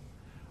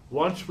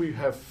 Once we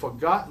have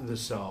forgotten the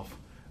self,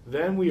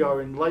 then we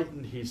are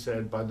enlightened, he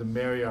said, by the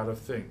myriad of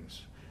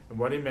things. And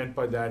what he meant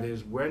by that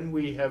is when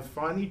we have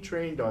finally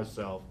trained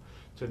ourselves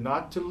to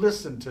not to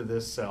listen to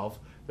this self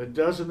that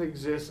doesn't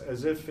exist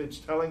as if it's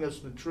telling us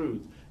the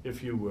truth,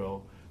 if you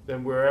will,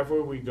 then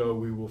wherever we go,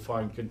 we will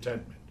find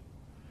contentment.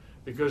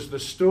 Because the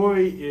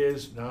story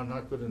is, no,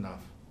 not good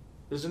enough.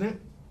 Isn't it?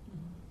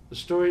 The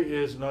story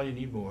is, no, you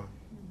need more.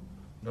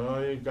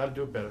 No, you got to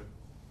do it better.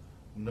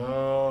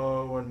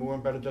 No, when more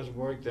and better doesn't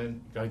work,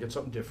 then you got to get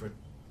something different.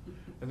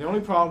 And the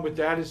only problem with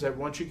that is that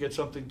once you get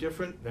something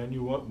different, then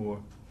you want more.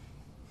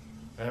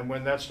 And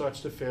when that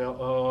starts to fail,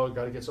 oh,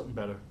 got to get something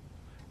better.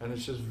 And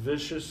it's this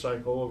vicious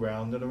cycle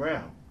around and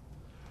around.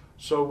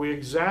 So we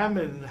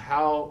examine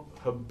how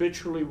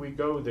habitually we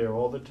go there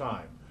all the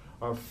time.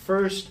 Our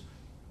first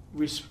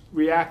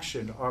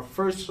reaction, our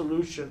first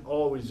solution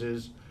always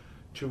is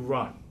to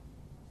run,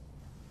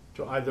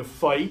 to either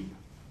fight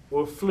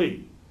or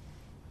flee.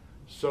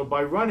 So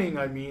by running,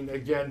 I mean,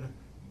 again,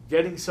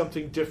 getting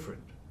something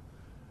different.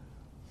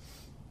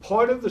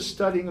 Part of the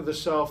studying of the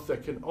self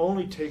that can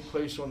only take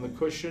place on the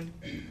cushion,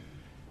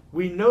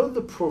 we know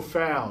the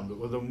profound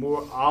or the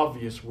more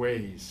obvious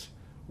ways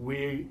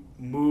we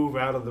move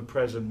out of the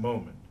present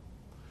moment.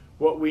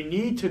 What we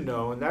need to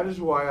know, and that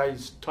is why I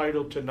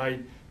titled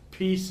tonight,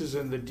 Peace is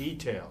in the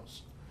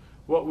Details.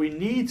 What we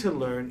need to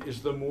learn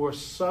is the more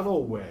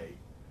subtle way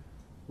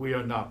we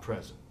are not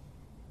present.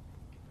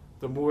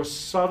 The more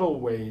subtle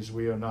ways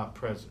we are not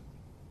present.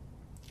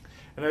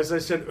 And as I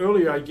said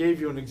earlier, I gave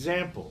you an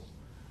example.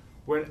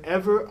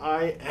 Whenever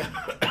I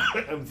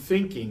am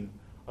thinking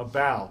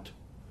about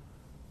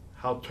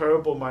how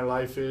terrible my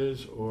life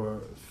is,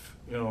 or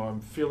I'm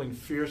feeling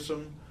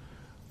fearsome,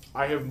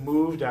 I have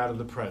moved out of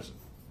the present.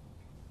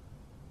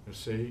 You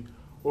see?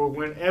 Or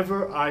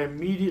whenever I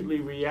immediately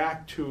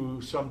react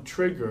to some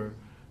trigger,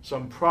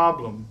 some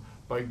problem,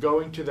 by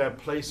going to that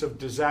place of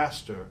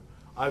disaster,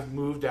 I've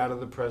moved out of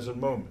the present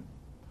moment.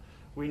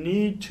 We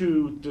need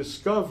to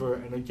discover,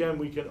 and again,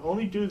 we can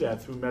only do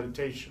that through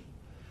meditation,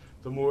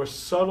 the more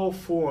subtle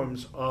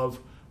forms of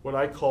what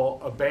I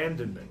call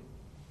abandonment.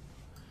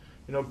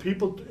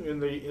 People in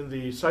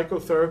the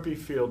psychotherapy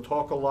field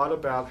talk a lot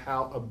about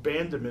how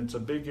abandonment's a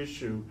big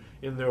issue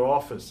in their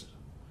office.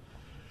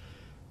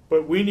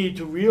 But we need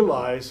to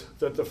realize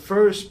that the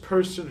first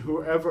person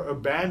who ever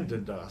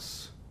abandoned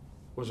us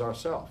was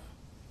ourselves.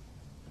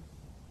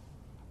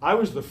 I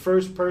was the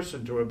first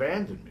person to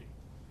abandon me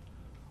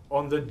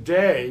on the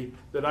day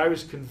that I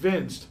was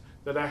convinced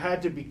that I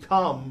had to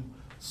become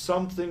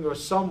something or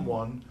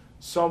someone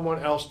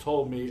else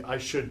told me I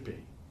should be.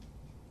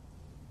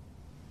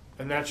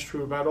 And that's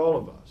true about all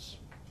of us.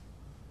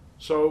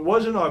 So it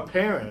wasn't our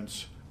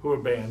parents who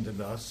abandoned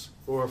us,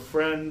 or a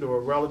friend or a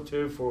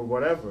relative or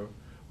whatever.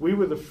 We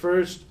were the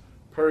first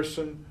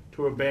person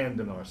to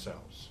abandon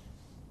ourselves.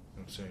 You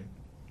know what I'm saying?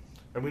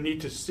 And we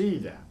need to see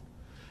that.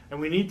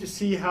 And we need to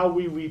see how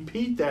we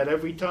repeat that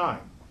every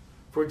time.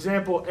 For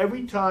example,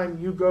 every time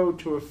you go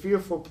to a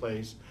fearful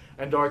place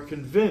and are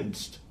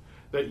convinced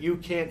that you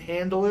can't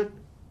handle it,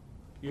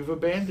 you've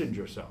abandoned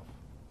yourself.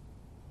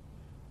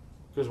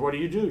 Because what do?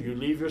 You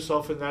leave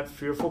yourself in that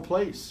fearful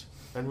place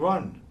and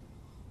run.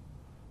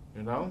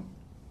 You know?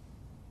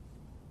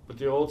 But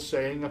the old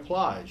saying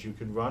applies. You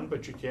can run,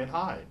 but you can't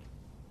hide.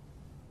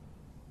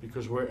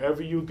 Because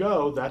wherever you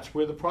go, that's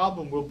where the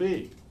problem will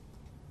be.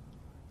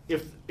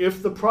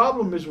 If the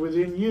problem is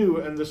within you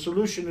and the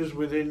solution is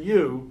within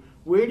you,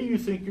 where do you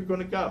think you're going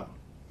to go?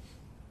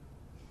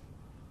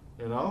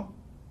 You know?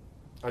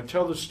 I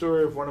tell the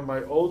story of one of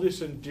my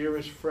oldest and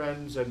dearest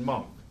friends and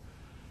monk.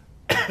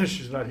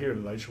 She's not here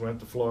tonight. She went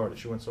to Florida.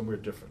 She went somewhere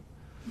different.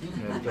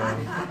 And,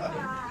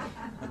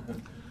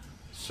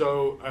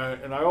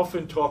 and I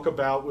often talk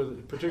about,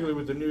 particularly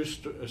with the new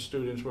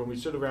students, when we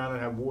sit around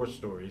and have war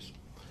stories,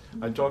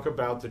 I talk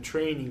about the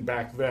training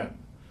back then,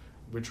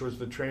 which was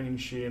the training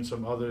she and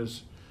some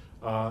others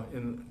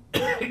in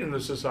the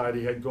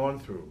society had gone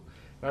through.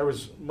 I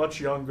was much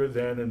younger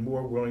then and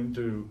more willing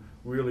to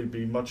really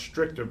be much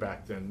stricter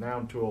back then. Now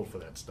I'm too old for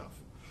that stuff.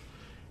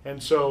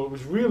 And so it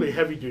was really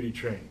heavy-duty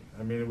training.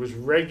 I mean, it was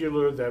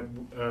regular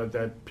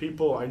that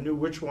people, I knew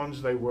which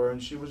ones they were,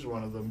 and she was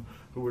one of them,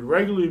 who would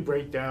regularly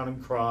break down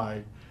and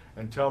cry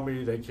and tell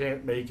me they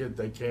can't make it,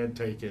 they can't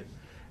take it.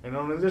 And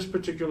on this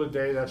particular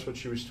day, that's what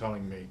she was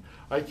telling me.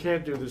 I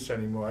can't do this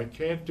anymore. I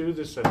can't do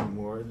this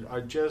anymore. I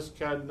just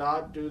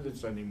cannot do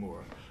this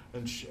anymore.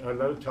 And I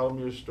let her tell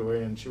me her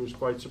story, and she was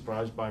quite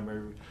surprised by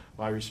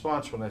my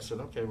response when I said,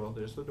 okay, well,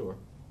 there's the door.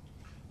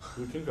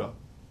 You can go.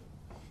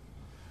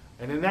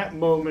 And in that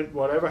moment,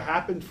 whatever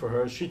happened for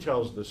her, she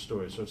tells this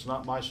story, so it's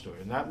not my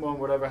story. In that moment,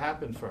 whatever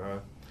happened for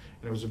her,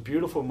 and it was a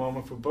beautiful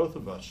moment for both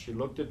of us. She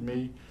looked at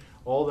me,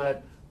 all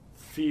that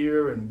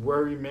fear and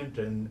worriment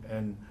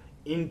and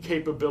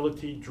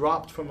incapability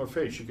dropped from her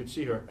face. You could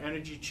see her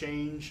energy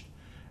changed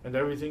and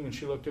everything, and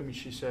she looked at me,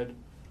 she said,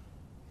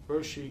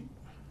 Roshi,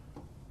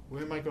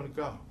 where am I going to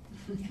go?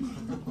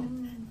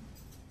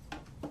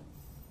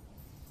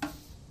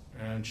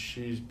 And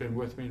she's been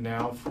with me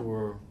now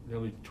for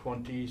nearly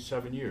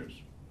 27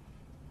 years.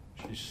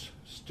 She's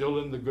still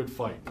in the good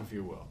fight, if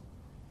you will.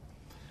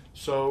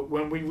 So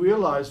when we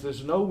realize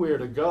there's nowhere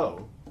to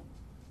go,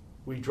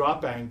 we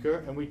drop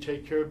anchor and we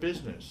take care of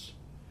business.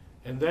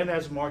 And then,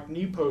 as Mark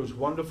Nepo's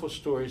wonderful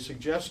story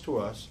suggests to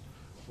us,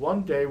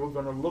 one day we're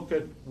going to look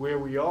at where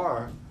we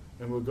are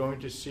and we're going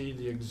to see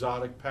the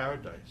exotic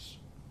paradise,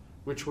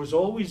 which was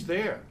always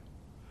there,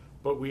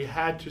 but we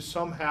had to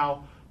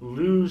somehow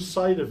lose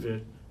sight of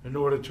it in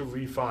order to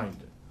re-find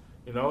it.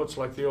 You know, it's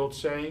like the old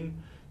saying,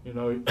 you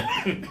know,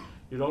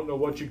 you don't know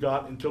what you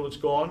got until it's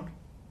gone.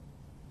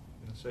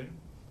 You see?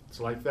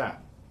 It's like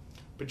that.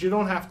 But you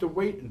don't have to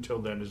wait until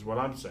then, is what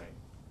I'm saying.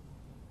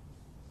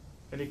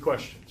 Any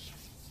questions?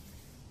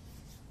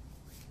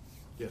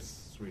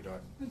 Yes,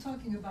 sweetheart. We're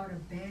talking about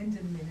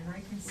abandonment, and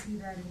I can see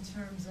that in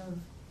terms of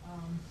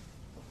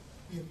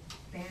we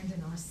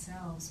abandon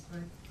ourselves,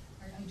 but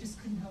I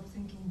just couldn't help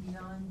thinking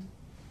beyond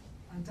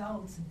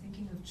adults and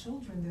thinking of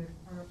children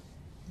that are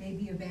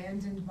maybe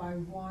abandoned by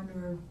one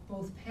or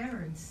both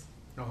parents.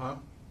 Uh-huh.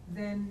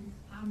 Then,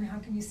 how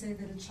can you say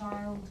that a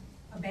child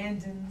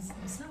abandons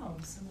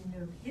themselves? I mean,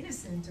 they're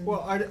innocent.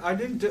 Well, I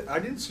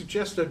didn't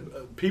suggest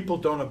that people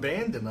don't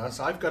abandon us.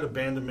 I've got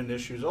abandonment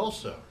issues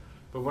also.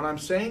 But what I'm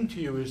saying to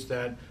you is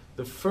that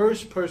the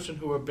first person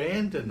who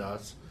abandoned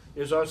us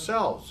is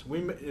ourselves.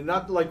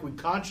 Not like we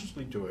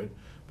consciously do it,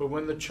 but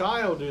when the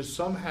child is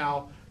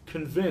somehow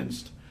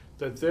convinced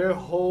that their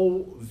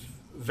whole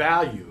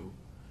value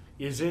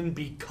is in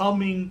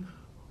becoming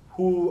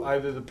who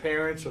either the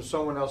parents or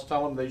someone else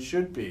tell them they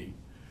should be,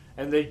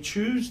 and they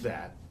choose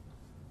that,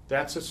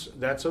 that's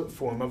a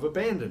form of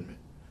abandonment.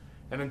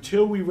 And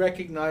until we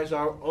recognize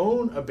our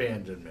own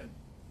abandonment,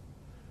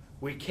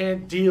 we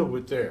can't deal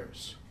with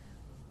theirs.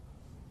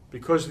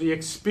 Because the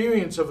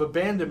experience of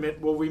abandonment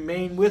will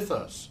remain with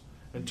us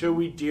until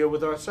we deal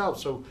with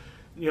ourselves. So,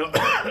 you know,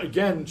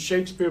 again,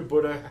 Shakespeare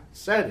Buddha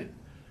said it.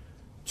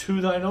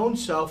 To thine own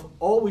self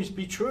always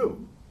be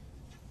true.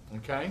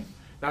 Okay?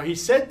 Now he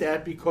said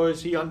that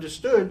because he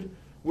understood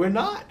we're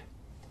not.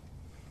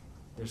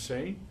 You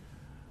see?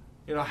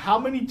 You know, how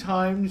many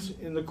times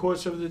in the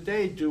course of the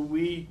day do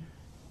we,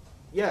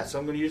 yes,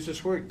 I'm going to use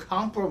this word,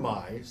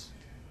 compromise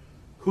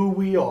who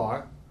we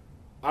are,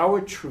 our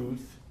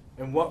truth,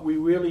 and what we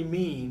really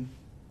mean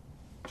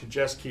to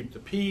just keep the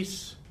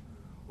peace,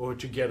 or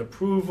to get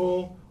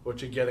approval, or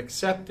to get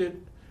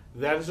accepted?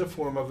 That is a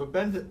form of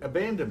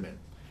abandonment.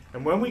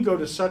 And when we go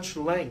to such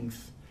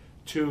length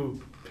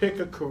to pick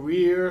a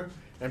career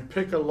and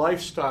pick a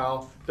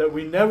lifestyle that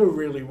we never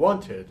really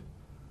wanted,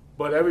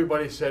 but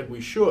everybody said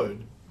we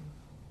should,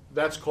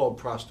 that's called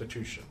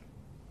prostitution.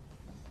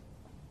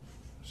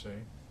 See?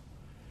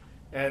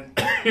 And,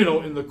 you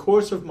know, in the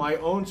course of my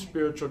own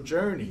spiritual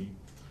journey,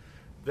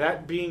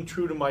 that being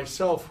true to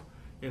myself,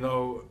 you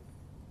know,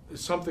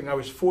 is something I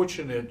was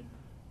fortunate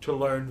to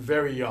learn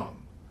very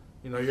young.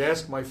 You know, you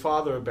ask my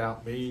father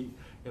about me,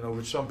 you know,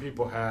 which some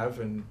people have,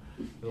 and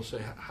they'll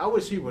say, how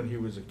was he when he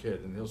was a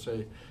kid? And he'll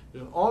say,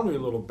 he's an ornery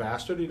little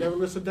bastard, he never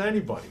listened to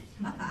anybody,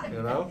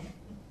 you know?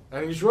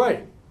 And he's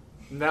right.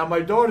 Now my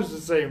daughter's the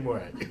same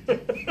way.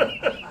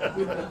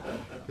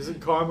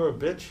 Isn't karma a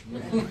bitch?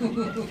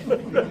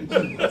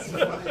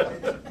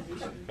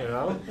 You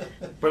know?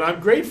 But I'm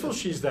grateful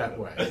she's that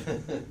way,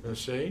 you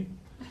see?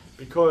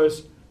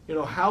 Because, you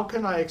know, how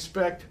can I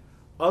expect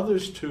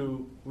others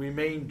to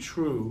remain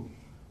true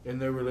in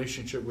their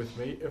relationship with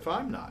me if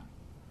I'm not?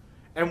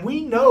 And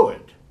we know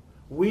it.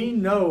 We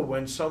know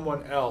when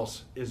someone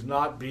else is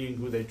not being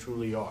who they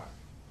truly are.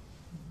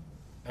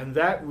 And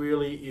that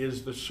really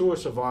is the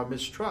source of our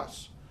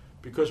mistrust.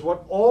 Because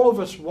what all of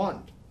us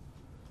want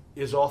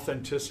is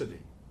authenticity.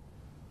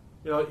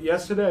 You know,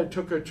 yesterday I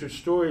took her to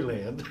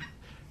Storyland,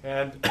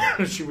 and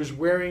she was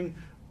wearing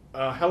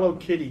a Hello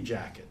Kitty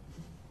jacket.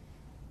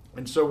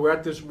 And so we're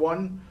at this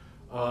one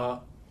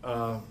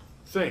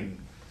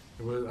thing.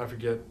 It was, I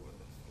forget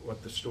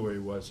what the story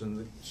was.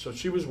 And so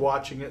she was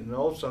watching it, and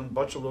all of a sudden a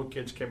bunch of little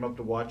kids came up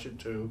to watch it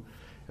too.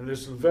 And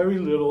this very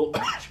little,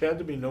 she had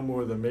to be no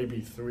more than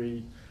maybe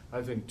 3,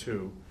 I think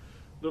 2,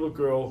 little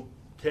girl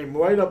came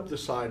right up the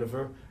side of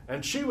her,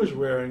 and she was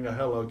wearing a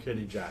Hello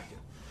Kitty jacket.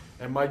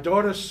 And my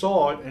daughter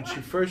saw it, and she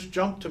first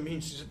jumped to me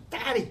and she said,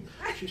 Daddy,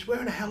 she's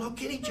wearing a Hello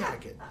Kitty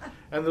jacket.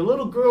 And the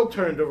little girl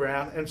turned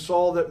around and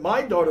saw that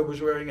my daughter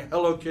was wearing a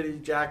Hello Kitty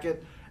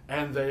jacket,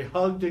 and they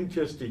hugged and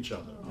kissed each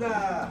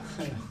other.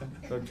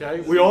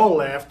 Okay? We all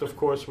laughed, of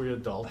course, we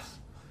adults.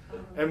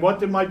 And what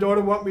did my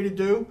daughter want me to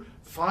do?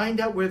 Find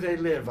out where they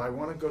live. I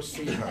want to go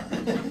see her.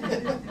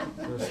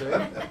 You see?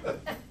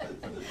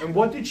 And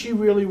what did she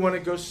really want to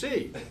go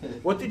see?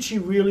 What did she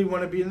really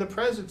want to be in the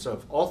presence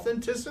of?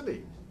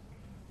 Authenticity.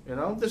 You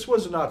know, this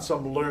was not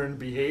some learned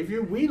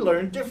behavior. We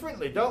learn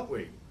differently, don't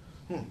we?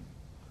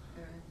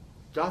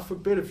 God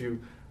forbid if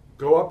you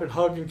go up and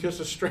hug and kiss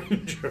a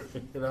stranger,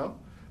 you know?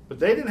 But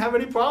they didn't have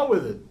any problem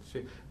with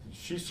it.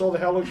 She saw the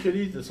Hello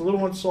Kitty, this little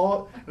one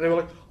saw it, and they were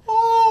like,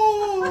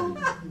 oh!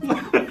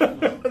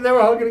 And they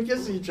were hugging and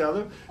kissing each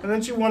other, and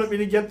then she wanted me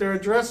to get their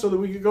address so that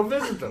we could go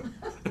visit them.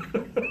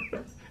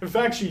 In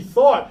fact, she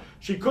thought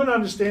she couldn't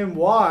understand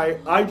why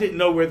I didn't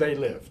know where they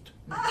lived.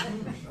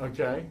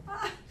 Okay?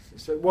 She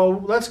said,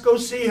 well, let's go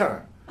see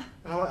her.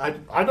 I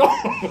don't.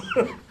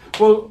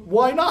 Well,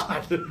 why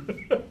not? Because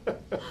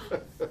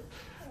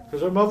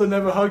her mother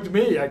never hugged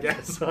me, I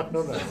guess. I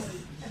don't know.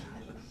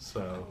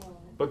 So,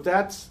 but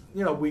that's,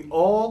 you know, we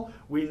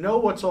know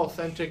what's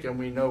authentic and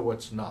we know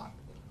what's not.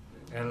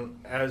 And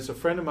as a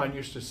friend of mine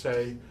used to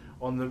say,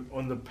 on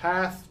the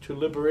path to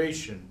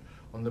liberation,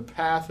 on the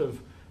path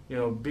of, you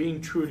know, being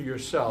true to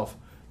yourself,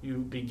 you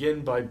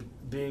begin by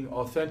being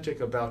authentic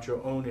about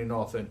your own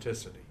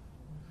inauthenticity.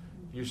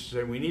 He used to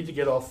say, we need to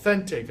get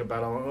authentic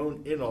about our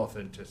own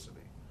inauthenticity.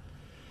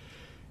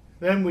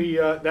 Then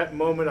that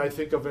moment I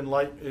think of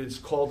is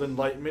called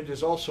enlightenment,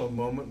 is also a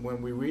moment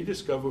when we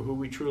rediscover who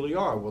we truly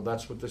are. Well,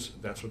 that's what the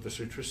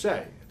sutras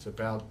say. It's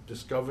about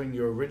discovering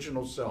your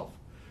original self,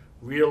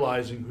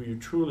 realizing who you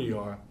truly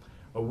are,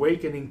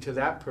 awakening to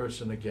that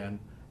person again,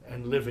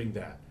 and living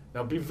that.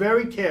 Now be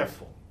very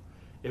careful.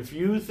 If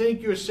you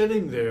think you're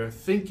sitting there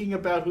thinking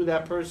about who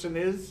that person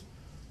is,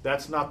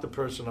 that's not the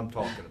person I'm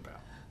talking about.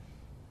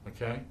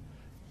 Okay?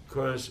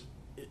 Because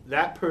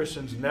that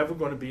person's never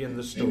going to be in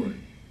the story.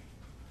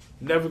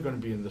 Never going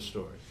to be in the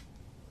story.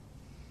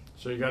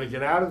 So you got to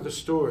get out of the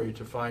story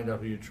to find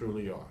out who you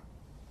truly are.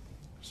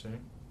 See?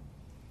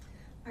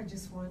 I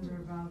just wonder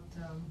about,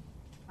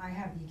 I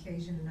have the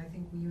occasion, and I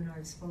think you and I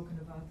have spoken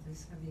about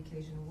this, have the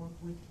occasion to work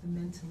with the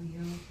mentally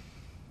ill,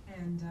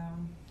 and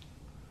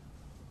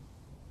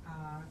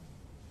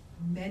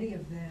many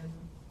of them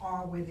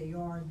are where they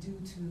are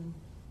due to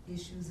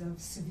issues of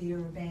severe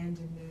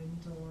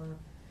abandonment or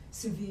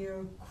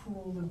severe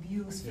cruel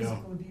abuse,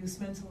 physical abuse,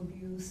 mental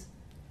abuse.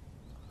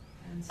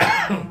 And so,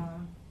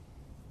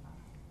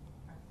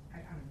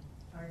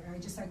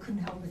 I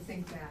couldn't help but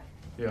think that.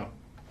 Yeah.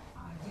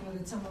 You know,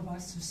 that some of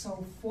us are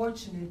so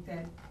fortunate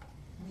that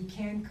we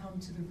can come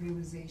to the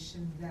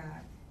realization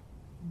that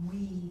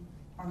we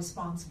are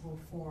responsible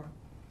for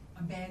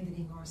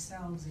abandoning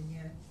ourselves, and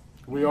yet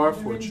We are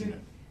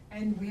fortunate.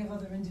 and we have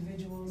other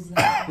individuals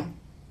that are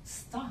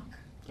stuck.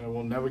 And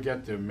we'll never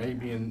get there,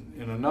 maybe in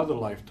another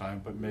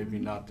lifetime, but maybe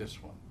not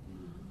this one.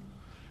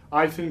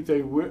 I think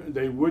they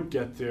would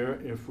get there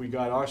if we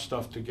got our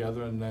stuff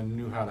together and then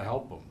knew how to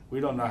help them. We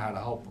don't know how to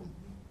help them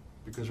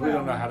because we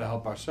don't know how to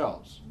help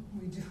ourselves.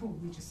 We do.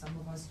 Some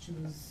of us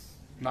choose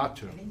not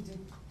to.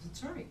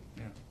 That's right.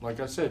 Yeah. Like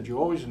I said, you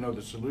always know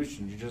the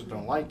solution, you just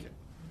don't like it.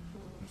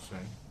 You see?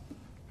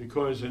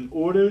 Because in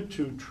order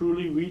to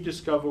truly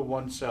rediscover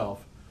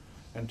oneself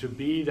and to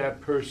be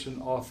that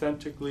person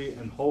authentically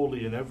and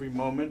wholly in every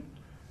moment,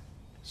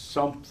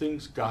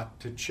 something's got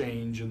to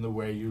change in the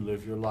way you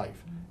live your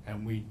life.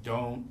 And we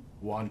don't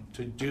want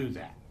to do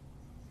that.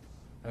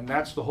 And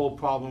that's the whole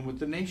problem with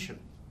the nation.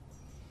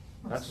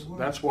 That's the word.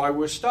 That's why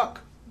we're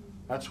stuck.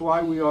 That's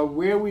why we are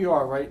where we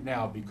are right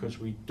now, because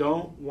we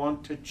don't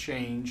want to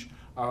change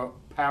our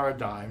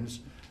paradigms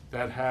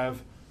that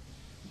have,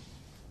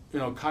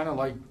 kind of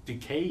like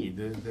decayed.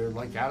 They're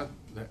like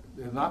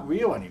they're not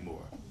real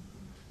anymore.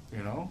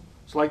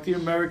 It's like the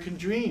American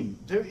dream.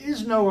 There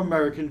is no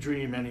American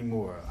dream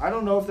anymore. I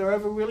don't know if there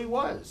ever really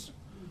was.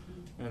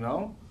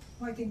 Well,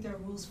 I think there are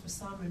rules for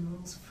some and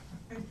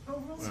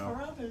rules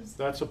for others.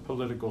 That's a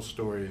political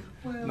story.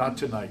 Well, Not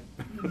tonight.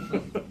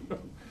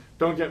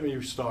 Don't get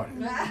me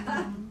started.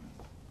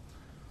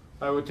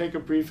 I will take a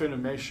brief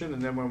intermission,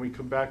 and then when we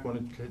come back, I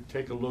want to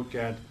take a look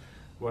at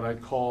what I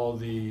call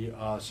the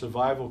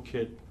survival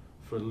kit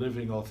for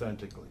living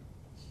authentically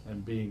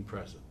and being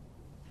present.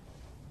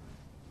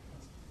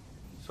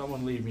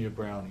 Someone leave me a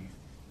brownie.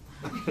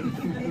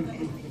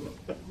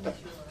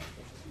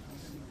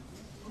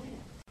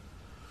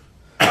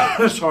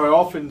 So I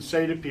often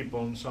say to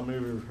people, and some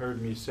of you have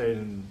heard me say it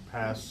in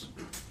past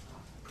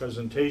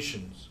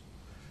presentations,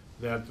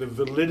 that the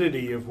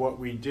validity of what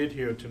we did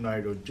here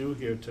tonight or do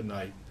here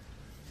tonight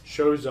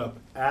shows up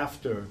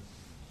after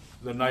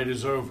the night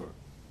is over.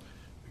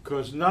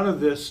 Because none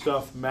of this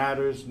stuff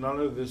matters, none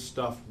of this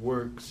stuff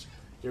works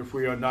if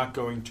we are not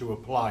going to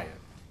apply it.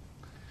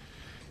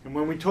 And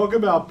when we talk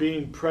about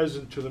being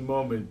present to the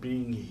moment,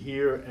 being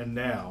here and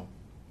now,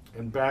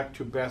 and back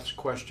to Beth's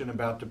question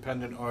about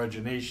dependent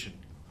origination,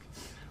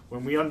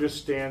 when we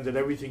understand that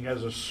everything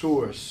has a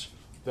source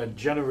that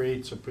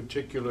generates a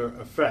particular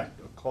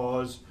effect, a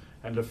cause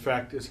and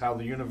effect is how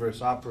the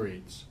universe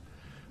operates,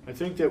 I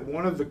think that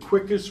one of the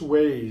quickest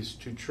ways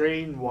to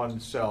train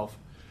oneself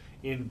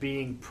in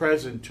being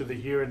present to the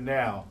here and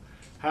now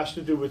has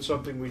to do with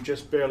something we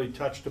just barely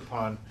touched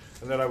upon,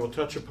 and that I will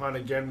touch upon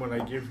again when I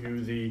give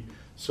you the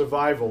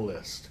survival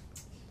list.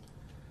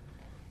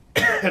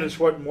 And it's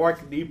what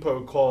Mark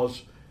Nepo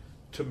calls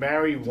to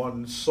marry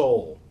one's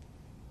soul.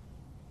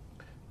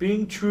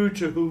 Being true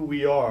to who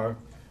we are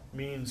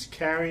means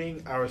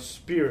carrying our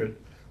spirit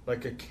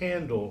like a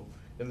candle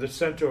in the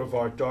center of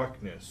our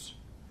darkness.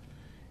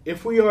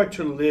 If we are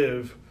to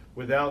live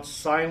without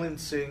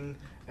silencing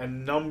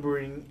and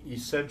numbering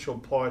essential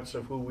parts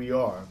of who we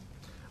are,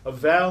 a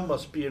vow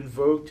must be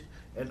invoked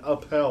and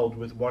upheld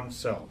with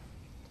oneself.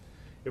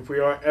 If we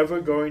are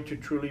ever going to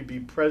truly be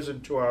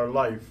present to our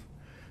life,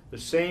 the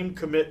same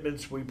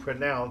commitments we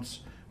pronounce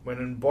when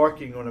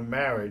embarking on a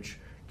marriage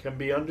can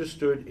be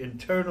understood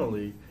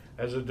internally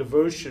as a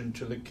devotion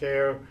to the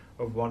care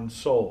of one's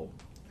soul.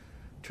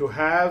 To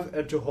have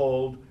and to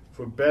hold,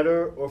 for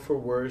better or for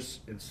worse,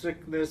 in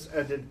sickness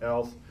and in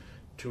health,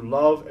 to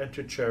love and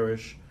to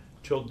cherish,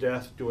 till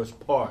death do us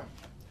part.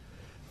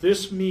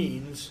 This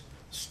means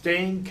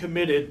staying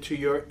committed to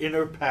your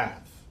inner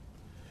path.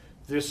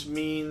 This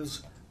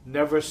means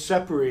never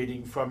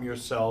separating from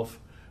yourself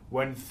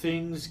when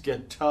things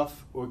get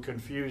tough or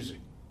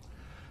confusing.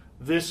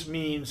 This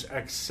means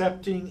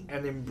accepting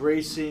and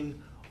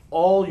embracing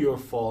all your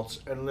faults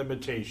and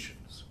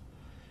limitations.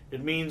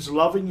 It means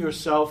loving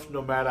yourself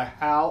no matter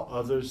how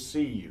others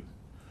see you.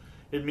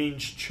 It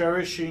means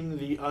cherishing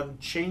the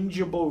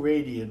unchangeable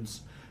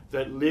radiance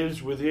that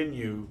lives within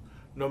you,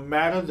 no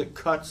matter the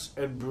cuts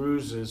and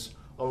bruises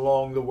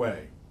along the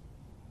way.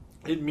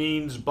 It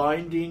means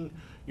binding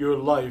your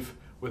life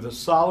with a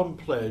solemn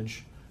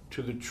pledge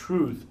to the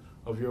truth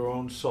of your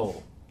own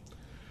soul.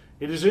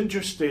 It is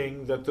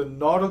interesting that the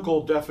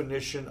nautical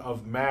definition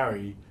of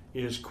marry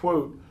is,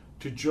 quote,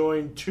 to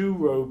join two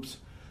ropes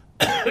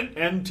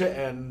end to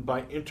end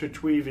by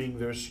interweaving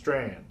their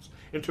strands.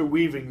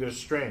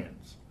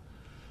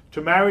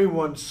 To marry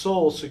one's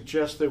soul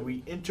suggests that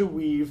we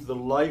interweave the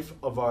life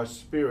of our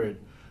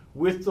spirit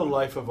with the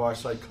life of our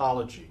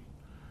psychology,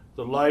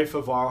 the life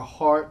of our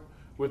heart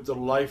with the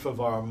life of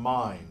our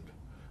mind,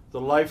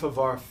 the life of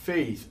our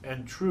faith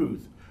and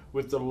truth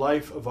with the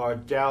life of our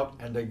doubt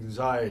and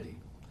anxiety.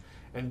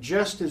 And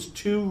just as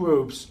two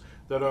ropes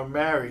that are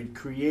married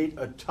create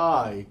a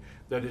tie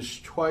that is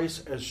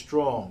twice as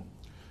strong,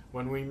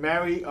 when we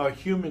marry our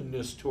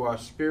humanness to our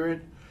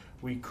spirit,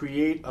 we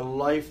create a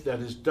life that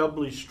is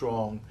doubly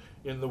strong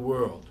in the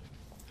world.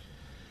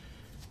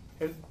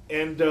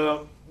 And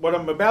what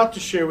I'm about to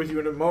share with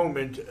you in a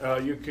moment,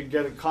 you can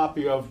get a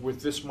copy of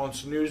with this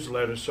month's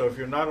newsletter. So if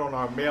you're not on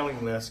our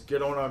mailing list,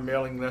 get on our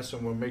mailing list,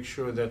 and we'll make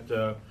sure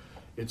that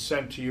it's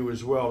sent to you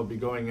as well. It'll be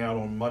going out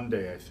on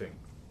Monday, I think.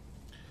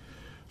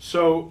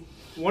 So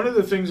one of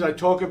the things I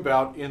talk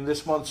about in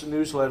this month's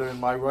newsletter in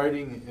my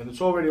writing, and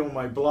it's already on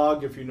my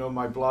blog, if you know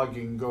my blog,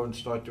 you can go and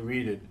start to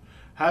read it,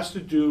 has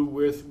to do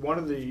with one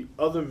of the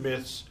other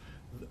myths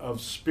of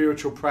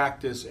spiritual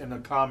practice in a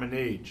common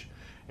age.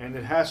 And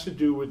it has to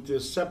do with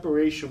this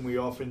separation we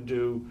often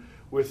do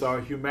with our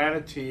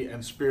humanity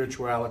and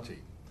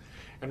spirituality.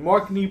 And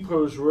Mark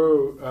Nepo's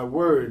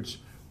words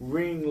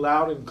ring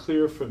loud and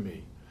clear for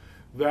me,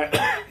 that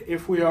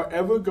if we are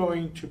ever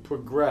going to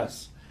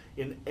progress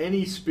in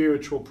any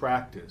spiritual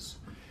practice,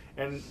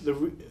 and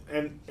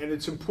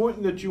it's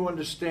important that you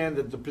understand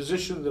that the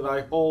position that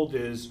I hold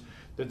is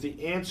that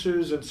the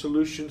answers and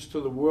solutions to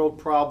the world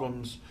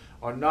problems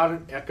are not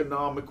an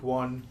economic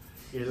one,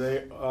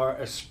 they are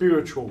a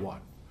spiritual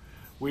one.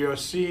 We are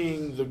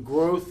seeing the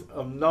growth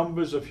of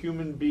numbers of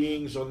human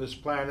beings on this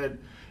planet,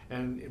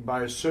 and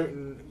by a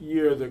certain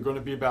year there are going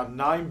to be about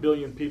 9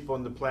 billion people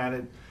on the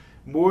planet,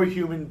 more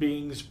human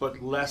beings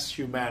but less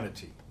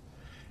humanity.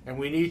 And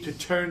we need to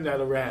turn that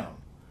around.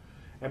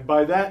 And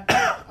by that,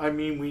 I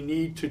mean we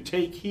need to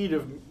take heed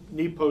of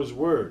Nepo's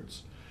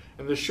words.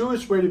 And the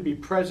surest way to be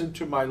present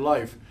to my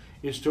life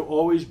is to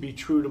always be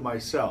true to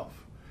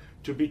myself,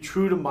 to be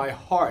true to my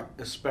heart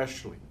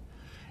especially.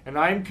 And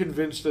I'm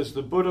convinced, as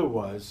the Buddha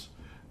was,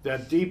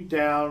 that deep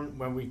down,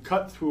 when we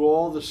cut through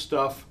all the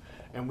stuff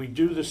and we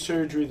do the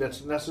surgery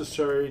that's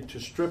necessary to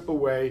strip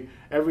away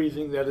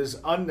everything that is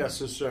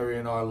unnecessary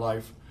in our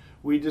life,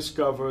 we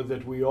discover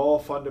that we all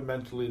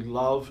fundamentally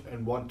love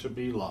and want to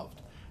be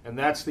loved. And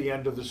that's the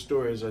end of the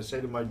story. As I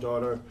say to my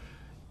daughter,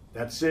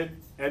 that's it,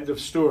 end of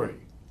story,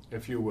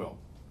 if you will.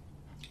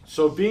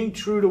 So being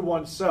true to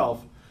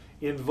oneself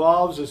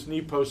involves, as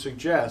Nepo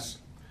suggests,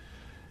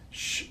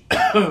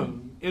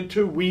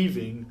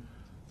 interweaving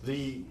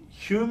the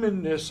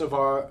humanness of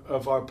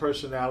our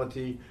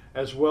personality,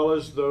 as well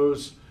as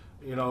those,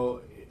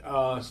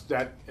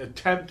 that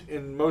attempt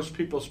in most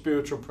people's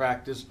spiritual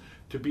practice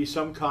to be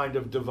some kind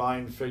of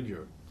divine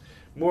figure.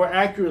 More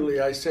accurately,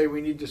 I say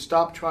we need to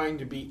stop trying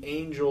to be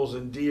angels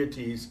and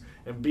deities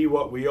and be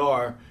what we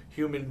are,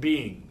 human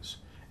beings,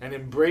 and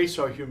embrace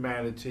our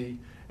humanity.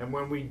 And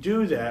when we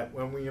do that,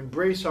 when we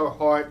embrace our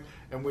heart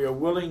and we are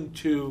willing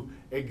to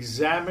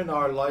examine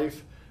our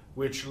life,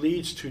 which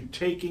leads to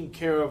taking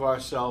care of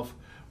ourselves,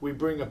 we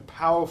bring a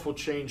powerful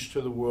change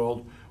to the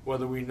world,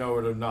 whether we know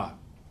it or not.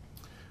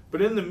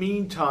 But in the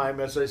meantime,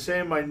 as I say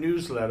in my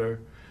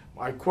newsletter,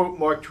 I quote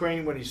Mark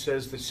Twain when he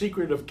says, "The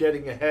secret of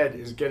getting ahead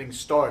is getting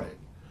started."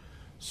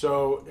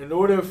 So in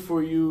order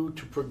for you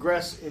to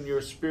progress in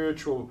your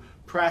spiritual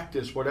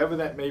practice, whatever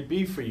that may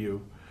be for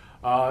you,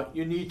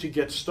 you need to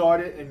get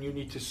started and you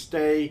need to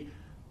stay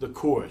the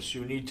course.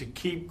 You need to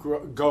keep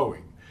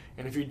going.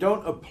 And if you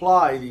don't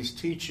apply these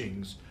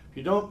teachings, if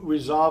you don't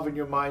resolve in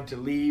your mind to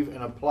leave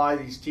and apply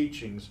these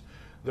teachings,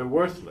 they're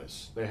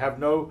worthless. They have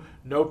no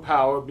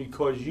power,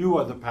 because you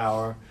are the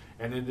power,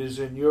 and it is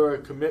in your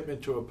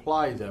commitment to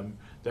apply them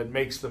that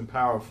makes them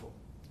powerful.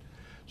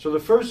 So the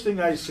first thing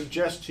I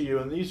suggest to you,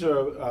 and these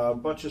are a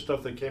bunch of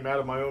stuff that came out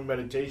of my own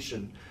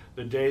meditation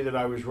the day that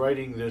I was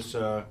writing this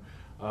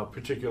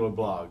particular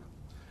blog.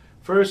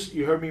 First,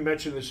 you heard me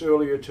mention this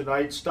earlier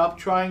tonight, stop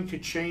trying to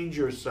change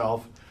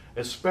yourself,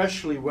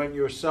 especially when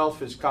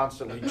yourself is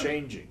constantly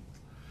changing.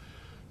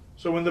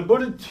 So when the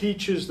Buddha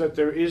teaches that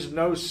there is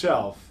no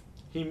self,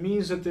 he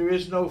means that there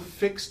is no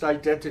fixed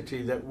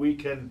identity that we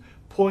can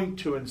point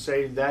to and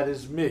say, that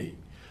is me.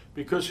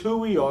 Because who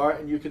we are,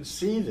 and you can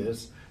see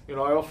this,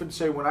 I often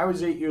say when I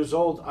was 8 years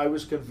old, I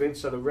was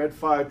convinced that a red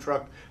fire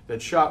truck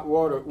that shot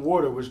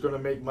water was going to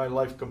make my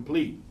life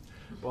complete.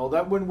 Well,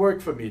 that wouldn't work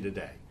for me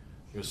today,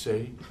 you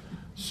see.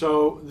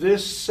 So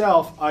this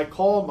self, I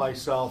call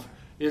myself,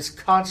 is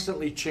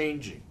constantly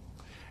changing.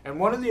 And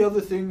one of the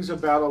other things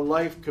about a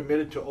life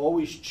committed to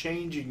always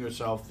changing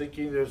yourself,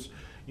 thinking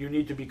you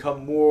need to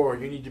become more, or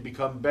you need to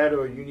become better,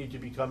 or you need to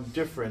become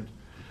different,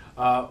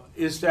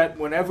 is that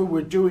whenever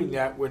we're doing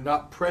that, we're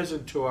not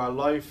present to our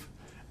life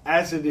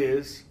as it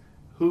is,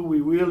 who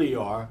we really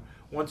are.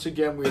 Once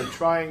again, we are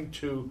trying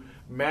to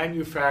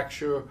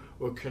manufacture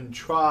or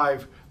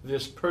contrive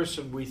this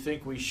person we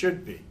think we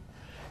should be.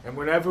 And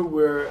whenever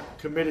we're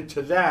committed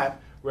to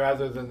that,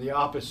 rather than the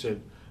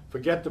opposite,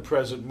 forget the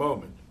present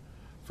moment.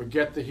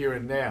 Forget the here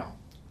and now,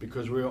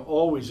 because we are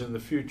always in the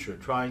future,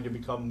 trying to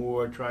become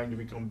more, trying to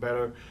become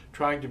better,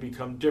 trying to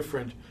become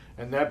different.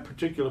 And that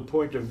particular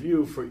point of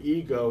view for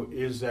ego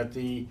is that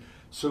the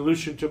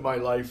solution to my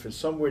life is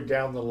somewhere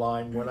down the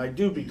line when I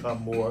do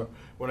become more,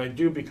 when I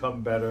do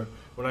become better,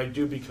 when I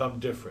do become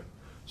different.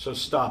 So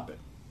stop it.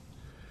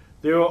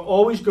 There are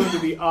always going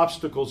to be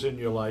obstacles in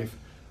your life,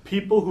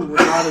 people who will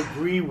not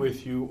agree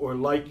with you or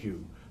like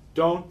you.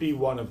 Don't be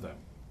one of them.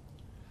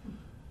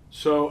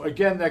 So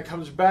again, that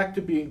comes back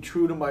to being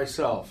true to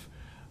myself.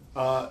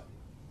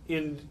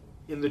 In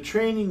the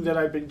training that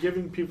I've been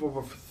giving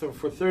people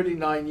for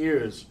 39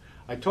 years,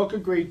 I talk a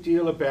great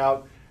deal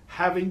about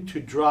having to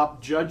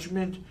drop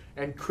judgment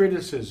and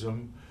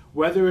criticism,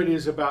 whether it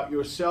is about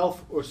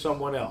yourself or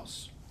someone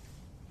else.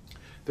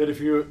 That if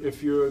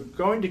you're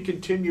going to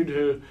continue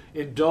to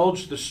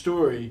indulge the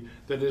story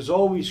that is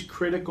always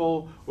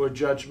critical or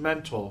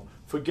judgmental,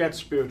 forget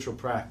spiritual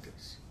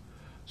practice.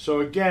 So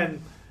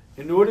again,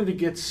 in order to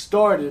get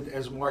started,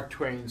 as Mark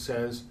Twain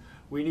says,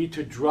 we need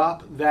to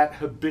drop that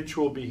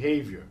habitual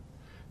behavior.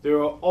 There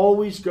are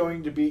always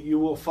going to be, you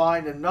will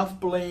find enough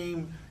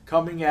blame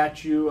coming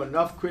at you,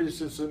 enough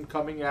criticism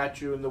coming at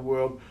you in the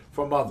world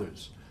from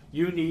others.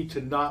 You need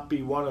to not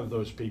be one of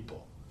those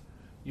people.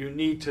 You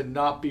need to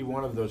not be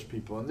one of those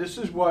people. And this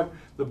is what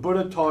the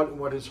Buddha taught and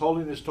what His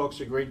Holiness talks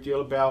a great deal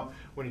about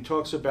when he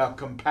talks about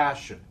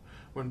compassion.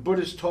 When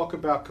Buddhists talk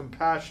about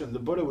compassion, the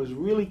Buddha was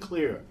really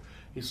clear.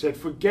 He said,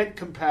 forget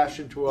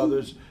compassion to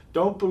others.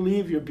 Don't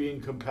believe you're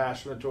being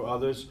compassionate to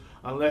others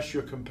unless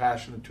you're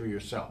compassionate to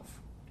yourself.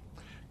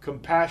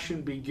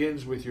 Compassion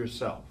begins with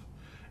yourself.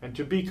 And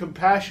to be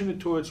compassionate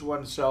towards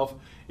oneself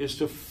is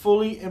to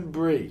fully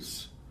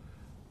embrace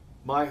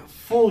my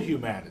full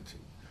humanity.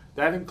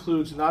 That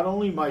includes not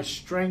only my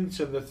strengths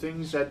and the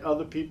things that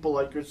other people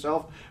like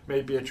yourself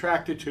may be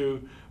attracted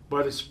to,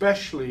 but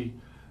especially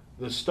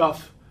the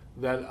stuff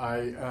that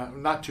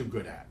I'm not too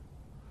good at.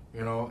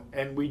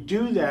 And we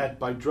do that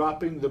by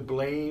dropping the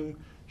blame,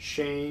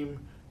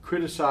 shame,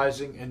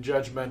 criticizing, and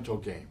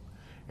judgmental game.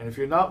 And if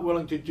you're not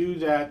willing to do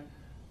that,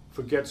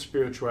 forget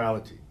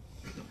spirituality.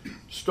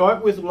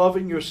 Start with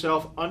loving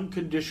yourself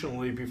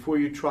unconditionally before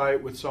you try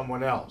it with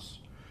someone else.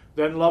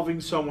 Then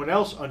loving someone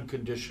else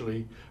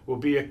unconditionally will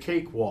be a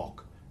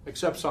cakewalk,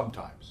 except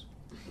sometimes.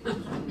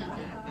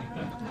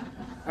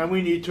 And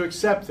we need to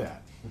accept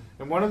that.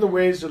 And one of the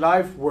ways that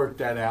I've worked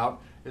that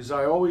out is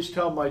I always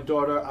tell my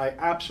daughter, I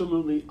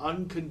absolutely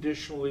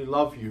unconditionally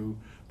love you,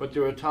 but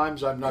there are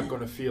times I'm not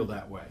going to feel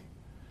that way.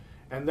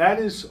 And that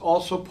is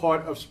also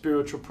part of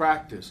spiritual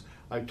practice.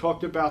 I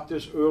talked about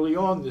this early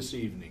on this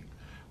evening.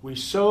 We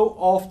so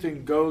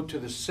often go to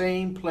the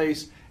same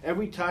place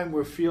every time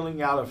we're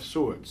feeling out of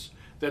sorts,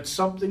 that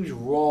something's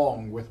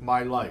wrong with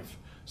my life,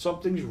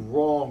 something's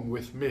wrong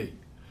with me.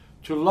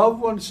 To love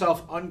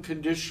oneself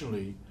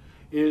unconditionally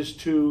is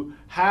to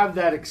have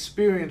that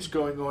experience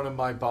going on in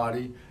my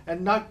body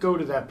and not go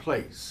to that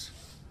place.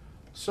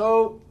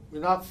 So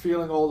you're not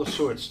feeling all the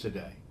sorts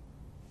today.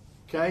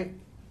 Okay?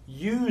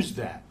 Use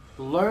that.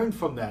 Learn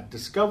from that.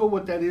 Discover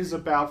what that is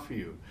about for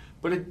you.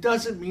 But it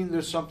doesn't mean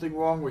there's something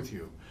wrong with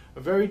you. A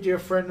very dear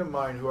friend of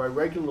mine who I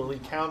regularly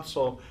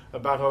counsel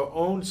about her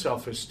own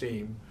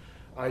self-esteem,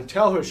 I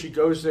tell her she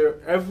goes there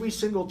every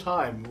single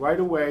time, right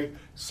away,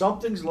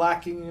 something's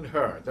lacking in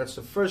her. That's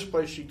the first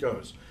place she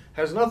goes.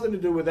 Has nothing to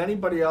do with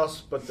anybody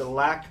else but the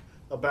lack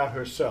about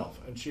herself.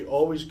 And she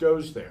always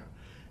goes there.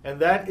 And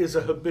that is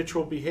a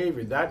habitual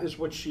behavior. That is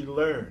what she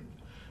learned.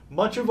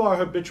 Much of our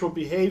habitual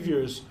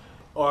behaviors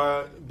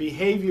are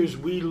behaviors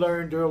we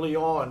learned early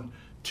on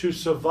to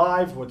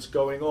survive what's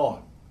going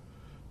on.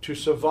 To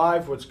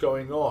survive what's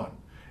going on.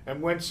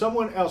 And when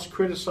someone else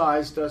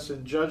criticized us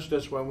and judged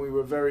us when we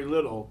were very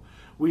little,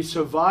 we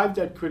survived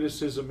that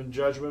criticism and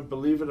judgment,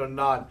 believe it or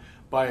not,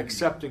 by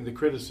accepting the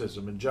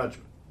criticism and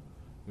judgment.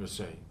 You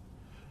see,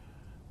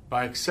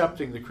 by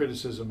accepting the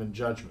criticism and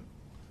judgment.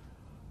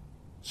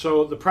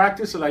 So the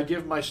practice that I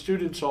give my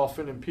students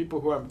often and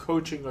people who I'm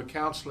coaching or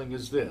counseling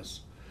is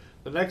this.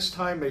 The next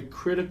time a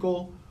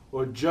critical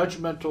or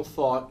judgmental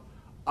thought,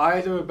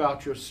 either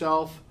about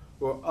yourself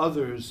or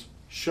others,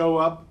 show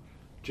up,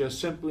 just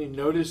simply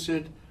notice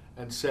it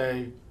and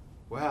say,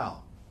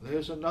 wow,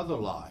 there's another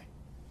lie.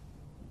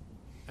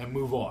 And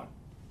move on.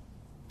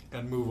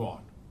 And move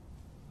on.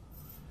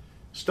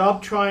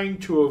 Stop trying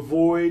to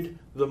avoid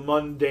the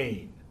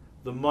mundane.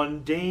 The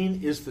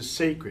mundane is the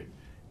sacred.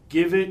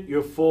 Give it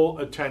your full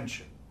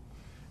attention.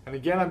 And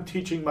again, I'm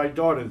teaching my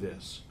daughter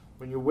this.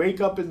 When you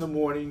wake up in the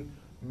morning,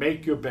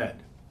 make your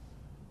bed.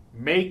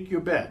 Make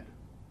your bed.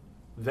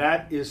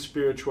 That is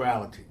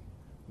spirituality.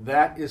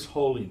 That is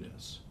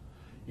holiness.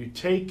 You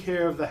take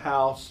care of the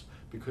house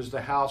because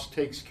the house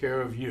takes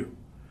care of you.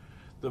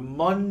 The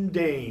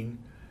mundane,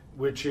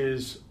 which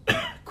is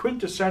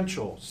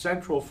quintessential,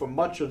 central for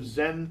much of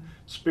Zen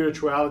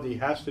spirituality,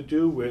 has to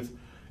do with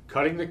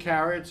cutting the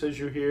carrots, as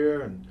you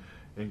hear,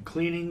 and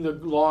cleaning the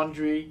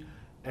laundry,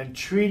 and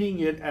treating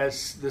it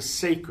as the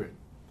sacred.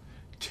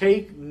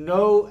 Take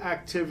no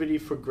activity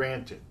for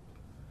granted.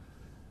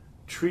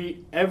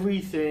 Treat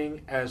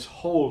everything as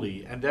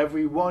holy and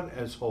everyone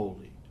as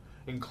holy,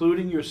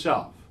 including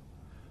yourself.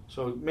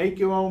 So make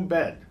your own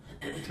bed.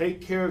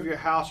 Take care of your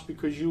house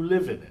because you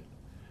live in it,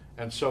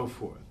 and so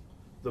forth.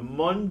 The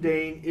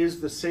mundane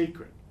is the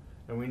sacred,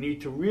 and we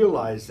need to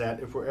realize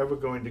that if we're ever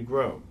going to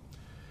grow.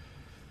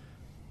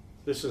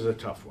 This is a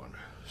tough one.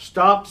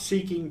 Stop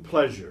seeking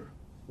pleasure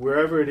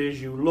wherever it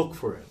is you look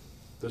for it.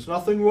 There's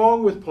nothing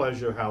wrong with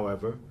pleasure,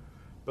 however,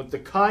 but the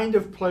kind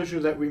of pleasure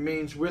that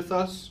remains with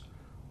us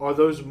are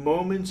those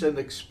moments and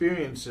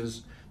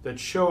experiences that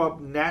show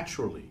up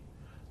naturally,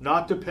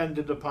 not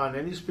dependent upon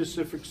any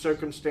specific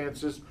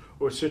circumstances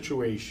or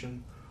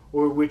situation,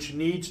 or which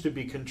needs to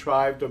be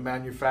contrived or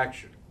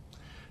manufactured.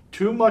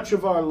 Too much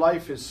of our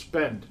life is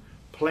spent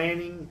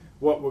planning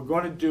what we're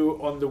going to do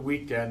on the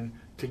weekend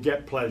to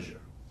get pleasure.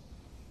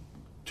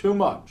 Too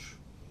much.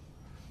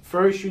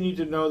 First, you need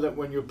to know that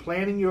when you're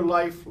planning your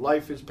life,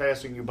 life is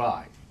passing you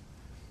by.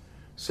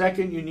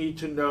 Second, you need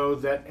to know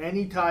that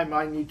anytime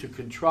I need to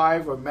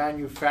contrive or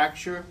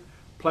manufacture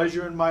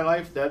pleasure in my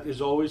life, that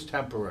is always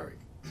temporary.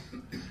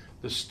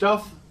 The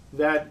stuff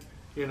that,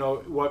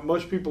 what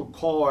most people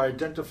call or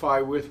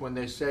identify with when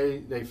they say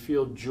they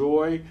feel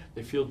joy,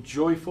 they feel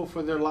joyful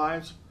for their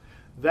lives,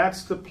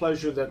 that's the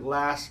pleasure that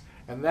lasts,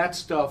 and that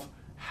stuff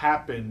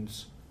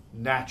happens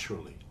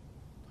naturally.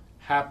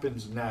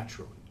 Happens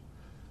naturally.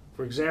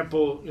 For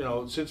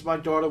example, since my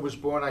daughter was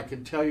born, I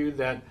can tell you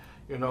that,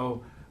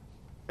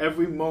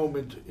 every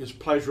moment is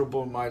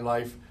pleasurable in my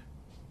life.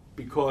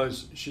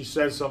 because she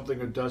says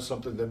something or does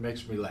something that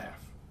makes me laugh.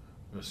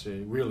 You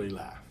see, really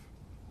laugh.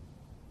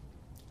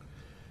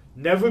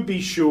 Never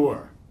be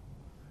sure.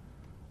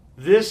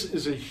 This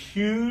is a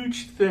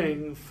huge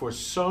thing for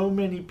so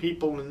many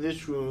people in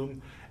this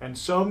room and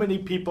so many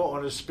people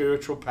on a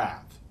spiritual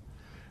path.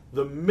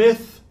 The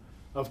myth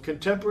of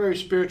contemporary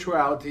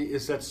spirituality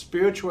is that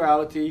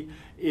spirituality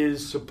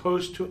is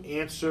supposed to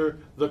answer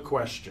the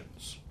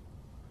questions.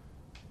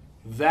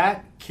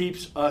 That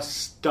keeps us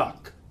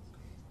stuck.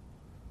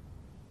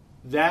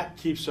 That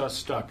keeps us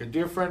stuck. A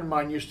dear friend of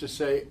mine used to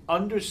say,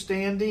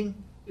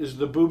 understanding is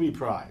the booby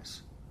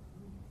prize.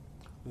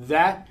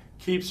 That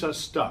keeps us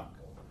stuck.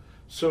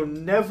 So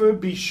never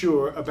be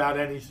sure about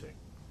anything.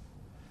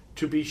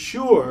 To be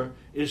sure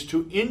is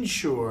to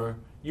ensure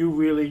you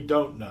really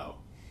don't know.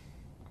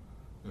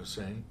 You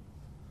see?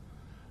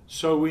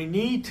 So we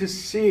need to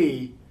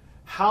see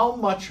how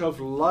much of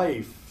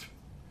life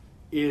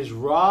is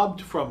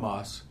robbed from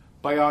us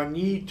by our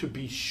need to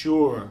be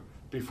sure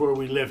before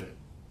we live it.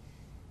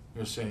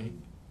 You see?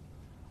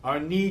 Our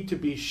need to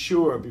be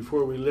sure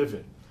before we live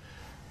it.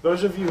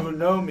 Those of you who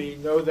know me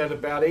know that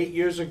about 8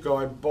 years ago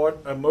I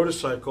bought a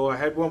motorcycle. I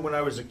had one when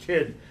I was a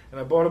kid, and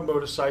I bought a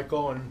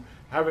motorcycle and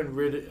haven't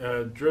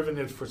driven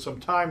it for some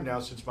time now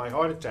since my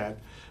heart attack.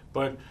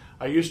 But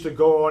I used to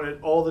go on it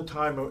all the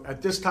time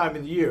at this time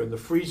of the year, in the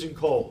freezing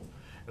cold.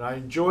 And I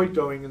enjoyed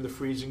going in the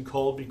freezing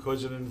cold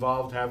because it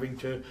involved having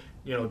to,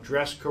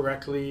 dress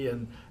correctly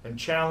and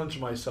challenge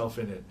myself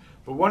in it.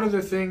 But one of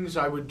the things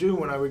I would do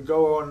when I would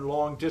go on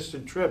long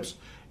distant trips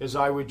is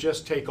I would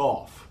just take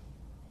off.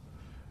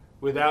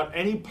 Without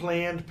any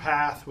planned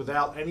path,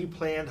 without any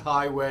planned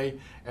highway,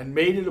 and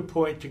made it a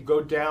point to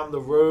go down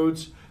the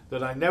roads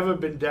that I'd never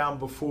been down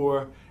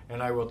before,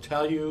 and I will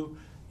tell you,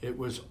 it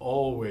was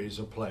always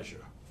a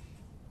pleasure.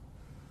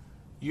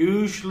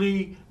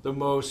 Usually the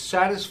most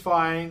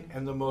satisfying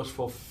and the most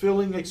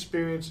fulfilling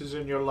experiences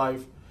in your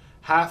life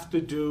have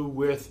to do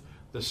with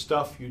the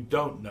stuff you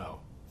don't know.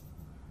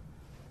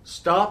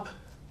 Stop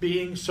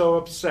being so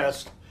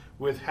obsessed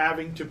with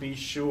having to be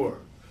sure.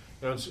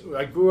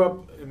 I grew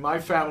up in my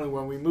family,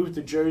 when we moved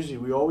to Jersey,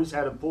 we always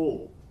had a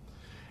pool.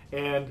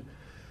 And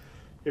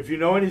if you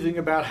know anything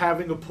about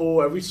having a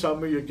pool, every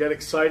summer you get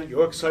excited.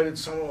 You're excited,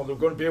 someone, they're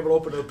going to be able to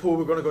open the pool,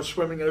 we're going to go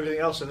swimming and everything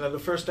else. And then the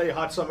first day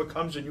hot summer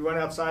comes and you run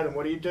outside, and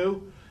what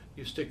do?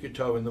 You stick your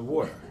toe in the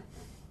water.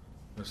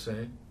 You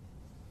see?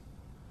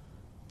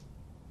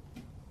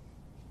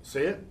 See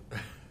it?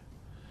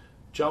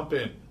 Jump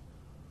in.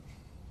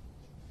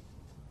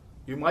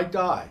 You might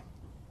die.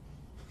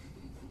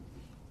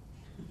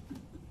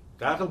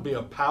 That'll be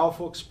a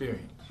powerful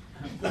experience.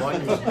 One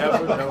you've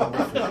never known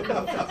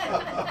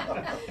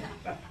before.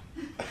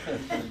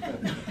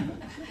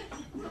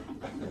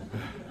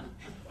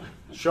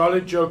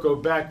 Charlotte Joko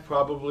Beck,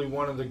 probably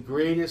one of the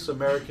greatest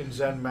American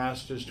Zen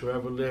masters to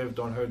ever lived,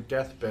 on her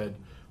deathbed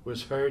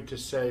was heard to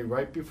say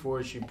right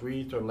before she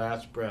breathed her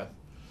last breath,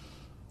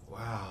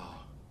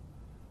 "Wow,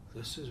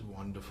 this is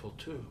wonderful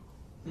too."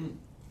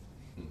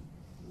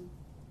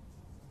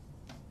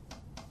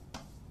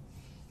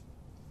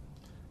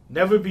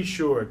 Never be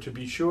sure. To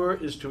be sure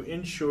is to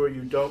ensure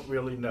you don't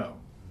really know.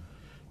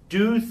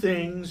 Do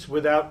things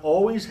without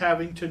always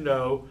having to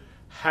know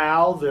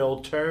how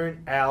they'll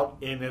turn out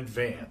in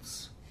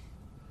advance.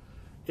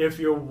 If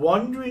you're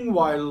wondering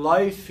why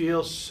life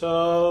feels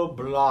so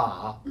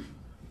blah,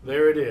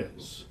 there it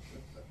is.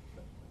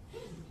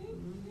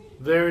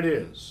 There it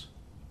is.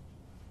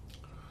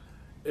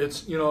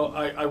 It's,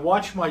 I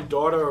watch my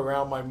daughter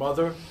around my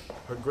mother,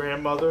 her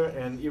grandmother,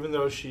 and even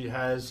though she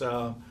has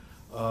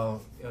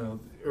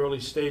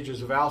early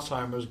stages of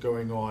Alzheimer's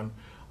going on,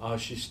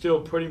 she's still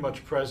pretty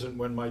much present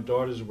when my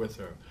daughter's with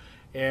her.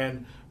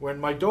 And when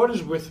my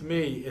daughter's with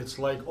me, it's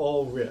like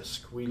all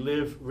risk. We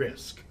live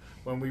risk.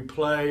 When we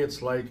play,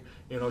 it's like,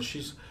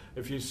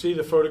 if you see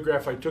the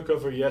photograph I took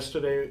of her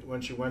yesterday when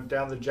she went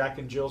down the Jack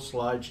and Jill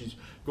slide, she's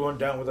going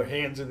down with her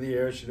hands in the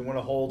air. She didn't want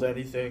to hold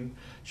anything.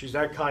 She's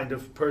that kind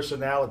of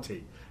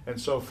personality and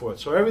so forth.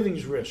 So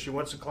everything's risk. She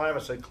wants to climb, I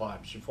say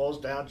climb. She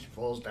falls down, she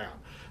falls down.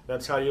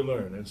 That's how you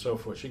learn and so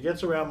forth. She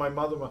gets around my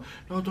mother,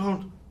 no,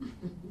 don't.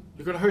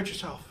 You're going to hurt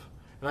yourself.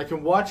 And I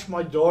can watch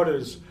my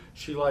daughters,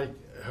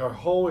 her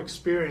whole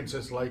experience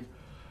is like,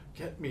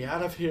 get me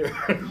out of here,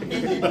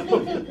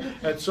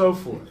 and so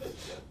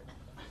forth.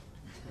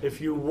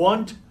 If you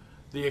want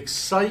the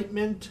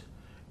excitement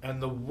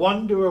and the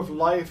wonder of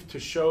life to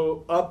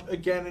show up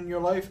again in your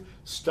life,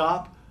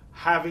 stop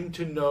having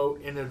to know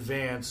in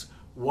advance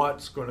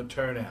what's going to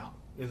turn out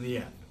in the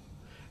end.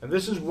 And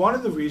this is one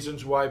of the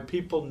reasons why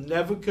people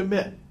never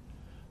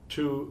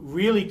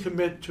really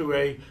commit to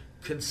a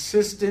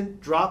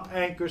consistent drop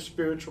anchor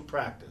spiritual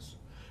practice,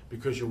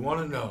 because you want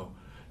to know.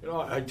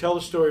 I tell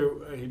the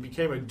story, he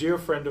became a dear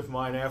friend of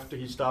mine after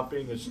he stopped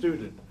being a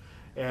student.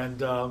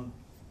 And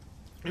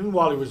even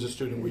while he was a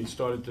student, we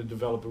started to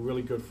develop a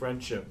really good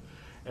friendship.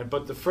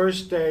 But the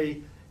first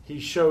day he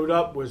showed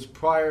up was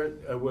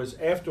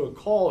after a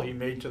call he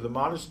made to the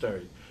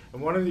monastery.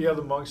 And one of the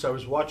other monks, I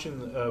was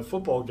watching a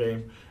football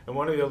game, and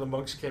one of the other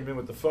monks came in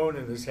with the phone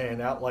in his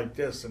hand out like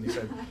this, and he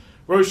said,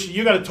 Roshi,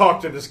 you got to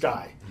talk to this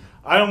guy.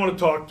 I don't want to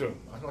talk to him.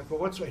 I'm like,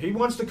 well, he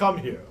wants to come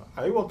here.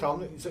 I will tell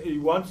him. He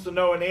wants to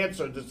know an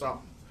answer to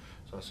something.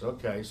 So I said,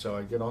 okay. So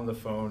I get on the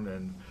phone,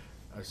 and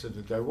I said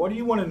to the guy, what do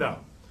you want to know?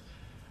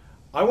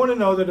 I want to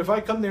know that if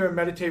I come there and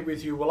meditate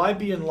with you, will I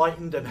be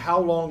enlightened, and how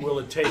long will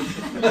it take?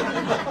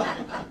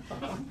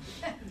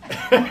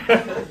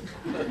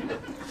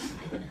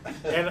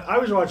 And I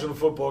was watching a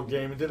football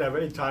game and didn't have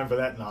any time for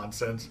that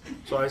nonsense.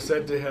 So I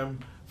said to him,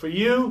 for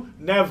you,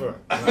 never.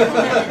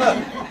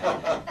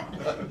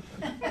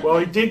 Well,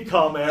 he did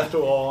come after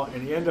all,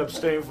 and he ended up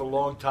staying for a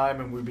long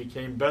time, and we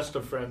became best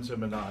of friends,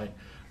 him and I.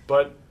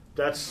 But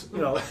that's,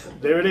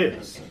 there it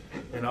is.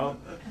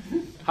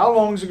 How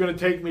long is it going to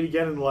take me to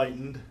get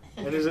enlightened,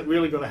 and is it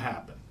really going to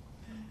happen?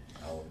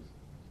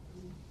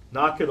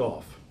 Knock it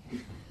off.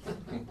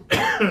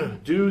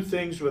 Do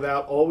things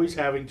without always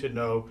having to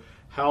know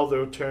how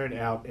they'll turn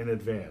out in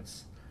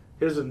advance.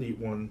 Here's a neat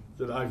one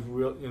that I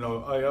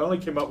only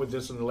came up with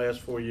this in the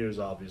last 4 years,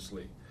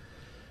 obviously.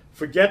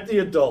 Forget the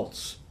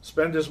adults.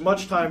 Spend as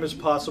much time as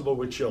possible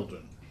with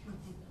children.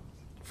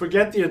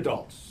 Forget the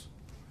adults.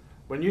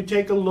 When you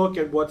take a look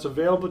at what's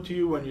available to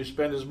you, when you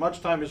spend as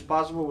much time as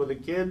possible with a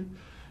kid,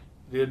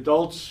 the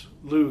adults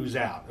lose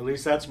out. At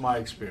least that's my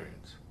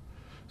experience.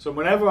 So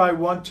whenever I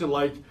want to,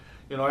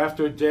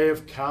 after a day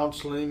of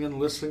counseling and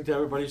listening to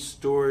everybody's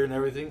story and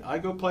everything, I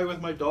go play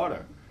with my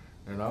daughter,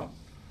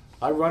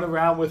 I run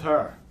around with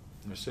her,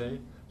 you see.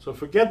 So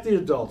forget the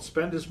adults.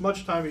 Spend as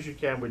much time as you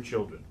can with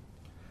children.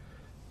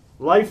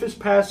 Life is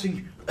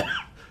passing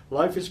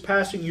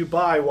you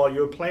by while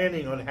you're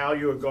planning on how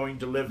you are going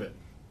to live it.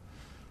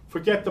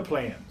 Forget the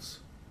plans.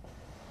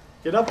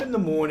 Get up in the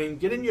morning,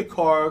 get in your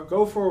car,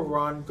 go for a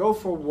run, go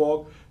for a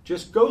walk.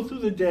 Just go through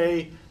the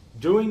day,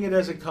 doing it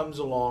as it comes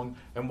along,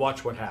 and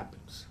watch what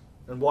happens.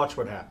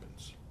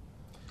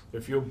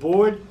 If you're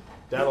bored,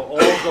 that'll all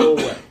go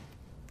away.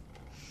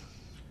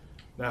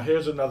 Now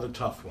here's another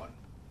tough one.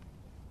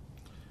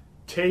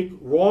 Take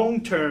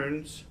wrong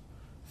turns,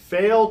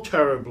 fail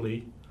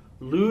terribly,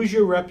 lose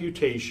your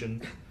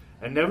reputation,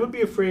 and never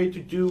be afraid to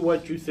do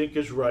what you think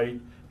is right,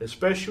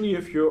 especially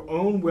if your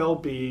own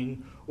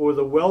well-being or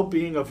the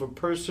well-being of a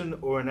person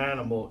or an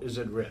animal is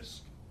at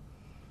risk.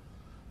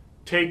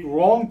 Take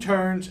wrong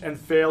turns and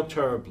fail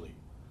terribly.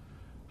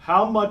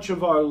 How much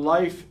of our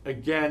life,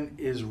 again,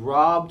 is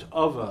robbed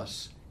of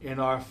us in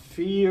our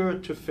fear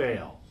to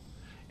fail,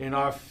 in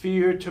our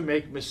fear to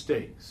make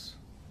mistakes?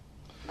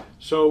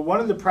 So one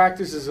of the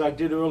practices I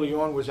did early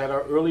on was at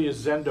our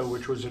earliest Zendo,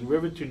 which was in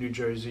Riverton, New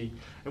Jersey,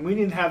 and we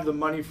didn't have the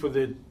money for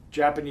the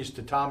Japanese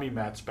tatami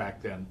mats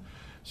back then.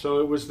 So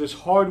it was this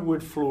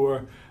hardwood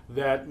floor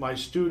that my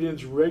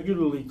students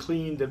regularly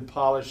cleaned and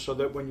polished so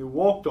that when you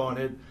walked on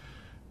it,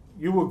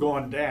 you were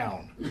going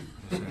down.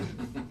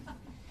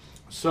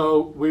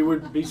 So we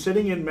would be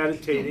sitting and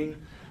meditating,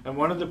 and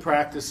one of the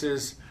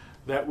practices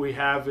that we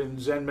have in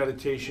Zen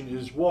meditation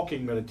is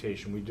walking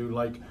meditation. We do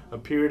like a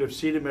period of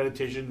seated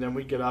meditation, then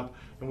we get up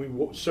and we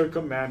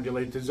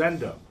circumambulate the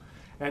Zendo.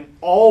 And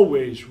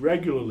always,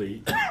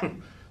 regularly,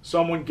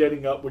 someone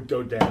getting up would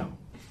go down.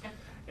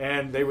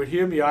 And they would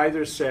hear me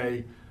either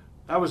say,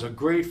 that was a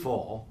great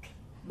fall,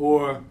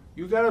 or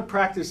you got to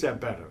practice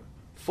that better.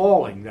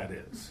 Falling, that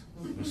is.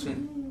 You see?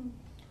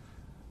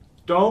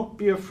 Don't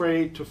be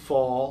afraid to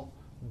fall.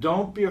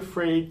 Don't be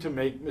afraid to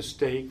make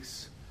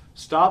mistakes.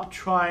 Stop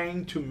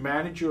trying to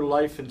manage your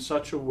life in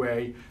such a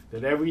way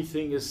that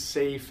everything is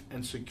safe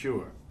and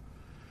secure.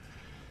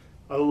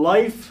 A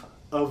life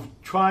of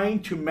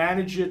trying to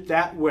manage it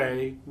that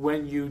way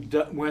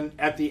when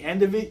at the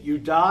end of it you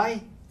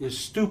die is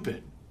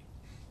stupid.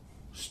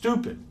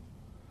 Stupid.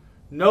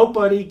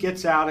 Nobody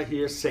gets out of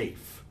here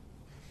safe.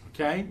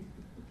 Okay?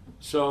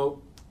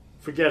 So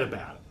forget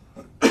about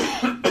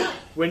it.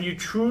 When you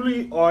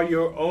truly are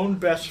your own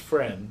best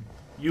friend,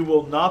 you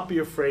will not be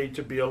afraid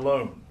to be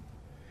alone.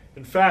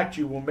 In fact,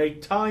 you will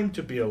make time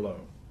to be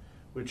alone,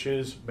 which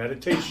is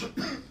meditation,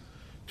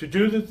 to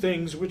do the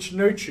things which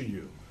nurture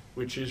you,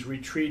 which is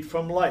retreat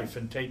from life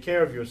and take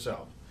care of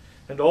yourself,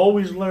 and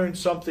always learn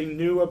something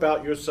new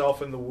about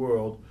yourself and the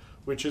world,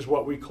 which is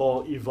what we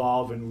call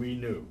evolve and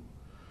renew.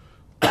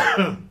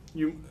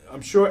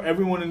 I'm sure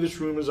everyone in this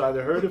room has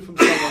either heard it from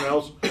someone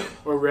else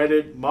or read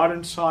it.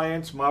 Modern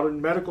science,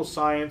 modern medical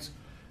science,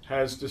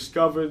 has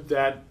discovered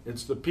that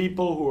it's the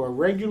people who are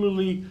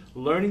regularly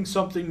learning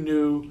something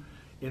new,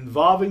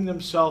 involving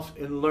themselves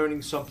in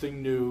learning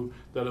something new,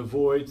 that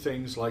avoid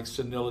things like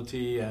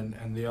senility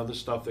and the other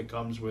stuff that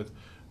comes with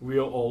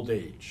real old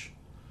age.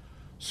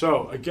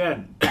 So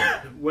again,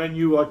 when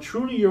you are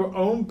truly your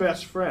own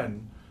best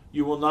friend,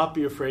 you will not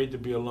be afraid to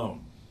be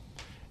alone.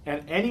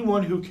 And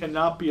anyone who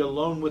cannot be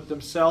alone with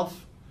themselves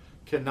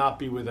cannot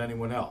be with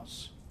anyone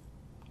else.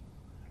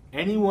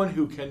 Anyone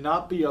who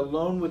cannot be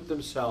alone with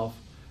themselves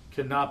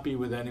cannot be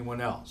with anyone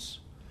else.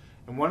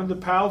 And one of the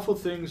powerful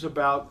things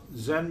about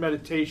Zen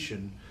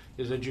meditation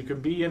is that you can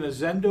be in a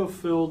Zendo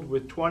filled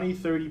with 20,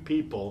 30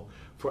 people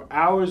for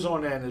hours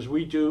on end, as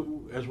we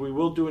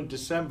will do in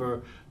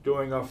December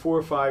during our 4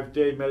 or 5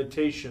 day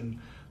meditation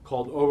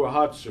called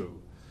Orohatsu,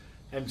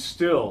 and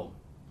still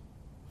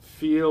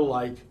feel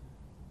like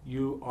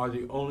you are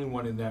the only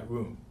one in that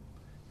room.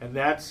 And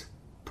that's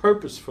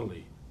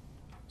purposefully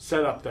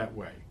set up that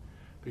way,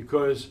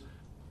 because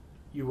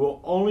you will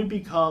only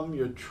become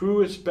your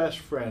truest best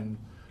friend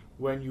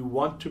when you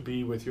want to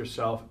be with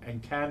yourself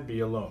and can be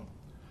alone.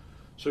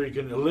 So you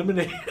can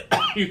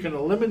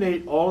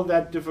eliminate all of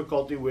that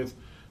difficulty with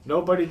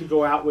nobody to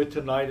go out with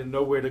tonight and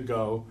nowhere to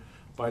go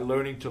by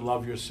learning to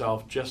love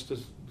yourself just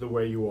as the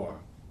way you are.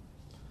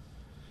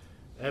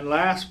 And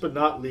last but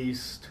not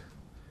least,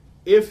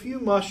 if you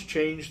must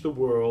change the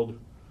world,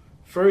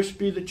 first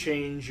be the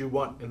change you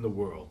want in the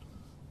world.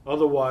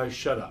 Otherwise,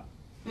 shut up.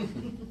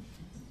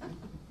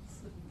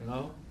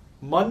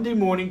 Monday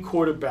morning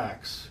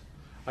quarterbacks.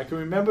 I can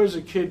remember as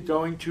a kid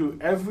going to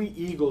every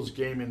Eagles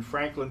game in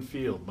Franklin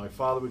Field. My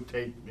father would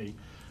take me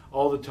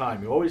all the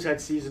time. He always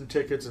had season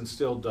tickets and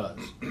still does.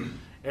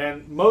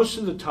 And most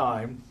of the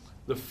time,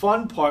 the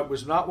fun part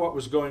was not what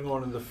was going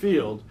on in the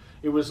field.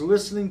 It was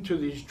listening to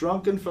these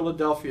drunken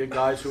Philadelphia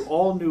guys who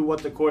all knew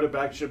what the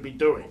quarterback should be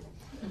doing.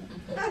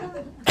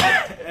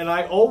 And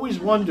I always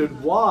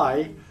wondered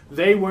why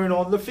they weren't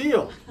on the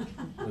field.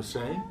 You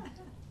see?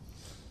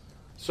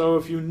 So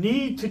if you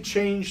need to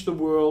change the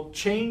world,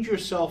 change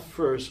yourself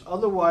first.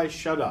 Otherwise,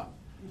 shut up.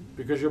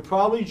 Because you're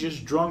probably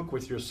just drunk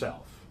with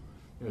yourself.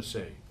 You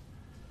see?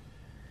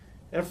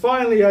 And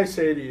finally, I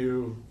say to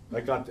you,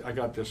 I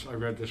got this. I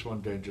read this one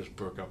day and just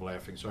broke up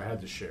laughing, so I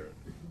had to share it.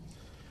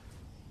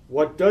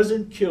 What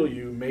doesn't kill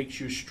you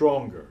makes you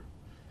stronger.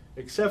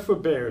 Except for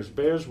bears.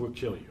 Bears will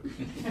kill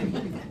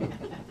you.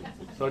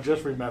 So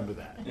just remember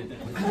that.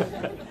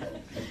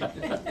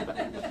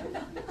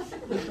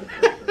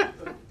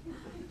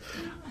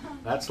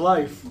 That's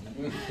life.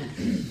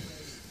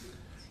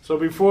 So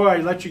before I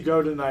let you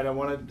go tonight, I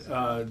want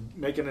to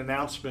make an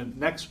announcement.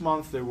 Next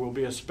month there will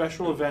be a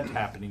special event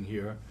happening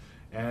here,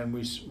 and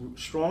we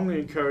strongly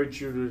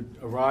encourage you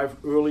to arrive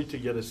early to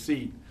get a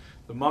seat.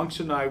 The monks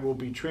and I will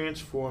be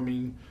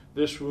transforming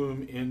this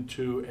room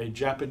into a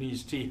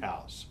Japanese tea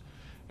house,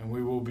 and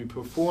we will be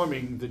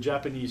performing the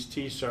Japanese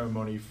tea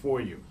ceremony for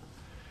you.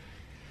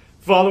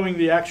 Following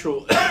the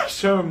actual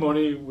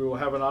ceremony, we will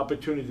have an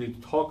opportunity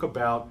to talk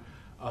about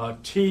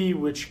tea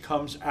which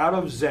comes out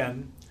of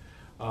Zen.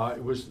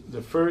 It was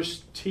the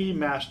first tea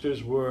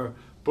masters were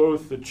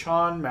both the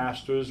Chan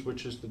masters,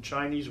 which is the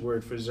Chinese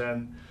word for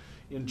Zen,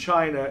 in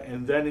China,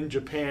 and then in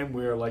Japan,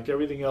 where, like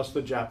everything else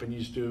the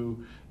Japanese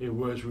do, it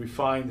was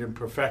refined and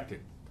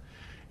perfected.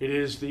 It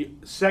is the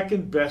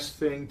second best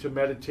thing to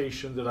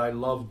meditation that I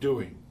love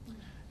doing.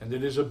 And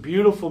it is a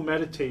beautiful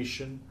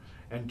meditation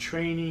and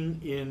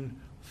training in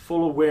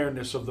full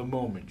awareness of the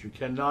moment. You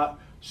cannot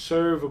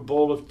serve a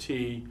bowl of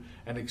tea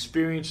and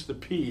experience the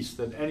peace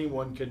that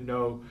anyone can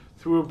know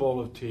through a bowl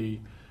of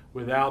tea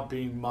without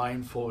being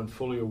mindful and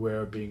fully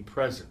aware of being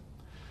present.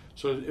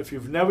 So if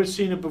you've never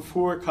seen it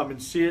before, come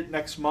and see it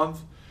next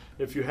month.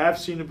 If you have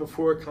seen it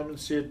before, come and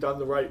see it done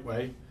the right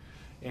way.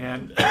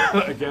 And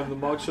again, the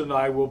monks and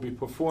I will be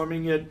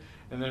performing it,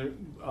 and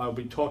then I'll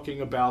be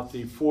talking about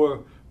the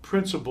 4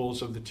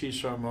 principles of the tea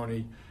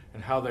ceremony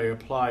and how they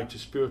apply to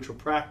spiritual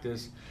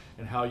practice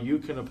and how you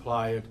can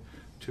apply it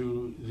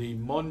to the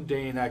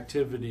mundane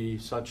activity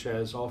such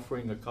as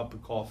offering a cup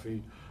of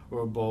coffee or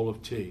a bowl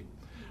of tea.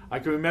 I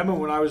can remember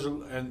when I was,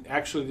 and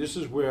actually this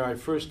is where I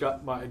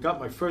got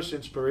my first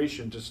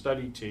inspiration to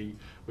study tea,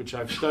 which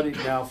I've studied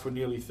now for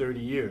nearly 30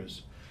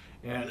 years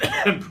and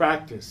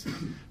practice.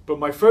 But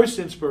my first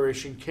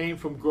inspiration came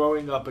from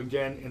growing up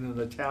again in an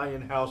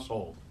Italian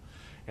household.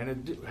 And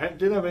it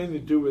didn't have anything to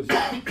do with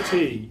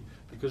tea,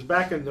 because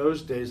back in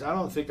those days, I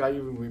don't think I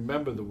even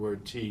remember the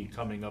word tea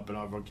coming up in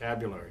our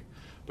vocabulary.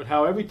 But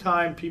how every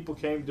time people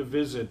came to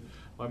visit,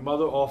 my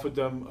mother offered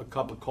them a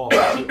cup of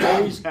coffee. She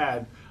always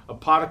had a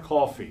pot of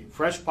coffee,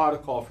 fresh pot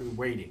of coffee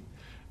waiting.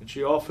 And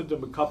she offered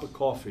them a cup of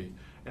coffee.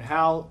 And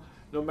how,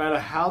 no matter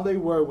how they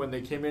were when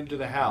they came into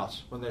the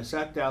house, when they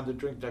sat down to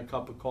drink that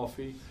cup of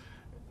coffee,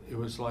 it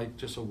was like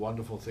just a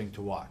wonderful thing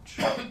to watch.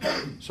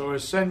 So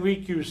as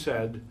Senrikyu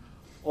said,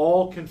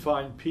 all can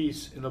find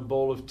peace in a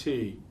bowl of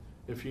tea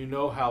if you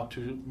know how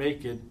to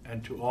make it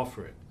and to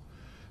offer it.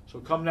 So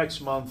come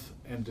next month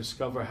and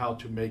discover how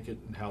to make it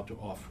and how to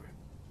offer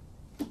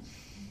it.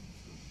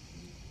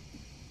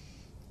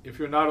 If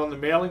you're not on the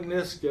mailing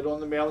list, get on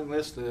the mailing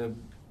list. The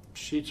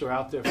sheets are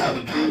out there for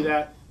you to do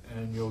that,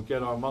 and you'll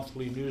get our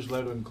monthly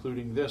newsletter,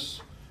 including this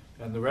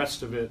and the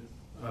rest of it,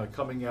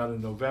 coming out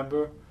in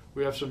November.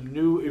 We have some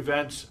new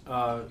events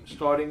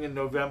starting in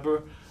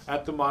November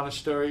at the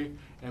monastery,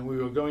 and we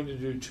are going to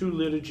do 2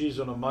 liturgies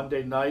on a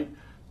Monday night,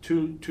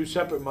 two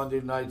separate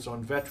Monday nights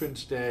on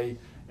Veterans Day,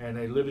 and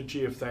a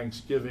liturgy of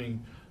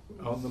Thanksgiving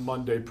on the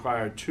Monday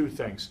prior to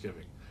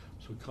Thanksgiving.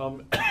 So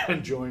come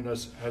and join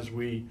us as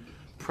we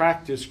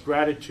practice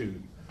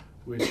gratitude,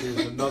 which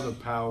is another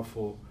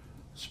powerful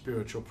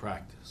spiritual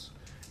practice.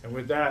 And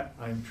with that,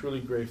 I'm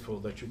truly grateful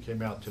that you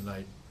came out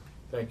tonight.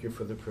 Thank you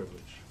for the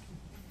privilege.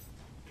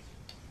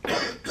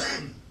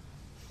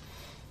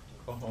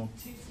 Go home.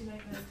 Tuesday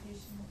night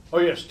meditation. Oh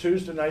yes,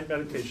 Tuesday night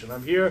meditation.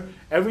 I'm here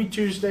every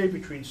Tuesday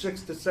between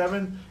 6 to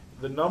 7.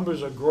 The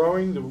numbers are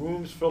growing, the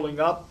room's filling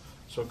up,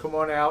 so come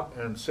on out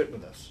and sit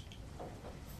with us.